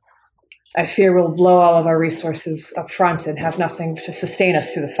 I fear we'll blow all of our resources up front and have nothing to sustain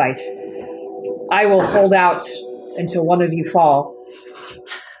us through the fight. I will hold out until one of you fall,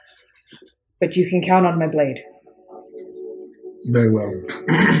 but you can count on my blade. Very well.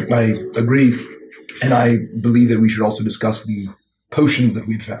 I agree. And I believe that we should also discuss the potions that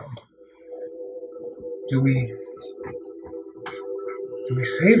we've found. Do we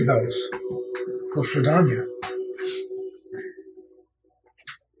save those for Strahdanya?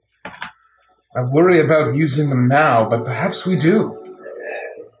 I worry about using them now, but perhaps we do.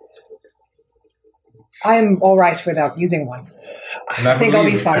 I am all right without using one. I think I'll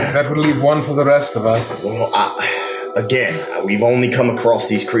be fine. That would leave one for the rest of us. Well, again, we've only come across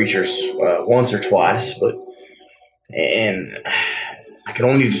these creatures once or twice, and I can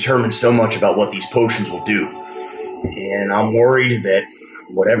only determine so much about what these potions will do. And I'm worried that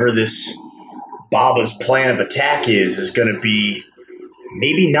whatever this Baba's plan of attack is going to be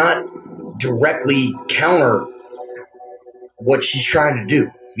maybe not directly counter what she's trying to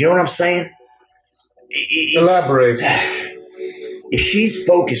do. You know what I'm saying? Elaborate. If she's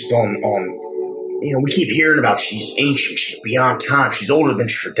focused on we keep hearing about she's ancient, she's beyond time, she's older than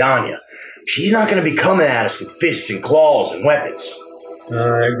Strahdanya. She's not going to be coming at us with fists and claws and weapons.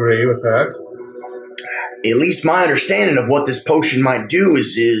 I agree with that. At least my understanding of what this potion might do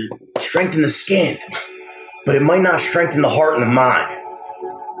is strengthen the skin, but it might not strengthen the heart and the mind.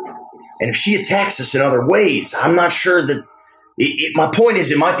 And if she attacks us in other ways, I'm not sure that... my point is,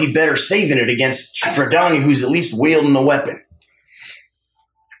 it might be better saving it against Strahdanya, who's at least wielding the weapon.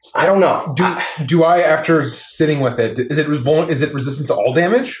 I don't know. Do I, after sitting with it, is it resistant to all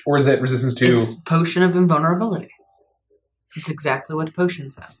damage, or is it resistance to... It's potion of invulnerability. It's exactly what the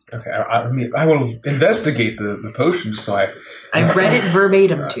potion says. Okay, I will investigate the potion, so I've read it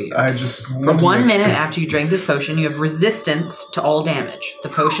verbatim to you. I just... For 1 minute after you drink this potion, you have resistance to all damage. The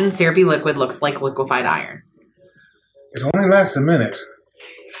potion syrupy liquid looks like liquefied iron. It only lasts a minute.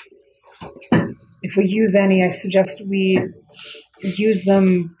 If we use any, I suggest we use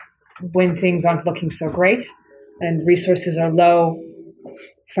them when things aren't looking so great and resources are low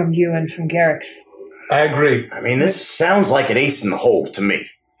from you and from Garrick's. I agree. I mean, this sounds like an ace in the hole to me.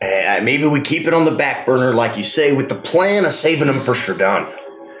 Maybe we keep it on the back burner, like you say, with the plan of saving them for Strahdanya.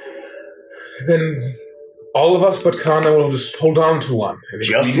 Then all of us but Kana will just hold on to one. And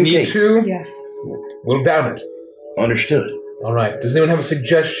Just if in we need case. to, Yes. we'll down it. Understood. All right. Does anyone have a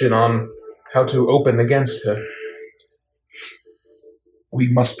suggestion on how to open against her? We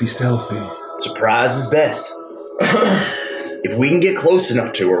must be stealthy. Surprise is best. If we can get close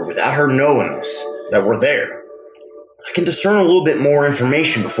enough to her without her knowing us, that we're there, I can discern a little bit more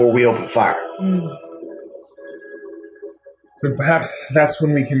information before we open fire. Then perhaps that's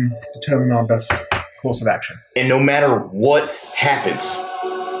when we can determine our best course of action. And no matter what happens,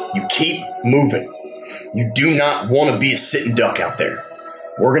 you keep moving. You do not want to be a sitting duck out there.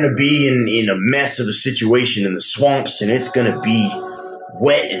 We're going to be in a mess of a situation in the swamps, and it's going to be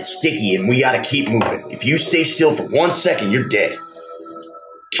wet and sticky, and we got to keep moving. If you stay still for 1 second, you're dead.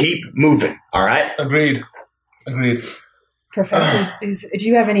 Keep moving, all right? Agreed. Professor, do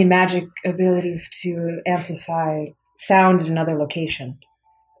you have any magic ability to amplify sound in another location?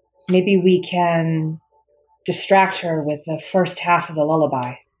 Maybe we can distract her with the first half of the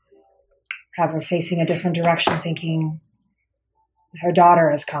lullaby. Have her facing a different direction, thinking her daughter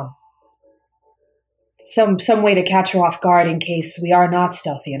has come. Some way to catch her off guard in case we are not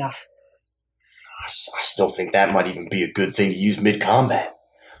stealthy enough. I still think that might even be a good thing to use mid-combat.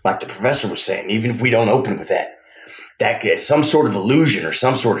 Like the professor was saying, even if we don't open with that gets some sort of illusion or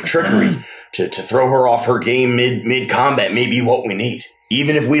some sort of trickery to throw her off her game mid-combat may be what we need,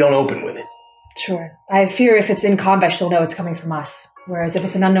 even if we don't open with it. Sure. I fear if it's in combat, she'll know it's coming from us. Whereas if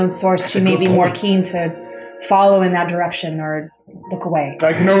it's an unknown source, she may be more keen to follow in that direction or look away.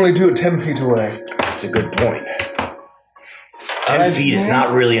 I can only do it 10 feet away. That's a good point. 10 feet is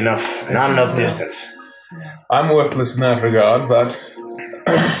not really enough, not enough distance. I'm worthless in that regard, but...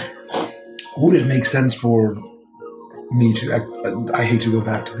 Would it make sense for me to... I hate to go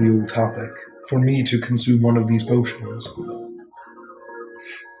back to the old topic. For me to consume one of these potions.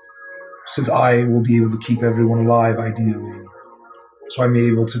 Since I will be able to keep everyone alive, ideally. So I'm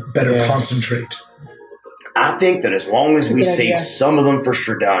able to better concentrate. I think that as long as we save some of them for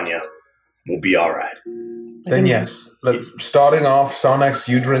Strahdanya, we'll be all right. Then yes. Starting off, Sarnax,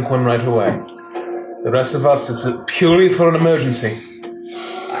 you drink one right away. The rest of us, it's purely for an emergency.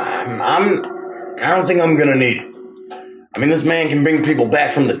 I don't think I'm gonna need it. I mean, this man can bring people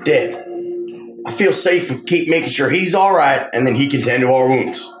back from the dead. I feel safe with keep making sure he's all right, and then he can tend to our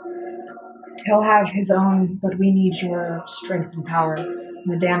wounds. He'll have his own, but we need your strength and power.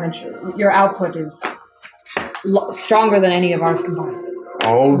 And the damage, your output is stronger than any of ours combined.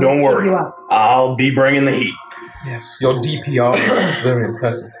 Oh, don't worry. I'll be bringing the heat. Yes, your DPR is very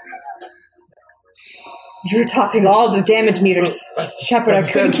impressive. You're topping all the damage meters, Shepard. I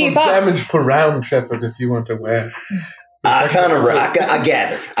couldn't keep up. Damage per round, Shepard, if you weren't aware. I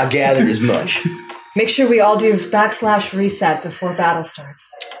gathered as much. Make sure we all do /reset before battle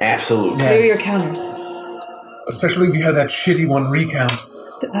starts. Absolutely. Clear your counters. Especially if you have that shitty one recount.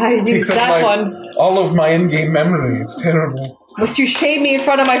 I used that one. All of my in-game memory. It's terrible. Must you shame me in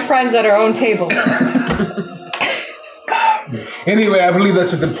front of my friends at our own table? Anyway, I believe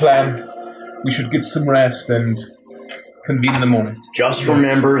that's a good plan. We should get some rest and convene in the morning. Just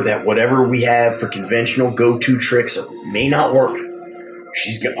remember that whatever we have for conventional go-to tricks may not work.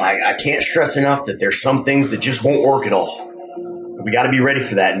 I can't stress enough that there's some things that just won't work at all. We got to be ready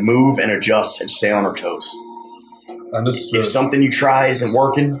for that and move and adjust and stay on our toes. Understood. If something you try isn't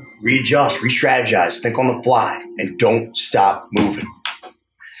working, readjust, re-strategize, think on the fly, and don't stop moving.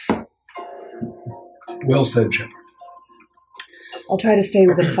 Well said, Shepard. I'll try to stay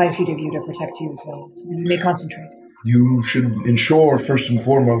within 5 feet of you to protect you as well, so that you may concentrate. You should ensure, first and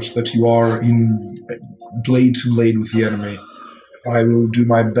foremost, that you are in blade to blade with the enemy. I will do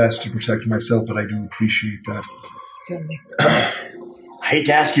my best to protect myself, but I do appreciate that. Certainly. I hate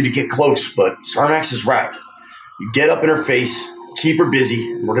to ask you to get close, but Sarnax is right. You get up in her face, keep her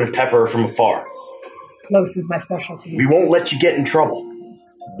busy, and we're going to pepper her from afar. Close is my specialty. We won't let you get in trouble.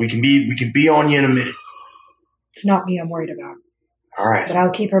 We can be on you in a minute. It's not me I'm worried about. All right. But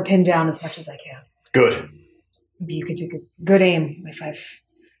I'll keep her pinned down as much as I can. Good. Maybe you could take a good aim if I've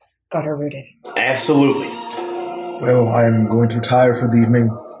got her rooted. Absolutely. Well, I am going to retire for the evening.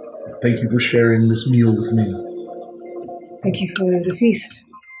 Thank you for sharing this meal with me. Thank you for the feast.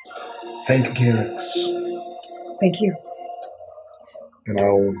 Thank you, Calyx. Thank you. And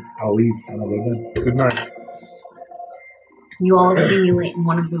I'll leave. I'll go to bed. Good night. You all accumulate in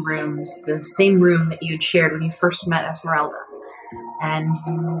one of the rooms, the same room that you had shared when you first met Esmeralda. And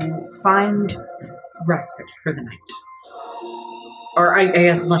you find respite for the night. Or I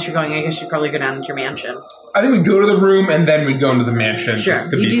guess unless you're going, I guess you'd probably go down to your mansion. I think we'd go to the room and then we'd go into the mansion. Sure, just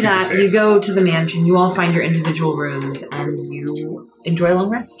to you be do super that. safe. You go to the mansion. You all find your individual rooms, and you enjoy a long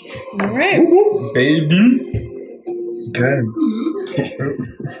rest. All right. Baby. Okay.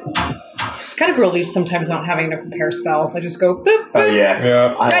 It's kind of a relief sometimes not having to prepare spells. I just go, boop, boop. Oh, yeah.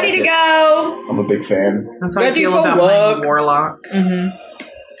 Yeah. I Ready like to it. go. I'm a big fan. That's how I Ready feel for about playing work. Warlock. Mm-hmm.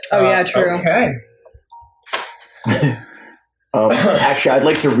 Oh, yeah, true. Okay. Actually, I'd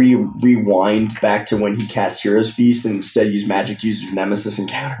like to rewind back to when he cast Hero's Feast and instead use Magic User's Nemesis and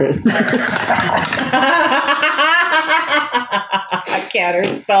counter it. Counter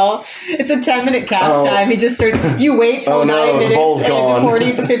spell. It's a 10-minute cast time. He just starts. You wait till 9 the ball's minutes gone. and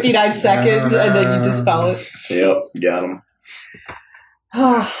 40 to 59 seconds, and then you dispel it. Yep, got him.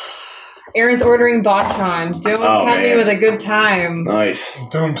 Aaron's ordering Bachan. Don't tempt me man. with a good time. Nice.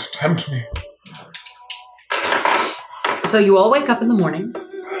 Don't tempt me. So you all wake up in the morning.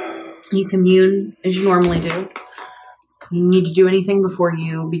 You commune as you normally do. You need to do anything before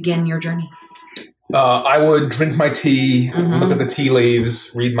you begin your journey. I would drink my tea, look at the tea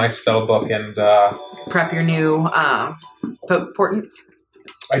leaves, read my spell book, and Prep your new portents.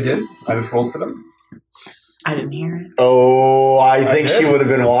 I did. I just rolled for them. I didn't hear it. Oh, I think did. she would have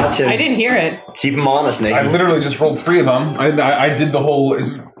been watching. I didn't hear it. Keep him honest, Nate. I literally just rolled 3 of them. I did the whole.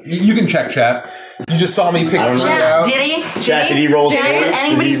 You can check chat. You just saw me pick I don't 3 know. out. Did he? Chat, did he roll Did yours?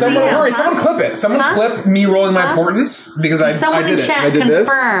 anybody Did he- see Someone, him? hurry, someone clip it. Someone clip me rolling my portents because I Someone did in it. chat I did this.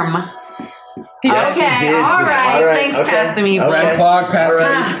 confirm. Yes, he Okay, did. all right. Thanks, okay. Pastor Me. Okay. Red clock, pass All me.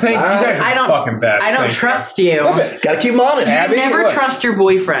 right. Thank you. All guys right. are fucking best. I don't Thank you. trust you. Clip it. Gotta keep him honest. You Abby, never look. trust your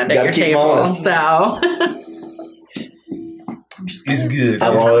boyfriend at Gotta your keep him table, honest. so. He's good. I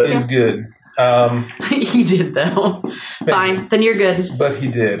love it. He's good. He did, though. Fine, then you're good. But he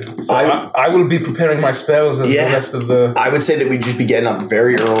did. So I will be preparing my spells as Yeah. the rest of the... I would say that we'd just be getting up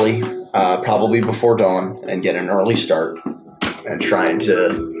very early, probably before dawn, and get an early start, and trying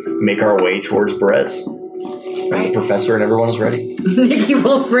to make our way towards Perez. And the professor and everyone is ready. Nikki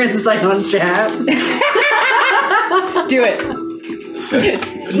rolls for insight on chat. Do it.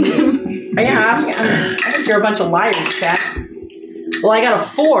 Yeah, I think you're a bunch of liars, chat. Well, I got a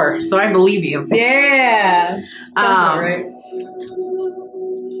 4, so I believe you. Yeah. Sounds right.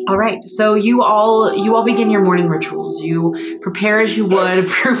 All right, so you all begin your morning rituals. You prepare as you would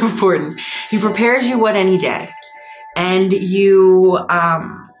proof important. You prepare as you would any day, and you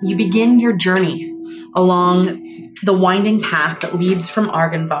begin your journey along the winding path that leads from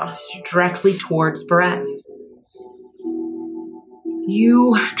Argynvost directly towards Perez.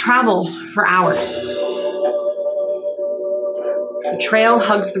 You travel for hours. The trail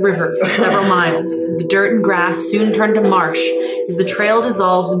hugs the river for several miles. The dirt and grass soon turn to marsh as the trail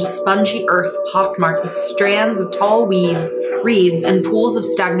dissolves into spongy earth pockmarked with strands of tall reeds and pools of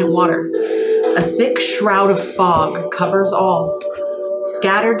stagnant water. A thick shroud of fog covers all.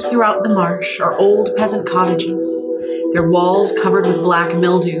 Scattered throughout the marsh are old peasant cottages, their walls covered with black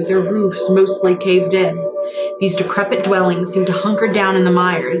mildew, their roofs mostly caved in. These decrepit dwellings seem to hunker down in the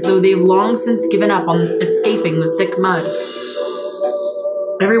mire as though they've long since given up on escaping the thick mud.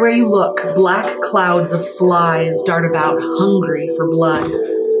 Everywhere you look, black clouds of flies dart about, hungry for blood.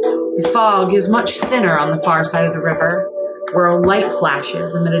 The fog is much thinner on the far side of the river, where a light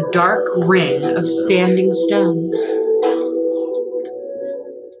flashes amid a dark ring of standing stones.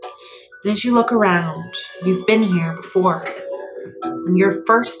 And as you look around, you've been here before. On your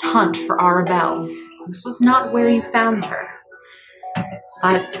first hunt for Arabelle, this was not where you found her.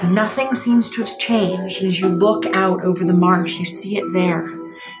 But nothing seems to have changed, and as you look out over the marsh, you see it there,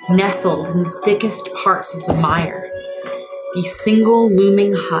 nestled in the thickest parts of the mire. the single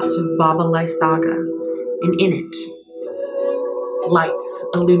looming hut of Baba Lysaga, and in it, lights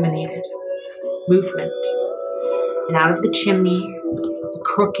illuminated, movement, and out of the chimney, the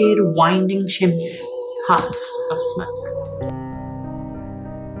crooked, winding chimney, puffs of smoke.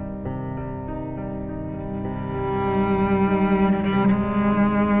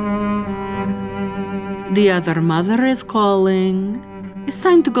 The other mother is calling. It's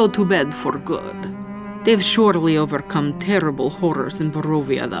time to go to bed for good. They've surely overcome terrible horrors in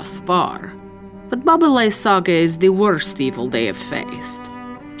Barovia thus far. But Baba Lysaga is the worst evil they have faced.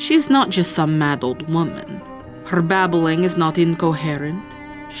 She's not just some mad old woman. Her babbling is not incoherent.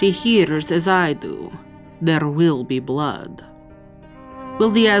 She hears as I do. There will be blood.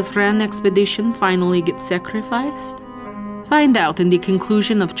 Will the Azran expedition finally get sacrificed? Find out in the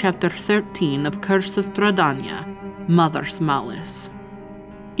conclusion of Chapter 13 of Curse of Strahdanya, Mother's Malice.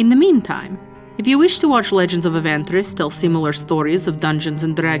 In the meantime, if you wish to watch Legends of Evantris tell similar stories of Dungeons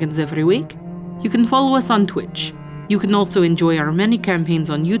and Dragons every week, you can follow us on Twitch. You can also enjoy our many campaigns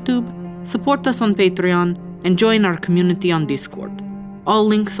on YouTube, support us on Patreon, and join our community on Discord. All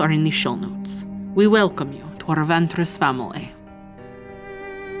links are in the show notes. We welcome you to our Evantris family.